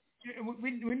anything?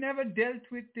 We never dealt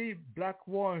with the Black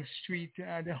Wall Street,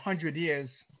 the 100 years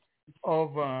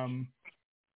of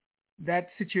that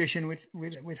situation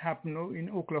which happened in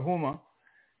Oklahoma,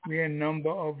 where a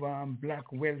number of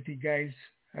black wealthy guys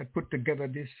had put together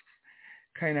this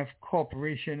kind of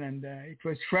corporation, and it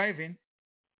was thriving,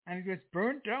 and it was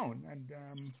burnt down, and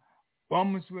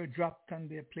bombs were dropped on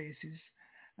their places,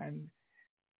 and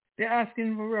they're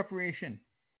asking for reparation.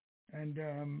 And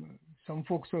some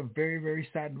folks were very, very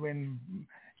sad when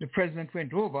the president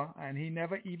went over, and he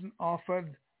never even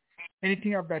offered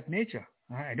anything of that nature.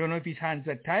 I don't know if his hands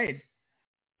are tied,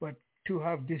 but to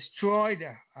have destroyed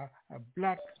a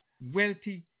black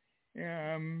wealthy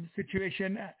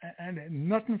situation and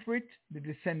nothing for it, the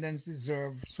descendants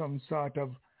deserve some sort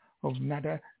of not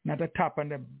a tap on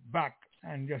the back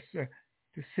and just to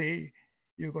say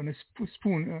you're going to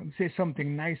say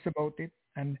something nice about it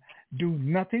and do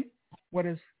nothing. What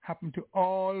has happened to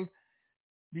all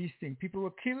these things? People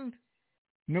were killed.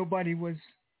 Nobody was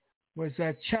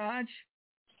charged.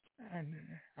 And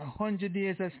 100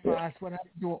 years has passed. What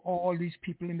happened to all these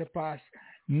people in the past?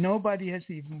 Nobody has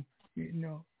even,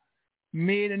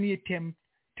 made any attempt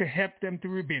to help them to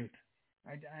rebuild.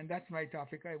 And that's my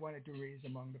topic I wanted to raise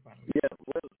among the panel. Yeah,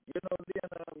 well,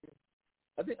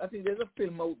 I think there's a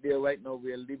film out there right now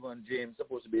where LeBron James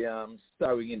supposed to be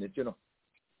starring in it.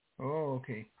 Oh,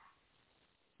 okay.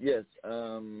 Yes.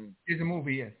 There's a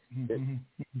movie, yes.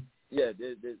 Yeah,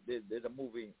 there's a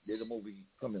movie. There's a movie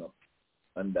coming up,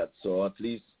 and that. So at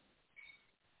least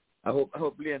I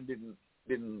hope Liam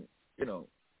didn't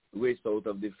waste out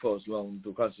of the first round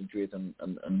to concentrate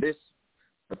on this.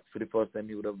 But for the first time,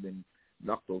 he would have been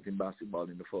knocked out in basketball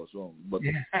in the first round. But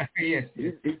yeah, yes.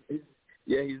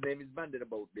 His name is banded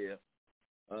about there,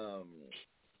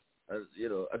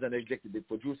 as an executive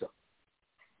producer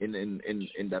in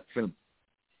that film.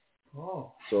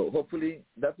 Oh. So hopefully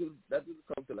that will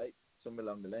come to light somewhere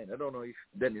along the line. I don't know if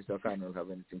Dennis or Khan will have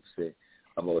anything to say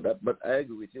about that, but I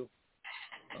agree with you.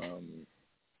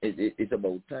 It's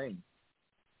about time.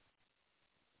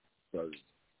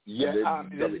 Yeah,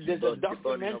 there's a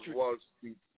documentary.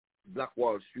 Black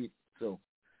Wall Street. So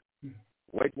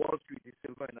White Wall Street is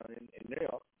still going on in New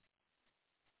York.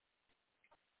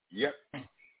 Yep.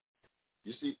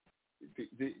 You see,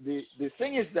 the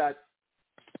thing is that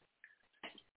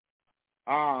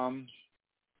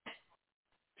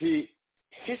the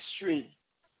history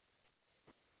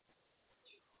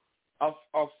of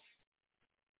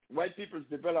white people's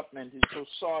development is so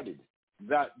sordid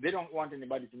that they don't want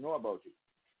anybody to know about it.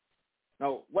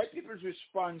 Now, white people's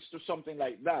response to something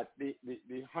like that, the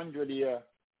 100-year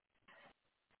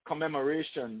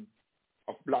commemoration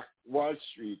of Black Wall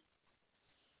Street,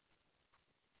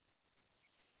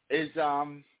 is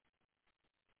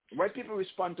white people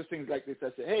respond to things like this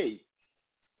and say, hey,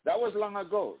 that was long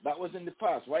ago. That was in the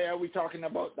past. Why are we talking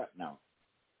about that now?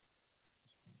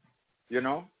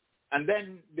 And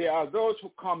then there are those who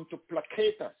come to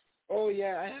placate us. Oh,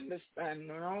 yeah, I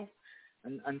understand,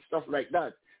 and stuff like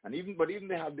that. And even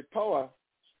they have the power,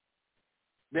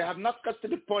 they have not got to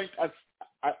the point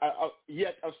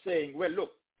yet of saying, well,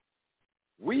 look,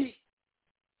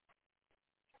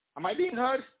 am I being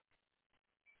heard?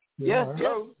 Yes.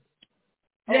 Hello?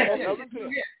 Yes.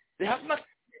 They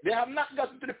have not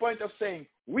gotten to the point of saying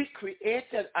we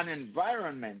created an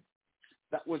environment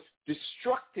that was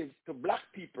destructive to black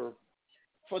people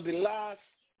for the last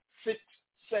 6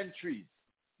 centuries,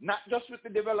 not just with the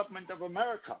development of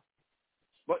America,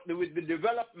 but with the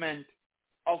development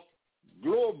of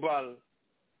global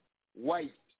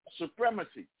white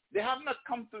supremacy. They have not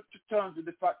come to terms with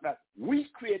the fact that we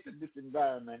created this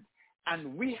environment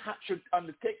and we should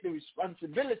undertake the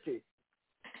responsibility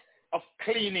of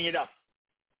cleaning it up.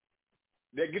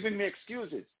 They're giving me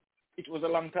excuses. It was a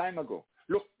long time ago.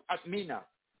 Look at me now.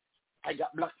 I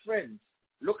got black friends.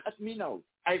 Look at me now.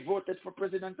 I voted for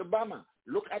President Obama.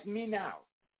 Look at me now.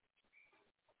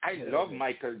 I love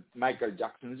Michael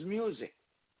Jackson's music.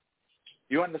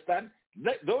 You understand?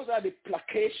 Those are the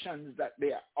placations that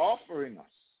they are offering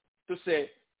us to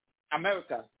say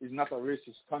America is not a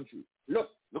racist country. Look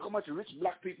how much rich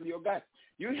black people you got.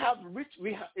 You have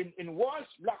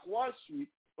Black Wall Street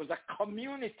was a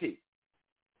community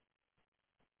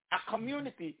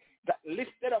that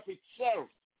lifted up itself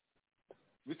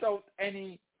without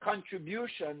any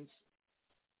contributions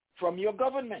from your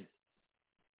government.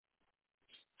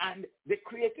 And they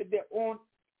created their own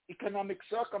economic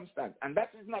circumstance. And that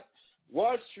is not,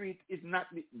 Wall Street is not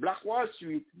the, Black Wall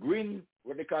Street,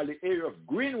 what they call the area of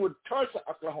Greenwood, Tulsa,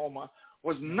 Oklahoma,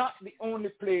 was not the only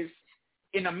place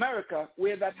in America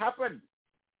where that happened.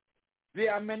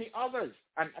 There are many others.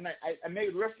 And I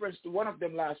made reference to one of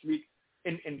them last week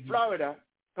in Florida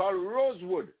called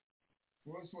Rosewood.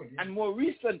 Yeah. And more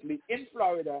recently in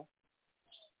Florida,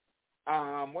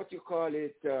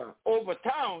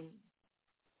 Overtown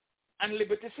and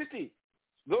Liberty City.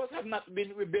 Those have not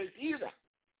been rebuilt either.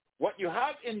 What you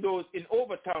have in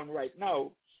Overtown right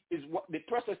now is the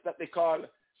process that they call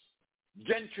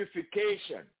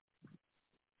gentrification,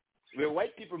 where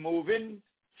white people move in,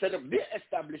 set up their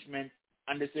establishment,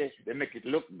 and they make it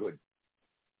look good.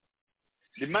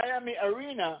 The Miami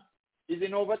Arena is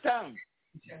in Overtown.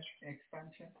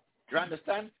 Expansion. Do you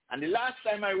understand? And the last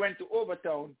time I went to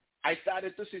Overtown, I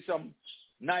started to see some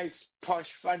nice, posh,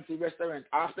 fancy restaurant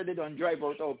after they don't drive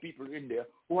out our people in there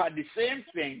who had the same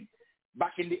thing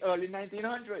back in the early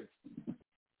 1900s.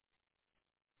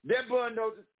 They burned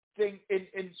out the thing in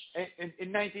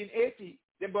 1980.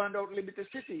 They burned out Liberty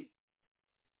City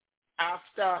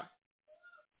after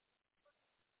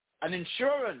an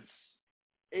insurance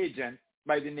agent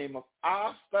by the name of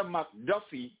Arthur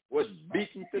McDuffie was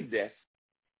beaten to death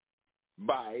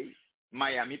by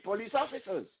Miami police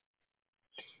officers.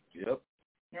 Yep.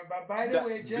 Yeah, but by the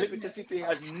way, Liberty City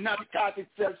has not taught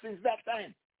itself since that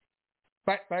time.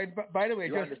 By the way,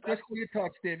 You just understand? hold your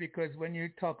thoughts there, because when you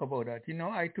talk about that,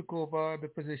 I took over the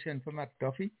position for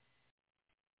McDuffie.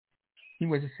 He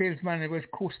was a salesman in West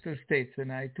Coastal States,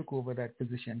 and I took over that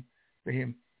position for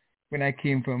him when I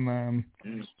came from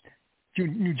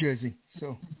New Jersey.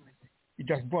 So it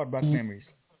just brought back memories.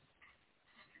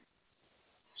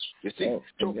 You see,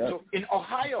 so in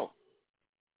Ohio,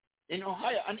 and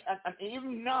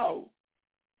even now,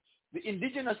 the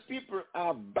indigenous people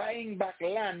are buying back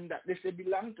land that they say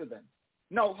belong to them.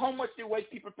 Now, how much do white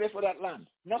people pay for that land?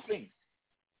 Nothing.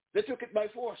 They took it by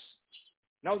force.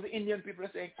 Now the Indian people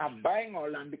are saying, I'm buying our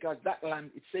land because that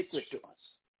land is sacred to us.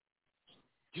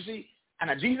 You see,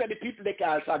 and these are the people they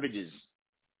call savages.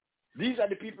 These are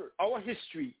the people our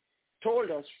history told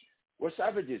us were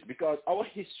savages, because our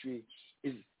history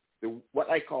is what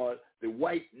I call the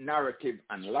white narrative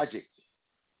and logic.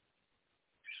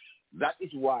 That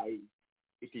is why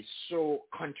it is so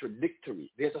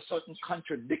contradictory. There's a certain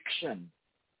contradiction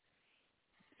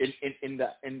in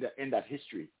that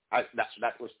history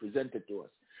that was presented to us.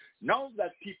 Now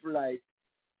that people like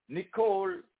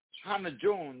Nicole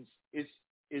Hannah-Jones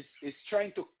is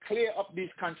trying to clear up these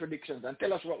contradictions and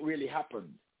tell us what really happened.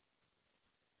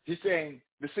 She's saying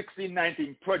the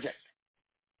 1619 Project.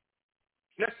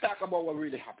 Let's talk about what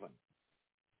really happened.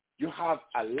 You have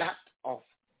a lot of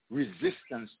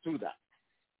resistance to that.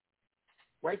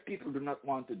 White people do not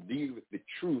want to deal with the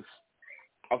truth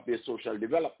of their social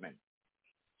development,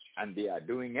 and they are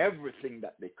doing everything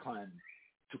that they can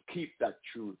to keep that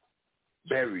truth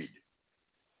buried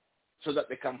so that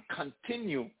they can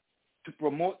continue to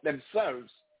promote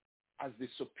themselves as the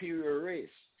superior race,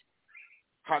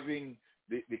 having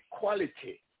the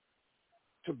quality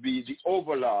to be the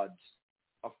overlords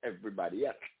of everybody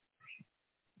else.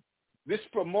 This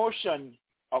promotion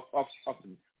of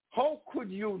how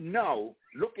could you now,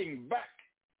 looking back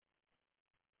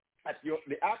at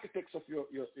the architects of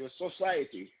your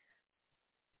society,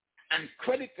 and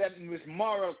credit them with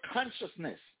moral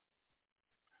consciousness,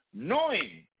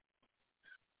 knowing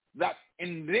that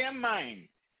in their mind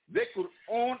they could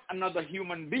own another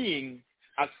human being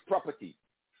as property?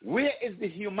 Where is the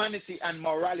humanity and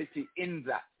morality in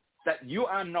that? That you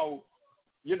are now,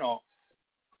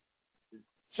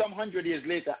 some 100 years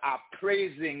later, are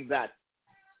praising that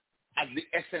as the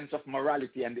essence of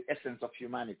morality and the essence of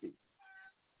humanity.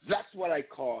 That's what I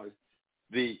call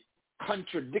the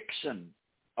contradiction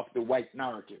of the white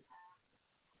narrative.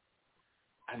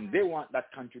 And they want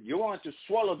that contradiction. You want to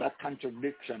swallow that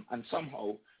contradiction and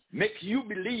somehow make you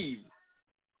believe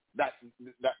that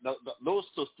those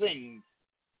two things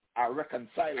are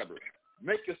reconcilable.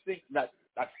 Make you think that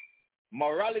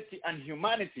morality and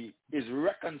humanity is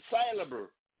reconcilable.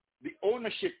 The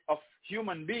ownership of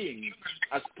human beings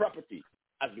as property,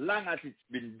 as long as it's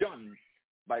been done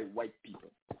by white people.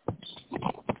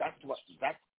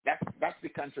 That's the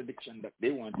contradiction that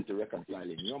they wanted to reconcile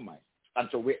in your mind. And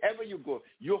so wherever you go,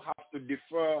 you have to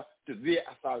defer to their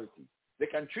authority. They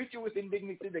can treat you with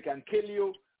indignity, they can kill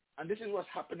you, and this is what's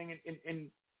happening in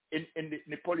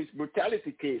the police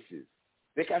brutality cases.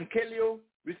 They can kill you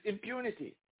with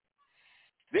impunity.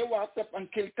 They walked up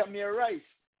and killed Tamir Rice.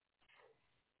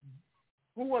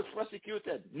 Who was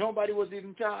prosecuted? Nobody was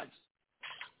even charged.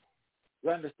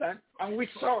 You understand? And we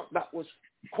saw that was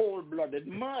cold-blooded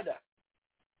murder.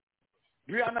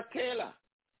 Breonna Taylor,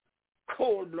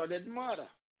 cold-blooded murder.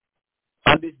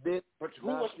 On this date, but who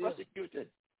was prosecuted?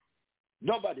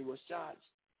 Nobody was charged.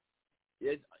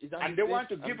 Yes, and they want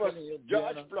to give us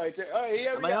George Floyd. Say, oh,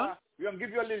 here we are. We're going to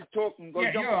give you a little token. Go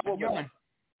jump over.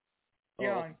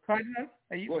 Yeah, Cardinal,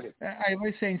 go ahead. I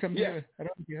was saying something. Yes. I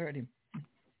don't know if you heard him.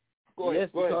 Go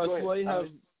ahead. Because what you have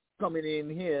coming in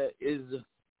here is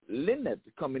Lynette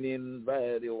coming in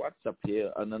via the WhatsApp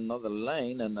here on another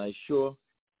line, and I'm sure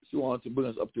she wants to bring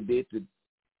us up to date with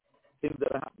things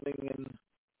that are happening in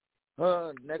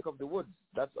her neck of the woods.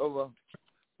 That's our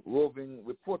roving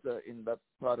reporter in that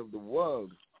part of the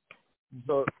world.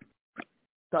 So,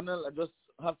 Colonel, I just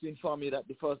have to inform you that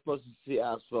the first person she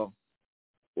asked for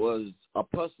was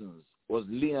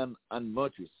Leon and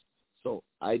Murtis. So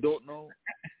I don't know.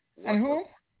 And who?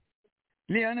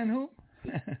 Leon and who?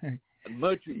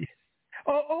 Murtis.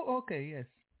 Oh, okay, yes.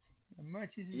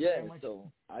 Murtis. Yeah,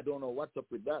 so I don't know what's up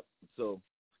with that. So,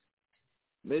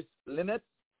 Miss Lynette,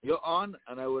 you're on,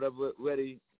 and I would have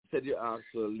already said you asked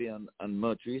for Leon and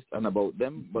Murtis and about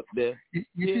them, but they're... You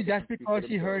see, that's because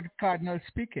he heard Cardinal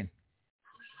speaking.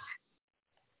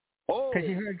 Oh. Because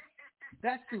he heard...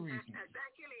 That's the reason.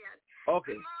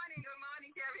 Okay. Good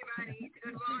morning to everybody.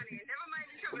 Good morning. Never mind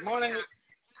the show Good morning.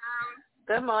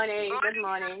 Good morning. Good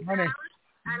morning. Morning.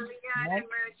 And Leon and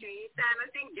Mercury. And I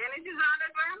think Dennis is on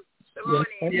as well. Good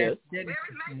morning. Yes. Where is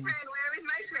my friend? Where is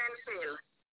my friend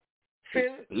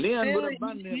Phil? Leon Phil, would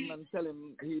abandon him and tell him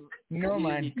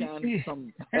he can't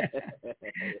come.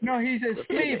 No, he's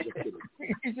asleep.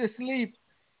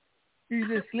 He's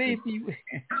asleep.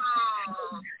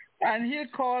 And he'll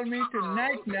call me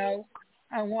tonight now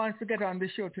and wants to get on the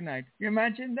show tonight. You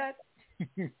imagine that?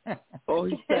 Oh,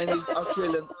 his time is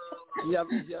Australian. He has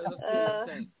Australian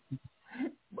time.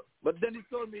 But then he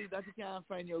told me that he can't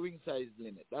find your ring size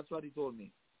limit. That's what he told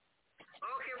me.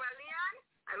 Okay, well, Leon,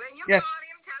 when you Yes. call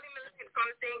him, tell him from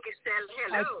St. Estelle,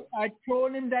 hello. I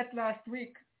told him that last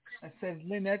week. I said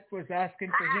Lynette was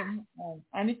asking for him,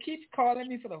 and he keeps calling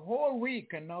me for the whole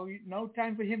week, and no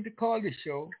time for him to call the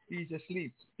show. He's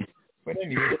asleep. But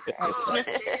anyway.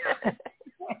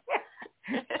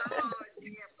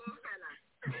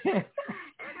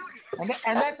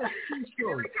 And that's a true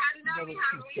story. We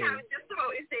have just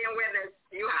about the same weather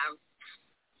you have.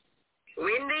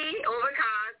 Windy,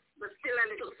 overcast, but still a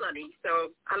little sunny. So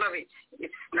I love it.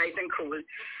 It's nice and cool. And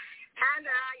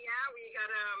we got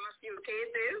a few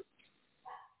cases.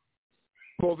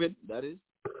 COVID, that is.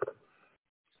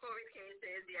 COVID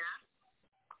cases, yeah.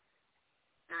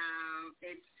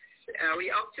 It's we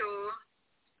up to,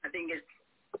 I think it's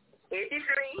 83,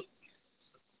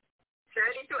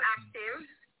 32 active,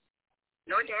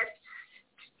 no deaths.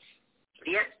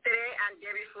 Yesterday and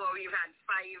day before we've had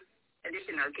 5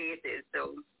 additional cases.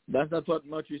 So that's not what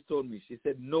Marjorie told me. She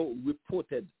said no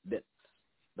reported deaths.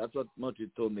 That's what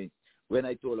Marjorie told me when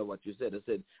I told her what you said. I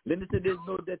said, Linda said there's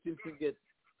no deaths in Frigate.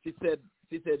 She said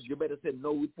you better say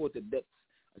no reported deaths.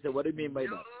 I said, what do you mean by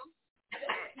that?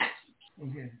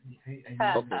 Okay. I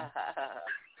know.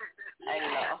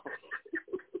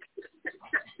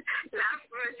 Laugh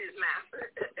versus laugh.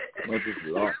 Versus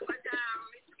laugh. But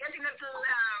it's getting a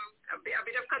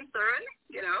bit of concern,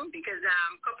 because a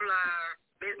couple of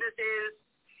businesses,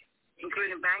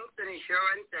 including banks and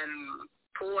insurance and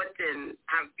ports, and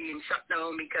have been shut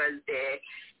down because they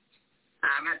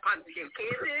had positive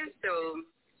cases. So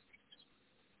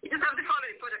you just have to follow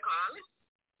the protocol.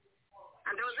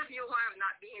 And those of you who have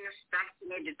not been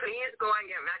vaccinated, please go and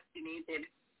get vaccinated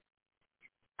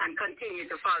and continue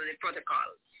to follow the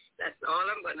protocols. That's all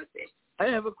I'm going to say.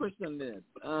 I have a question there.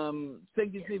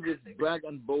 St. Stephen's brag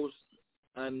and boast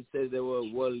and says they were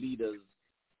world leaders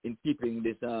in keeping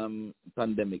this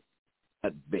pandemic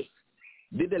at bay.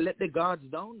 Did they let the guards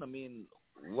down? I mean,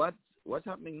 what's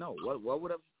happening now?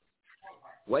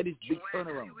 Why this big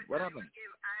turnaround? What happened?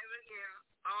 I will give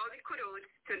all the kudos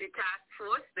to the task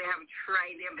force. They have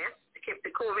tried their best to keep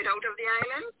the COVID out of the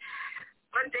island,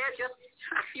 but they're just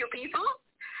a few people.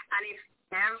 And if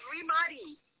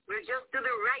everybody will just do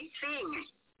the right thing,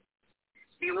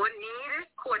 we wouldn't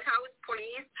need courthouse,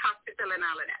 police, hospital, and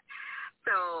all of that.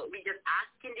 So we just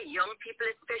asking the young people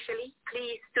especially,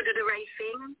 please, to do the right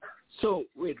thing. So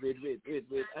wait.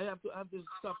 I have to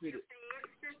stop with it.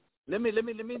 Let me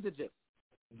interject.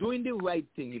 Doing the right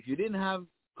thing. If you didn't have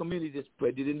community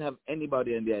spread, you didn't have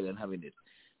anybody on the island having it.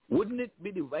 Wouldn't it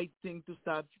be the right thing to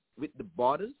start with the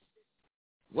borders?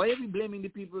 Why are we blaming the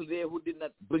people there who did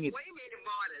not bring it? What do you mean the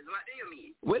borders? What do you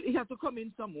mean? Well, it has to come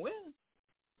in somewhere.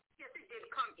 Yes, it did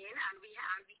come in, and we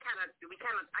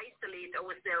cannot isolate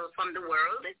ourselves from the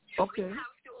world. Okay. We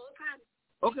have to open.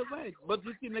 Okay, right. But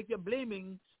you seem like you're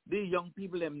blaming the young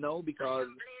people them now because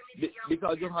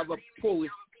you have a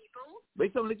porous. But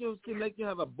it seems like you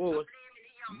have a porous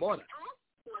border.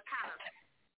 Who are callous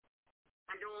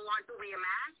and don't want to wear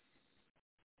masks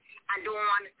and don't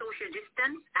want to social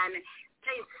distance and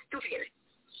playing stupid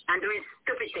and doing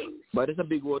stupid things. But it's a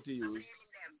big word to use.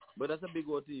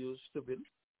 Stupid.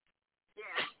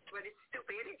 Yeah, but it's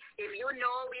stupid. If you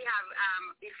know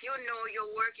if you know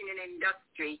you're working in an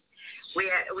industry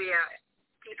where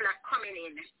people are coming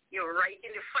in, you're right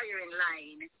in the firing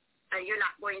line, and you're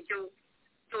not going to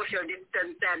social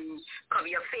distance and cover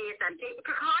your face and take the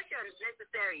precautions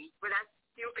necessary. Well, that's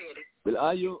stupid. Well,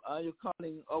 are you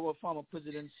calling our former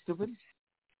president stupid?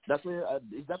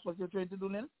 Is that what you're trying to do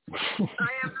now?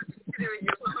 I am considering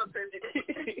your former president.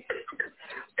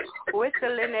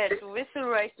 Whistle, Lynette. Whistle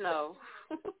right now.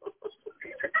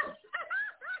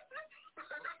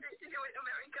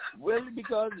 Well,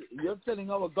 because you're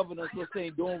telling our governors who are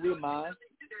saying don't wear masks.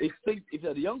 If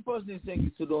a young person is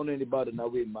saying so don't anybody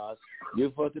not wear masks, you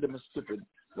refer to them as stupid.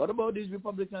 What about these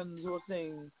Republicans who are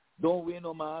saying don't wear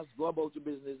no mask, go about your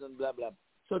business and blah blah?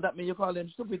 So that means you call them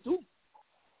stupid too?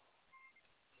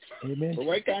 Amen. But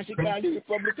why can't she call the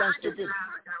Republicans stupid?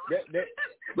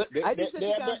 I just said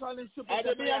you can't call them stupid.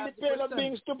 Are they on the pale of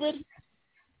being stupid?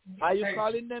 Are you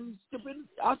calling them stupid?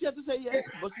 I had to say yes,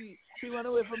 but she went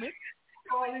away from it.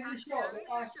 Calling the show.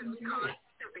 They're asking you.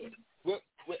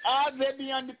 Are they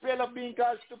beyond the pale of being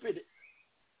called stupid?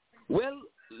 Well,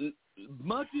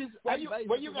 Murphy's advice.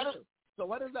 So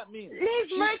what does that mean?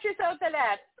 Leave Murphy's out of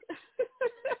that.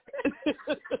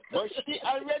 But she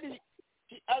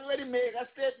already made a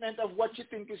statement of what she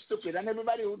thinks is stupid, and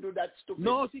everybody who do that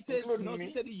stupid. She said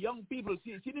the young people.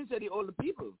 She didn't say the older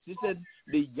people. She said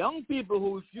the young people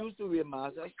who refuse to wear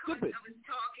masks are stupid. I was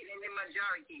talking in the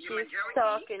majority. She's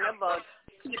talking about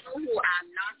people who are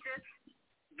not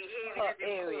behaving as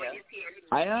area.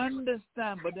 I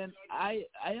understand, but then I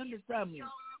understand.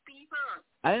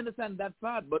 I understand that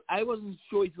part, but I wasn't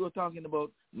sure if you were talking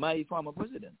about my former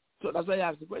president. So that's why I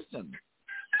asked the question.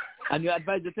 And your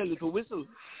advisor tell you to whistle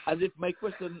as if my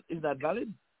question is not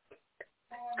valid.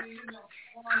 But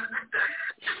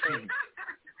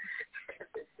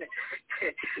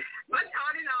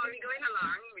all in all, we're going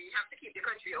along. We have to keep the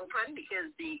country open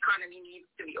because the economy needs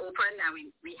to be open, and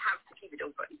we have to keep it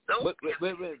open. So wait,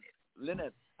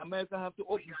 Lynette, America have to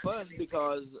open first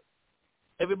because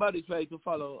everybody tries to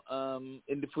follow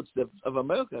in the footsteps of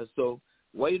America. So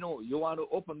why you want to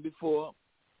open before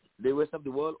the rest of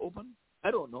the world open? I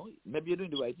don't know. Maybe you're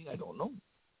doing the right thing. I don't know.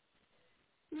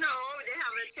 No, they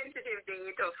have a tentative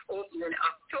date of opening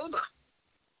October.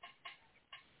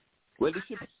 Well, the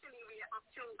ship. Actually, we are up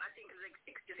to, I think it's like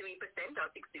 63% or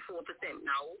 64%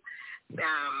 now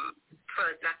for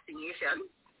vaccination.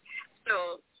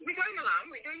 So we're going along.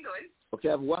 We're doing good.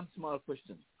 Okay, I have one small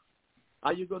question.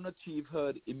 Are you going to achieve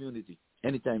herd immunity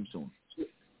anytime soon?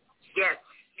 Yes,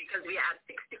 because we are at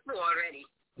 64 already.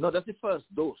 No, that's the first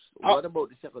dose. What about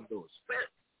the second dose?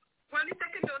 Well, the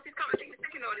second dose is coming. The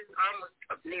second dose is almost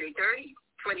nearly 20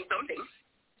 something.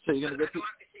 So you're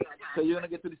gonna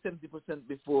get to the 70%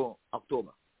 before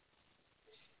October.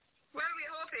 Well,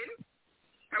 we're hoping.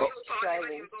 We're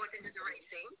hoping we're going into the right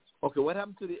thing. Okay, what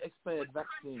happened to the expired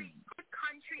vaccine? The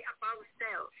country about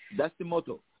self. That's the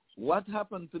motto. What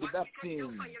happened to the vaccine? What you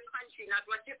can do for your country, not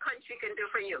what your country can do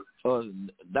for you. Oh,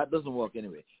 that doesn't work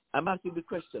anyway. I'm asking the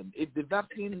question: if the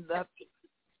vaccine that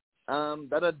are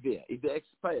there, if they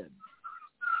expired,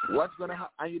 what's gonna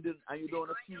happen? And you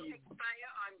don't achieve.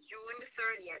 Expire on June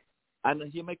 30th. And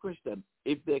here's my question: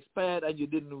 if they expired and you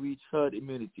didn't reach herd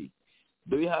immunity,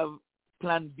 do you have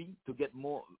Plan B to get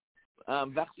more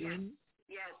vaccine?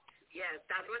 Yes,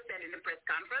 that was said in the press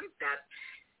conference that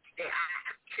they are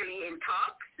actually in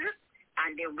talks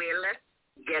and they will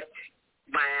get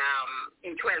by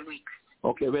in 12 weeks.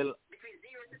 Okay, well. Between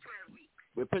 0 to 12 weeks.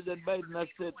 Well, President Biden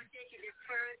has said.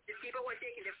 The people who are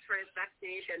taking the first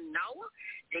vaccination now,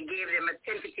 they gave them a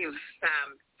tentative 12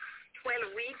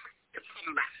 weeks to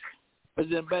come back.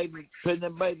 President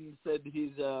Biden said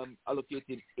he's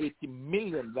allocating 80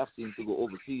 million vaccines to go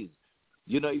overseas.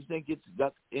 You think it's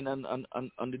got in on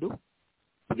the do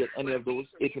to get any of those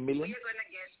 80 million?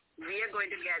 We are going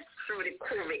to get through the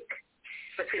COVID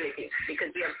facilities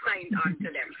because we have signed on to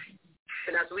them.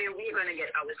 So that's where we're going to get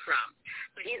ours from.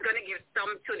 So he's going to give some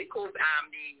to the COVAX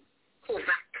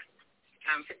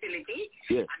facility,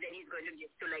 yes. And then he's going to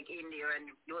give to like India and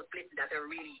those places that are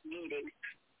really needed,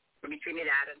 between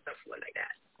Trinidad and stuff like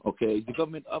that. Okay, is the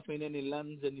government offering any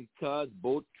lands, any cars,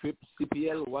 boat trips,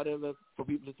 CPL, whatever, for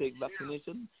people to take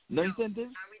vaccination? No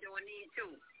incentives? And we don't need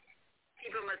to.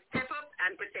 People must step up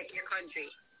and protect your country.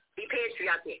 Be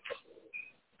patriotic.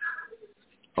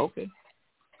 Okay.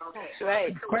 That's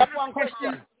right. I have one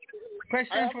question.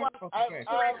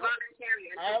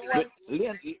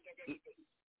 Leon,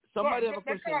 somebody have a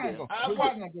question there.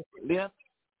 Leon,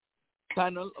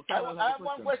 panel I have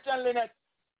one question, Lynette.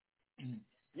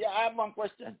 Yeah, I have one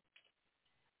question.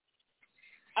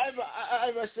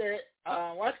 I will say,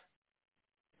 what?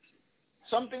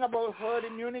 Something about herd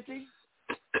immunity?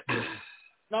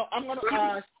 Now, I'm going to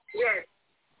ask, yes.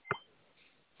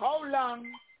 How long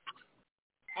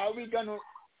are we going to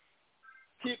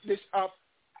keep this up?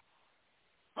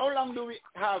 How long do we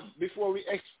have before we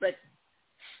expect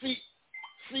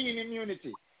seeing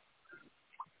immunity?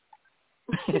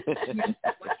 What kind of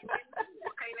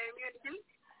immunity?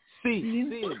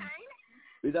 Seeing.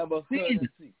 It's about herd and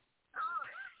see.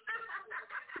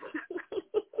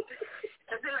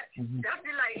 That's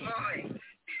the light moment.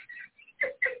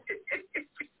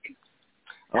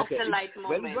 Okay. That's the light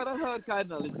moment. Well, it's what I heard,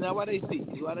 Cardinal. It's not what I see.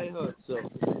 It's what I heard. So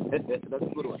that's a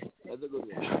good one. That's a good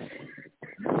one.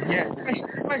 Yeah.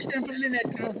 Question for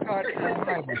Lynette.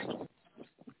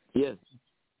 Yes.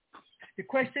 The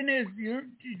question is,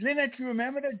 Lynette, you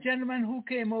remember that gentleman who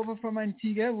came over from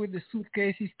Antigua with the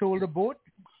suitcase he stole the boat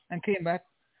and came back?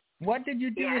 What did you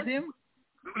do with him?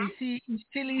 Is he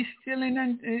still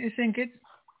in St. Kitts?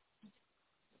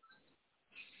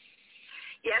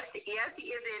 Yes, he is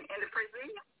in the prison.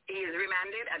 He is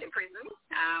remanded at the prison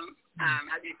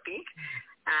as we speak.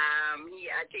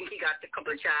 I think he got a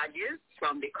couple of charges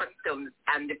from the customs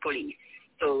and the police.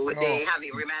 So they have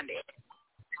him remanded.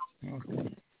 Okay.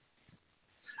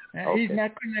 He's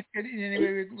not connected in any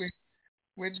way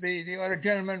with the other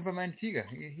gentleman from Antigua.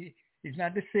 He's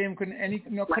not the same,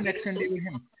 no connection there with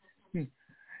him.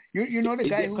 You know the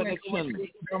guy who went to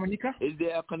Dominica? Is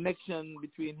there a connection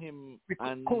between him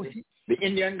and the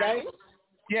Indian guy?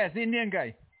 Yes, the Indian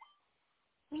guy.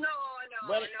 No,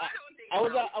 well, I don't think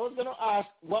I was going to ask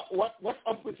what's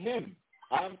up with him.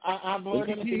 I haven't heard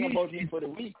anything about him for the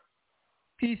week.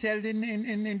 He's held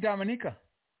in Dominica.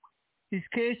 His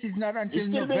case is not until He's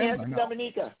still November. Being held in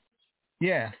Dominica.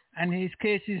 Yeah, and his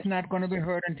case is not going to be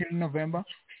heard until November.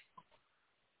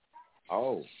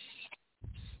 Oh.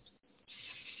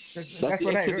 That's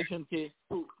what I heard.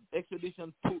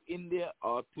 Extradition to India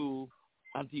or to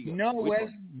Antigua? No,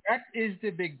 that is the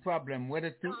big problem,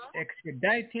 whether to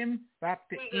extradite him back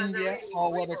to India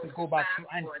or whether to go back to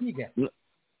Antigua.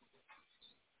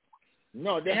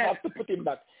 No, they have to put him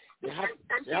back. They have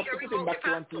to put him back to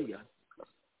Antigua.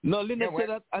 No, Lynette said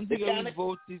that Antigua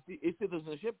revoked his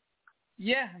citizenship.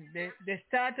 Yeah, they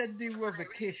started the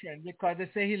revocation because they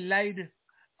say he lied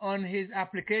on his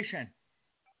application.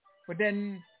 But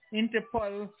then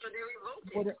Interpol,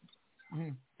 so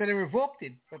they revoked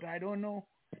it, but I don't know.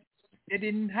 They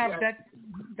didn't have that.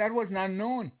 That was not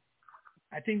known.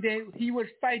 I think he was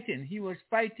fighting. He was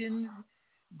fighting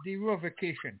the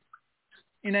revocation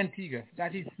in Antigua.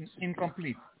 That is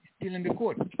incomplete. Still in the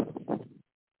court.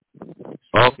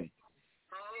 Okay.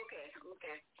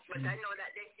 But I know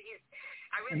that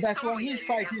and that's why he's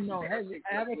fighting now. Hey,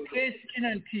 I have a case in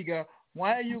Antigua.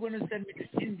 Why are you going to send me to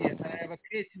India? And I have a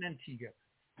case in Antigua.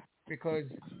 Because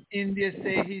India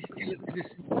say he's still a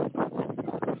citizen.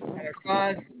 And as far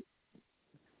as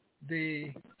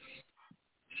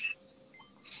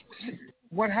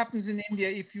what happens in India,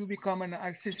 if you become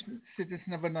a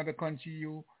citizen of another country,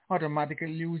 you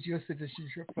automatically lose your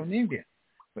citizenship from India.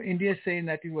 But India is saying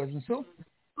that it wasn't so.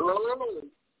 That's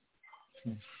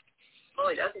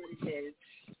what it is.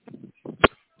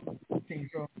 I think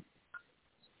so.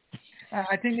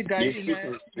 I think the guy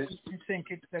in St.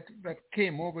 Kitts that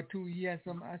came over too, he has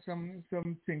something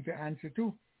to answer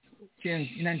too.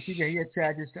 In Antigua, he had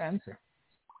charges to answer.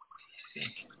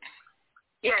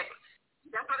 Yes,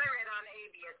 that's what I read on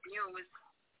ABS News.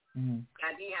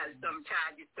 That he has some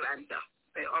charges to answer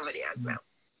over there as well.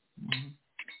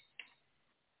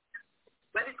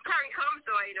 But it's CARICOM,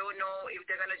 so I don't know if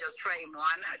they're gonna just try him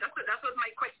on. That was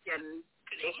my question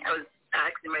today. I was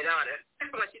asking my daughter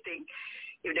what she think.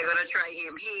 If they're gonna try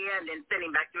him here and then send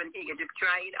him back to Antigua to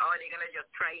try it, or they're gonna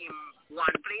just try him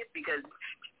one place, because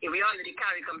if we're under the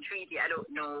CARICOM treaty, I don't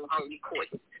know how the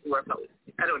courts work out.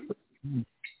 I don't know.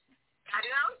 I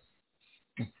don't know.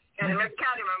 And let's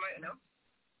count him, you know.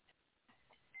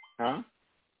 Huh?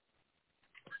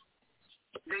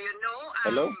 Do you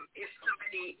know if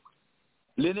somebody?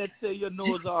 Lynette say you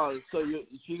knows all, so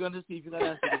she's gonna see if you can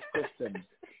answer this question.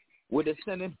 Would they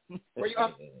send him? Where you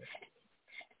at?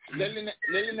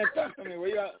 Lynette, talk to me. Where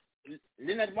you at?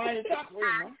 Lynette, why you talk? Where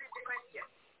you know?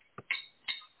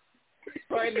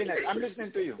 Go ahead, Lynette. I'm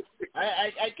listening to you.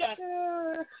 I can't.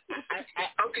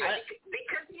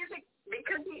 Because he's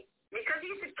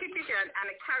a citizen and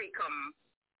a CARICOM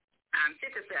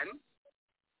citizen.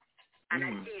 And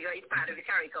Antigua is part of the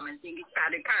CARICOM, and St. Kitts is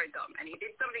part of the CARICOM. And he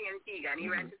did something in Antigua, and he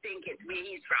ran to St. Kitts, where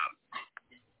he's from.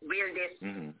 Will they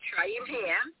try him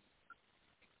here?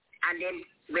 And then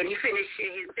when he finished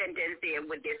his sentence there,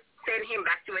 would they send him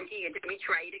back to Antigua to be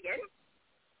tried again?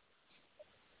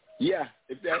 Yeah,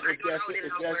 if they're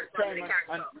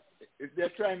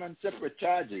trying on separate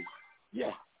charges,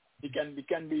 yeah, he can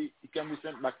be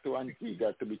sent back to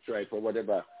Antigua to be tried for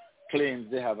whatever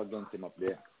claims they have against him up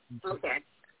there. Okay.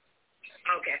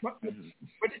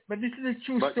 But this is a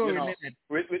true story, isn't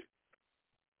it?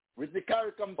 With the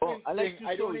CARICOM thing,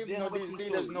 I don't even know these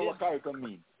leaders know what CARICOM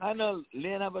means. I know,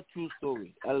 Lane have a true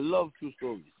story. I love true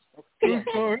stories. True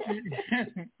story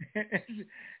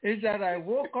is that I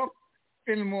woke up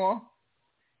Fillmore.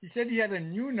 He said he had a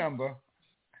new number,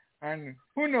 and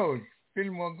who knows,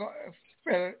 Fillmore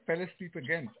fell asleep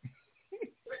again.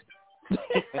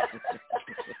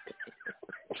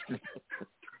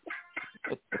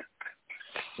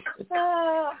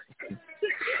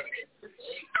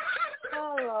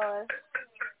 Oh Lord.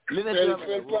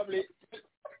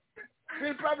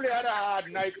 Phil probably had a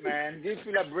hard night, man. Give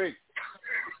Phil a break.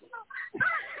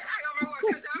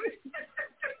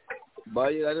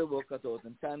 But you got to work it out.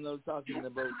 And Channel talking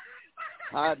about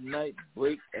hard night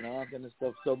break and all that kind of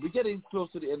stuff. So we're getting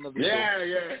close to the end of the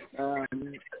show.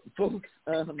 Folks,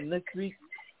 next week,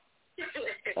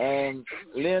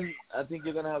 Lynn, I think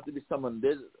you're gonna have to be summoned.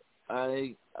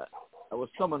 I was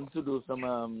summoned to do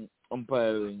some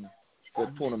umpiring for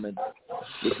a tournament.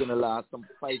 It's gonna last some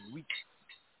 5 weeks.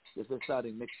 This is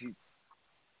starting next week.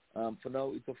 For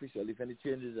now, it's official. If any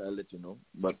changes, I'll let you know.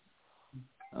 But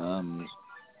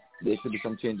there should be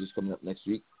some changes coming up next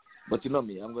week. But you know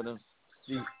me, I'm gonna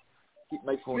keep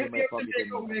my phone in my pocket.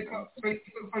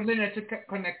 For Lynette to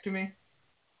connect to me,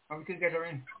 and we can get her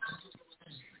in.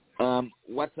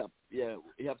 WhatsApp. Yeah,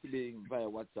 you have to be via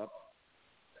WhatsApp.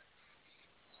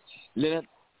 Lynette.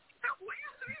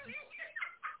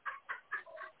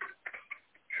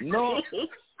 No,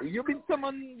 you've been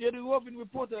summoned. You're the roving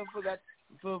reporter for that.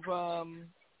 To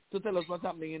tell us what's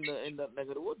happening in that neck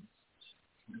of the woods.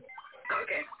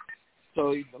 Okay.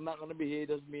 So if I'm not going to be here,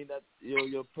 doesn't mean that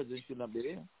your presence should not be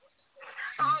there.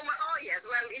 Oh yes.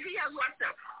 Well, if he has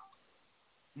WhatsApp.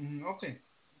 Okay.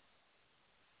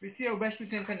 We see how best we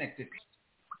can connect it.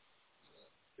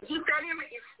 You tell him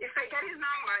if I get his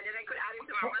number, then I could add him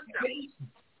to my WhatsApp.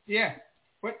 Yeah,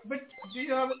 but do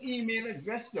you have an email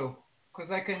address though?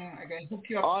 Because I can hook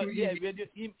you up. Oh yeah,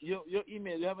 your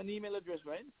email. You have an email address,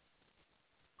 right?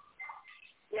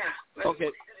 Yeah.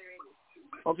 Okay.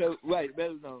 Right.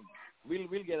 Well, no,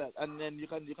 we'll get that, and then you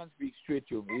can speak straight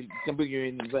to him. We can bring you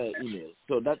in via email.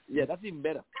 So that's even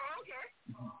better. Oh, okay.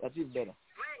 That's even better.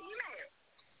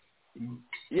 Via email.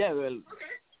 Yeah. Well,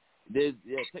 there's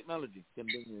technology can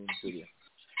bring you in through there.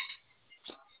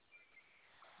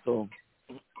 So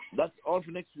that's all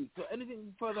for next week. So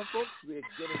anything further, folks? We're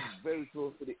getting very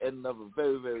close to the end of a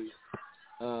very, very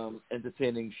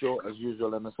entertaining show as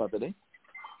usual on a Saturday.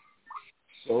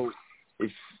 So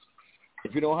if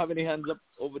you don't have any hands up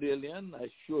over there, Leon, I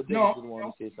sure Dennis would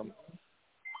want to say something.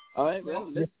 All right,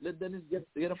 well, let Dennis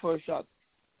get a first shot.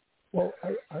 Well,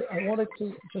 I wanted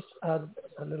to just add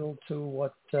a little to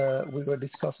what we were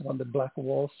discussing on the Black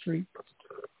Wall Street.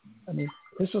 I mean,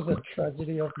 this was a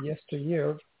tragedy of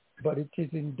yesteryear, but it is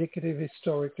indicative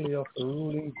historically of the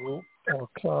ruling group or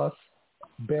class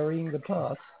burying the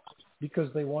past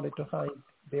because they wanted to hide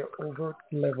their overt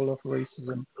level of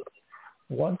racism.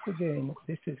 Once again,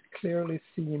 this is clearly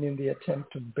seen in the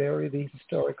attempt to bury the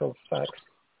historical facts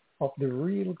of the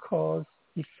real cause,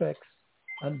 effects,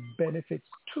 and benefits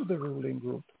to the ruling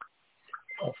group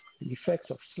of the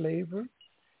effects of slavery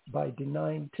by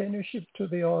denying tenureship to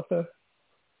the author,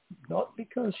 not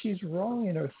because she's wrong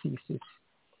in her thesis,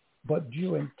 but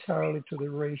due entirely to the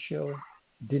racial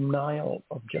denial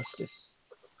of justice.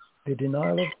 The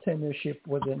denial of tenureship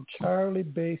was entirely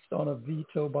based on a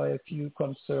veto by a few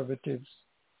conservatives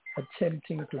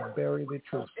attempting to bury the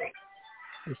truth.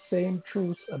 The same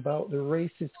truth about the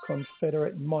racist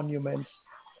Confederate monuments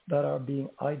that are being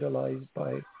idolized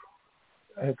by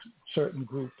a certain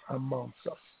group amongst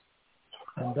us.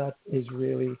 And that is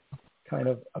really kind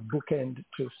of a bookend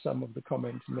to some of the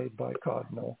comments made by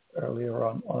Cardinal earlier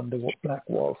on the Black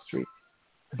Wall Street.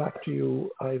 Back to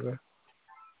you, Ivor.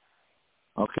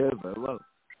 Okay, very well.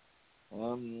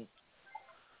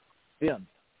 Ian.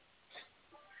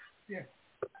 Yeah.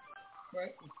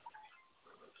 Right.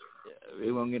 Yeah,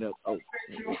 we won't get up. Oh,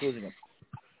 we're closing up.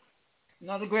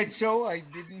 Not a great show. I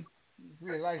didn't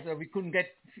realize that we couldn't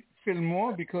get Phil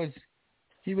Moore because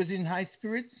he was in high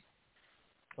spirits.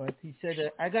 But he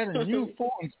said, I got a new phone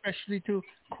especially to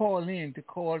call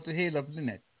to hail up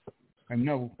Lynette. And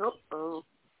no,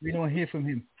 we don't hear from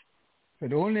him. So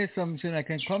the only assumption I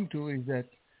can come to is that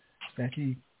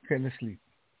he fell asleep.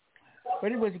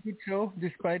 But it was a good show,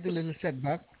 despite the little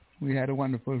setback. We had a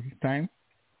wonderful time.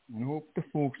 I hope the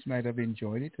folks might have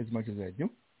enjoyed it as much as I do.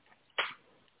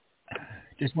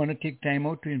 Just want to take time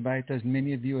out to invite as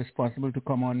many of you as possible to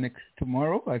come on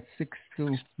tomorrow at 6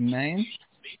 to 9.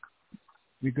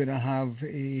 We're going to have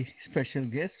a special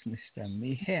guest, Mr.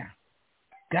 Meher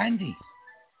Gandhi.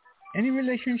 Any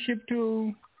relationship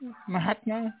to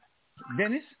Mahatma,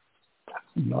 Dennis?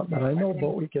 Not that I know,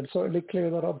 but we can certainly clear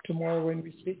that up tomorrow when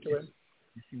we speak to him.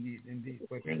 Yes, indeed.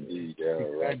 But Indeed,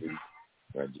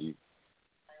 Rajiv.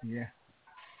 Yeah.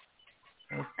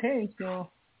 Okay, so.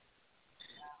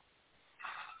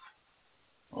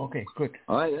 Okay, good.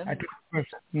 All right,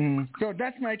 then. So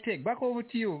that's my take. Back over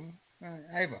to you,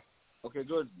 Ivor. Okay,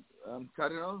 good.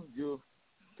 Cardinal, you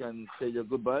can say your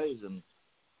goodbyes, and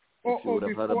if you would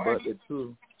have had a birthday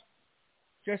too.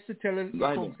 Just to tell the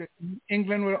folks that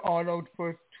England were all out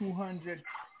for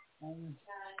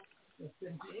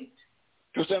 278?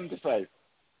 275.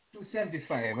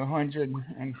 275, 100,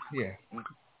 and yeah.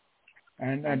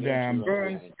 And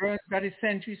Burns got his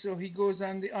century, so he goes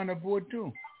on the honor board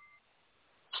too.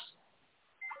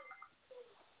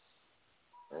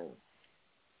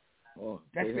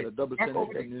 That's they had it. a double Back century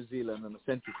over for New Zealand and a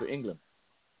century for England.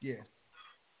 Yeah.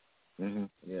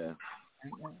 Yeah.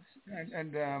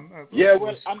 Yeah,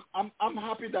 well, I'm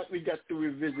happy that we get to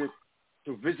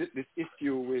visit this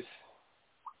issue with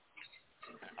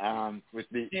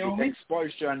the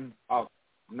expulsion of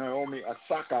Naomi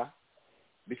Osaka,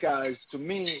 because to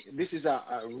me this is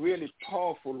a really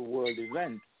powerful world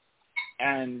event,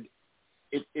 and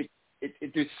it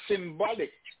is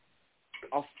symbolic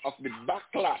of the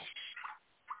backlash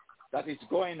that is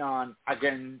going on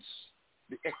against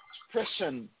the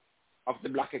expression of the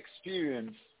black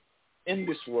experience in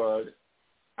this world.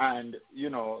 And,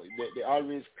 they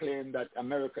always claim that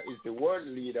America is the world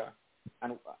leader,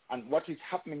 and what is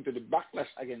happening to the backlash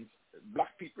against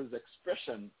black people's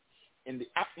expression in the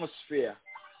atmosphere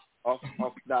of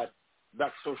that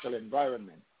social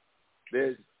environment.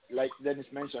 There's, like Dennis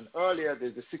mentioned earlier,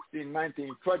 there's the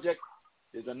 1619 Project.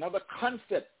 There's another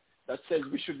concept that says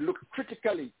we should look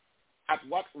critically at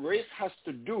what race has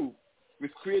to do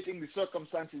with creating the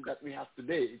circumstances that we have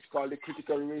today. It's called the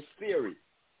critical race theory.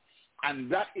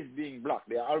 And that is being blocked.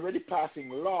 They are already passing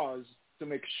laws to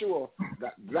make sure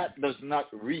that does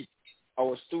not reach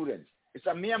our students. It's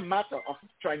a mere matter of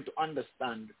trying to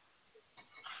understand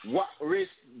what race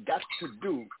got to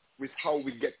do with how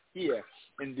we get here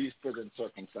in these present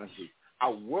circumstances.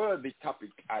 A worthy topic,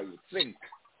 I would think.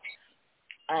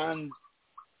 And,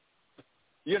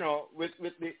 with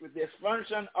the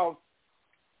expansion of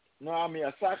Naomi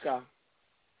Osaka,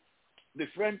 the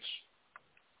French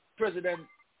president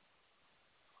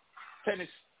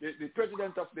the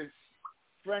president of the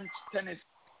French Tennis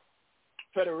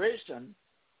Federation,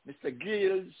 Mr.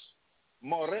 Gilles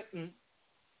Moretin,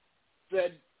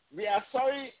 said, "We are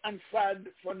sorry and sad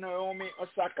for Naomi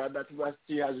Osaka that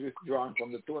she has withdrawn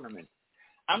from the tournament."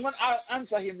 I'm going to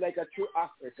answer him like a true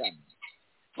African.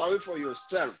 Sorry for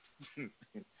yourself.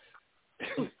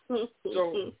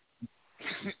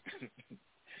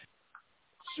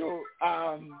 So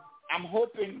I'm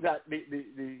hoping that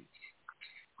the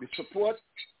support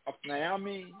of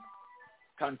Naomi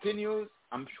continues.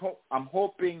 I'm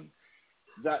hoping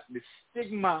that the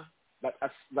stigma that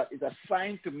is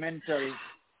assigned to mental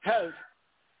health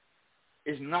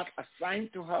is not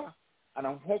assigned to her, and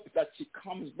I hope that she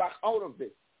comes back out of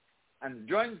this and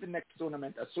joins the next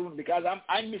tournament as soon, because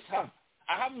I miss her.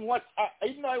 I haven't watched,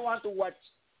 even though I want to watch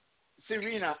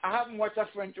Serena, I haven't watched a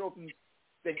French Open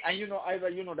thing, and Ivor,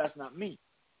 that's not me.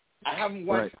 I haven't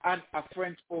watched a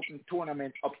French Open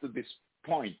tournament up to this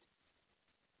point.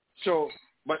 So,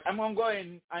 but I'm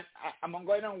going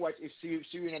and watch if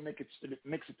Serena makes it to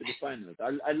the finals.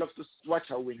 I love to watch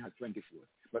her win her 24th.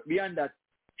 But beyond that,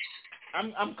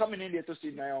 I'm coming in there to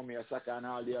see Naomi Osaka and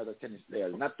all the other tennis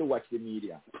players, not to watch the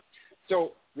media.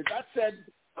 So, with that said,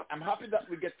 I'm happy that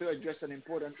we get to address an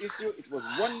important issue. It was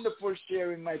wonderful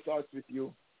sharing my thoughts with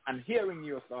you and hearing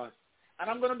your thoughts. And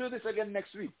I'm going to do this again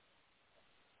next week.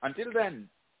 Until then,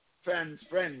 fans,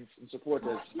 friends, and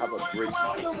supporters, have a great week.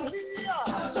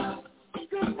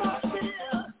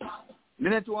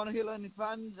 Lynette, you want to hear any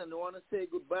fans and you want to say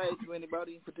goodbye to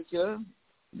anybody in particular?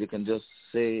 You can just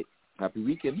say happy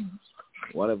weekend,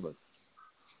 whatever.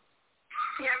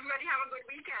 Yeah, everybody have a good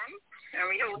weekend. And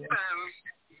we hope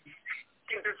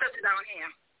things will settle down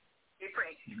here. We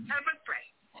pray. Help us pray.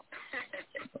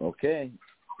 Okay.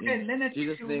 In Lynette,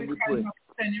 Jesus' name we pray.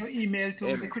 Send your email to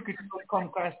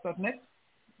thecricketshow@comcast.net.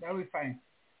 That will be fine.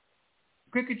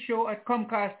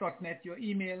 cricketshow@comcast.net, your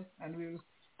email, and we'll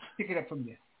pick it up from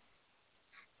there.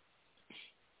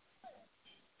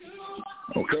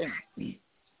 Okay.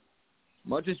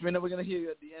 Marcus, we're never going to hear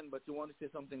you at the end, but you want to say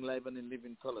something live and in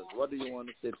living colors. What do you want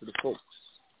to say to the folks?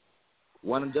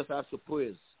 Want to just ask for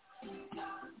prayers?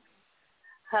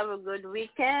 Have a good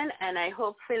weekend, and I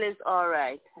hope Phil is all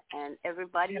right. And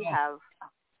everybody have a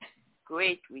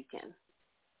great weekend.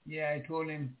 Yeah, I told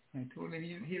him he'll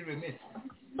miss.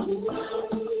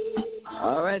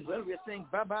 All right. Well, we're saying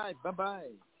bye-bye,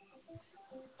 bye-bye.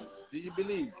 Do you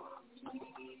believe?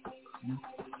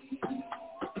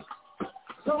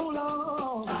 So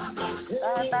long.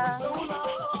 Bye-bye. So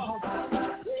long.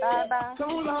 Bye-bye. So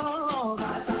long.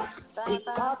 It's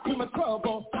back to my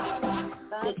trouble.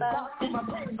 It's back to my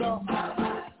kingdom.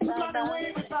 Somebody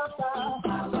wave it outside.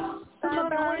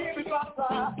 Somebody wave it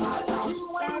outside.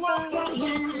 You ain't welcome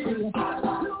here. You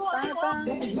ain't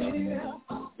welcome here.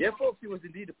 Yeah, folks, it was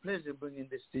indeed a pleasure bringing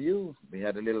this to you. We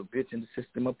had a little glitch in the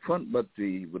system up front, but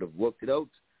we would have worked it out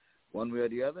one way or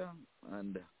the other.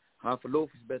 And half a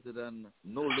loaf is better than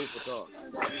no loaf at all.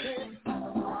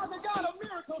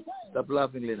 Stop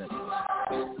laughing, Lynette.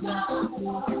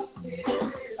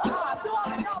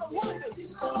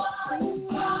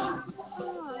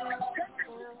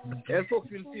 Yes, folks,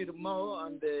 we'll see you tomorrow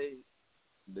on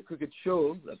the cricket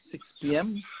show at 6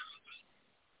 p.m.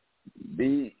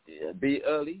 Be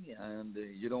early, and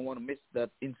you don't want to miss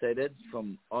that Inside Edge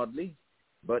from Audley.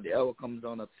 But the hour comes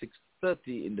on at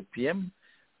 6:30 in the p.m.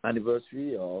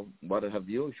 anniversary or what have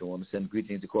you. If you want to send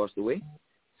greetings across the way,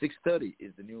 6:30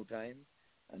 is the new time,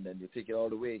 and then you take it all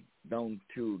the way down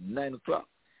to 9 o'clock.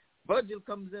 Virgil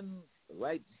comes in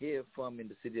right here from in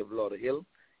the city of Lauderhill.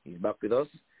 He's back with us.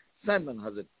 Simon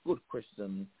has a good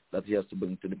question that he has to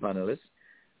bring to the panelists.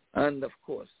 And, of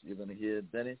course, you're going to hear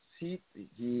Dennis Heath.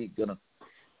 He's going to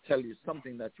tell you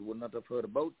something that you would not have heard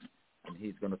about, and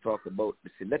he's going to talk about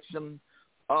the selection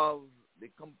of the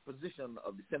composition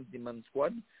of the 17-man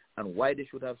squad and why they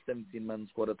should have 17-man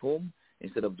squad at home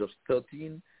instead of just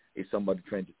 13 if somebody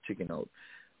trying to chicken out.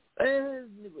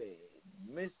 Anyway,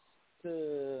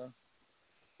 Mr.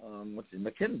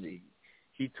 Mackenzie,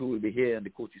 he too will be here in the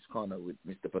coach's corner with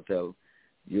Mr. Patel.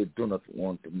 You do not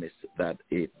want to miss that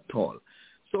at all.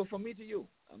 So from me to you,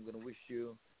 I'm going to wish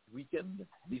you a weekend.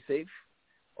 Be safe.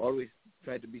 Always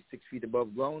try to be 6 feet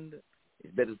above ground.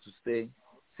 It's better to stay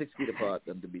 6 feet apart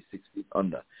than to be 6 feet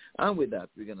under. And with that,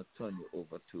 we're going to turn you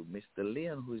over to Mr.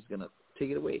 Leon, who's going to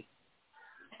take it away.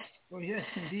 Well, yes,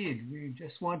 indeed. We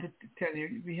just wanted to tell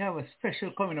you we have a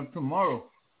special coming up tomorrow.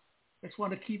 Just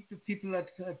want to keep the people at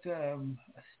a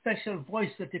special voice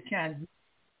that you can.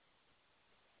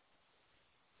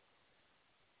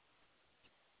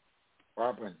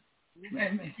 What happened?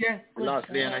 Yeah. We lost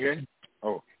Leon again?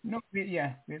 Oh. No,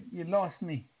 you lost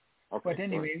me. Okay, but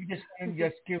anyway, we just want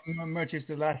to give Murchis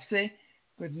the last say.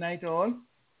 Good night, all.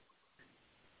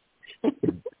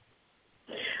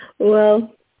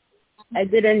 Well, I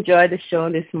did enjoy the show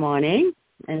this morning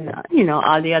and,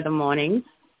 all the other mornings,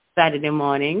 Saturday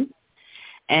morning.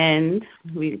 And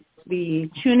we'll be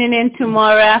tuning in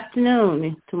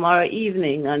tomorrow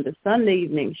evening on the Sunday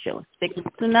evening show, 6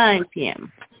 to 9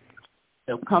 p.m.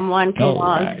 So come on.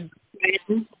 Right.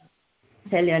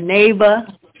 Tell your neighbor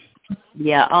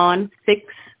you're on 6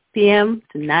 p.m.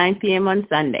 to 9 p.m. on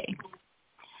Sunday.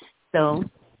 So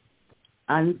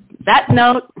on that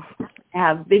note, I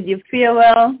have bid you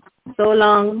farewell. So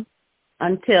long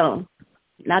until,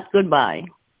 not goodbye.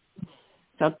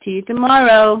 Talk to you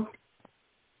tomorrow.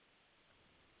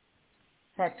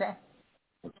 Ta-ta.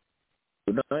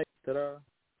 Good night. Ta-da.